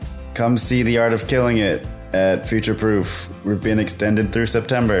plug? Come see The Art of Killing It at Future Proof. We've been extended through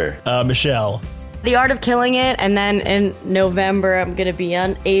September. Michelle. The Art of Killing It, and then in November, I'm going to be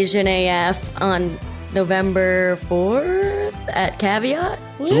on Asian AF on November 4th at Caveat.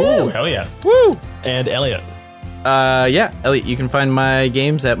 Ooh, hell yeah. Woo! And Elliot. Yeah, Elliot, you can find my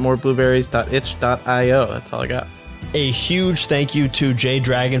games at moreblueberries.itch.io. That's all I got. A huge thank you to Jay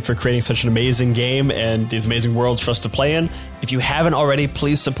Dragon for creating such an amazing game and these amazing worlds for us to play in. If you haven't already,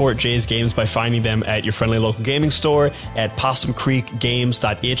 please support Jay's games by finding them at your friendly local gaming store, at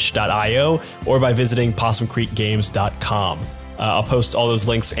possumcreekgames.itch.io, or by visiting possumcreekgames.com. I'll post all those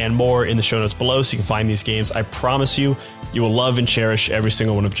links and more in the show notes below so you can find these games. I promise you, you will love and cherish every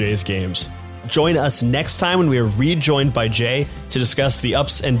single one of Jay's games. Join us next time when we are rejoined by Jay to discuss the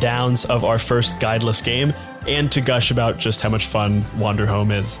ups and downs of our first guideless game and to gush about just how much fun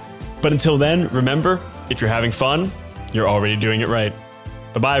Wanderhome is. But until then, remember, if you're having fun, you're already doing it right.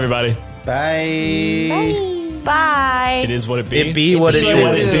 Bye-bye, everybody. Bye. Bye. It is what it be. It be what it do. Be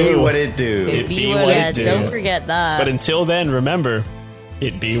what it do. It be what Yeah, it do. don't forget that. But until then, remember,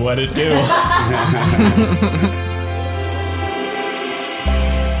 it be what it do.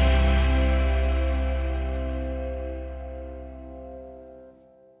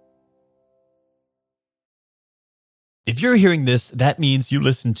 If you're hearing this, that means you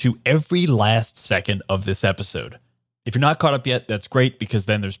listened to every last second of this episode. If you're not caught up yet, that's great because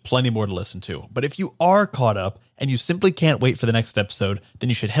then there's plenty more to listen to. But if you are caught up and you simply can't wait for the next episode, then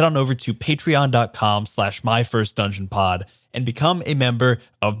you should head on over to patreon.com/myfirstdungeonpod and become a member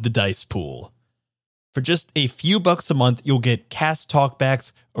of the Dice Pool. For just a few bucks a month, you'll get cast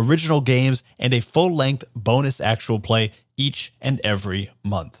talkbacks, original games, and a full-length bonus actual play each and every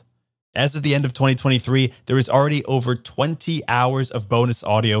month. As of the end of 2023, there is already over 20 hours of bonus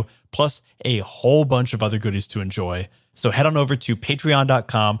audio, plus a whole bunch of other goodies to enjoy. So head on over to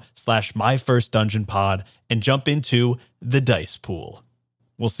patreon.com/myfirstdungeonpod and jump into the Dice Pool.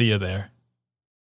 We'll see you there.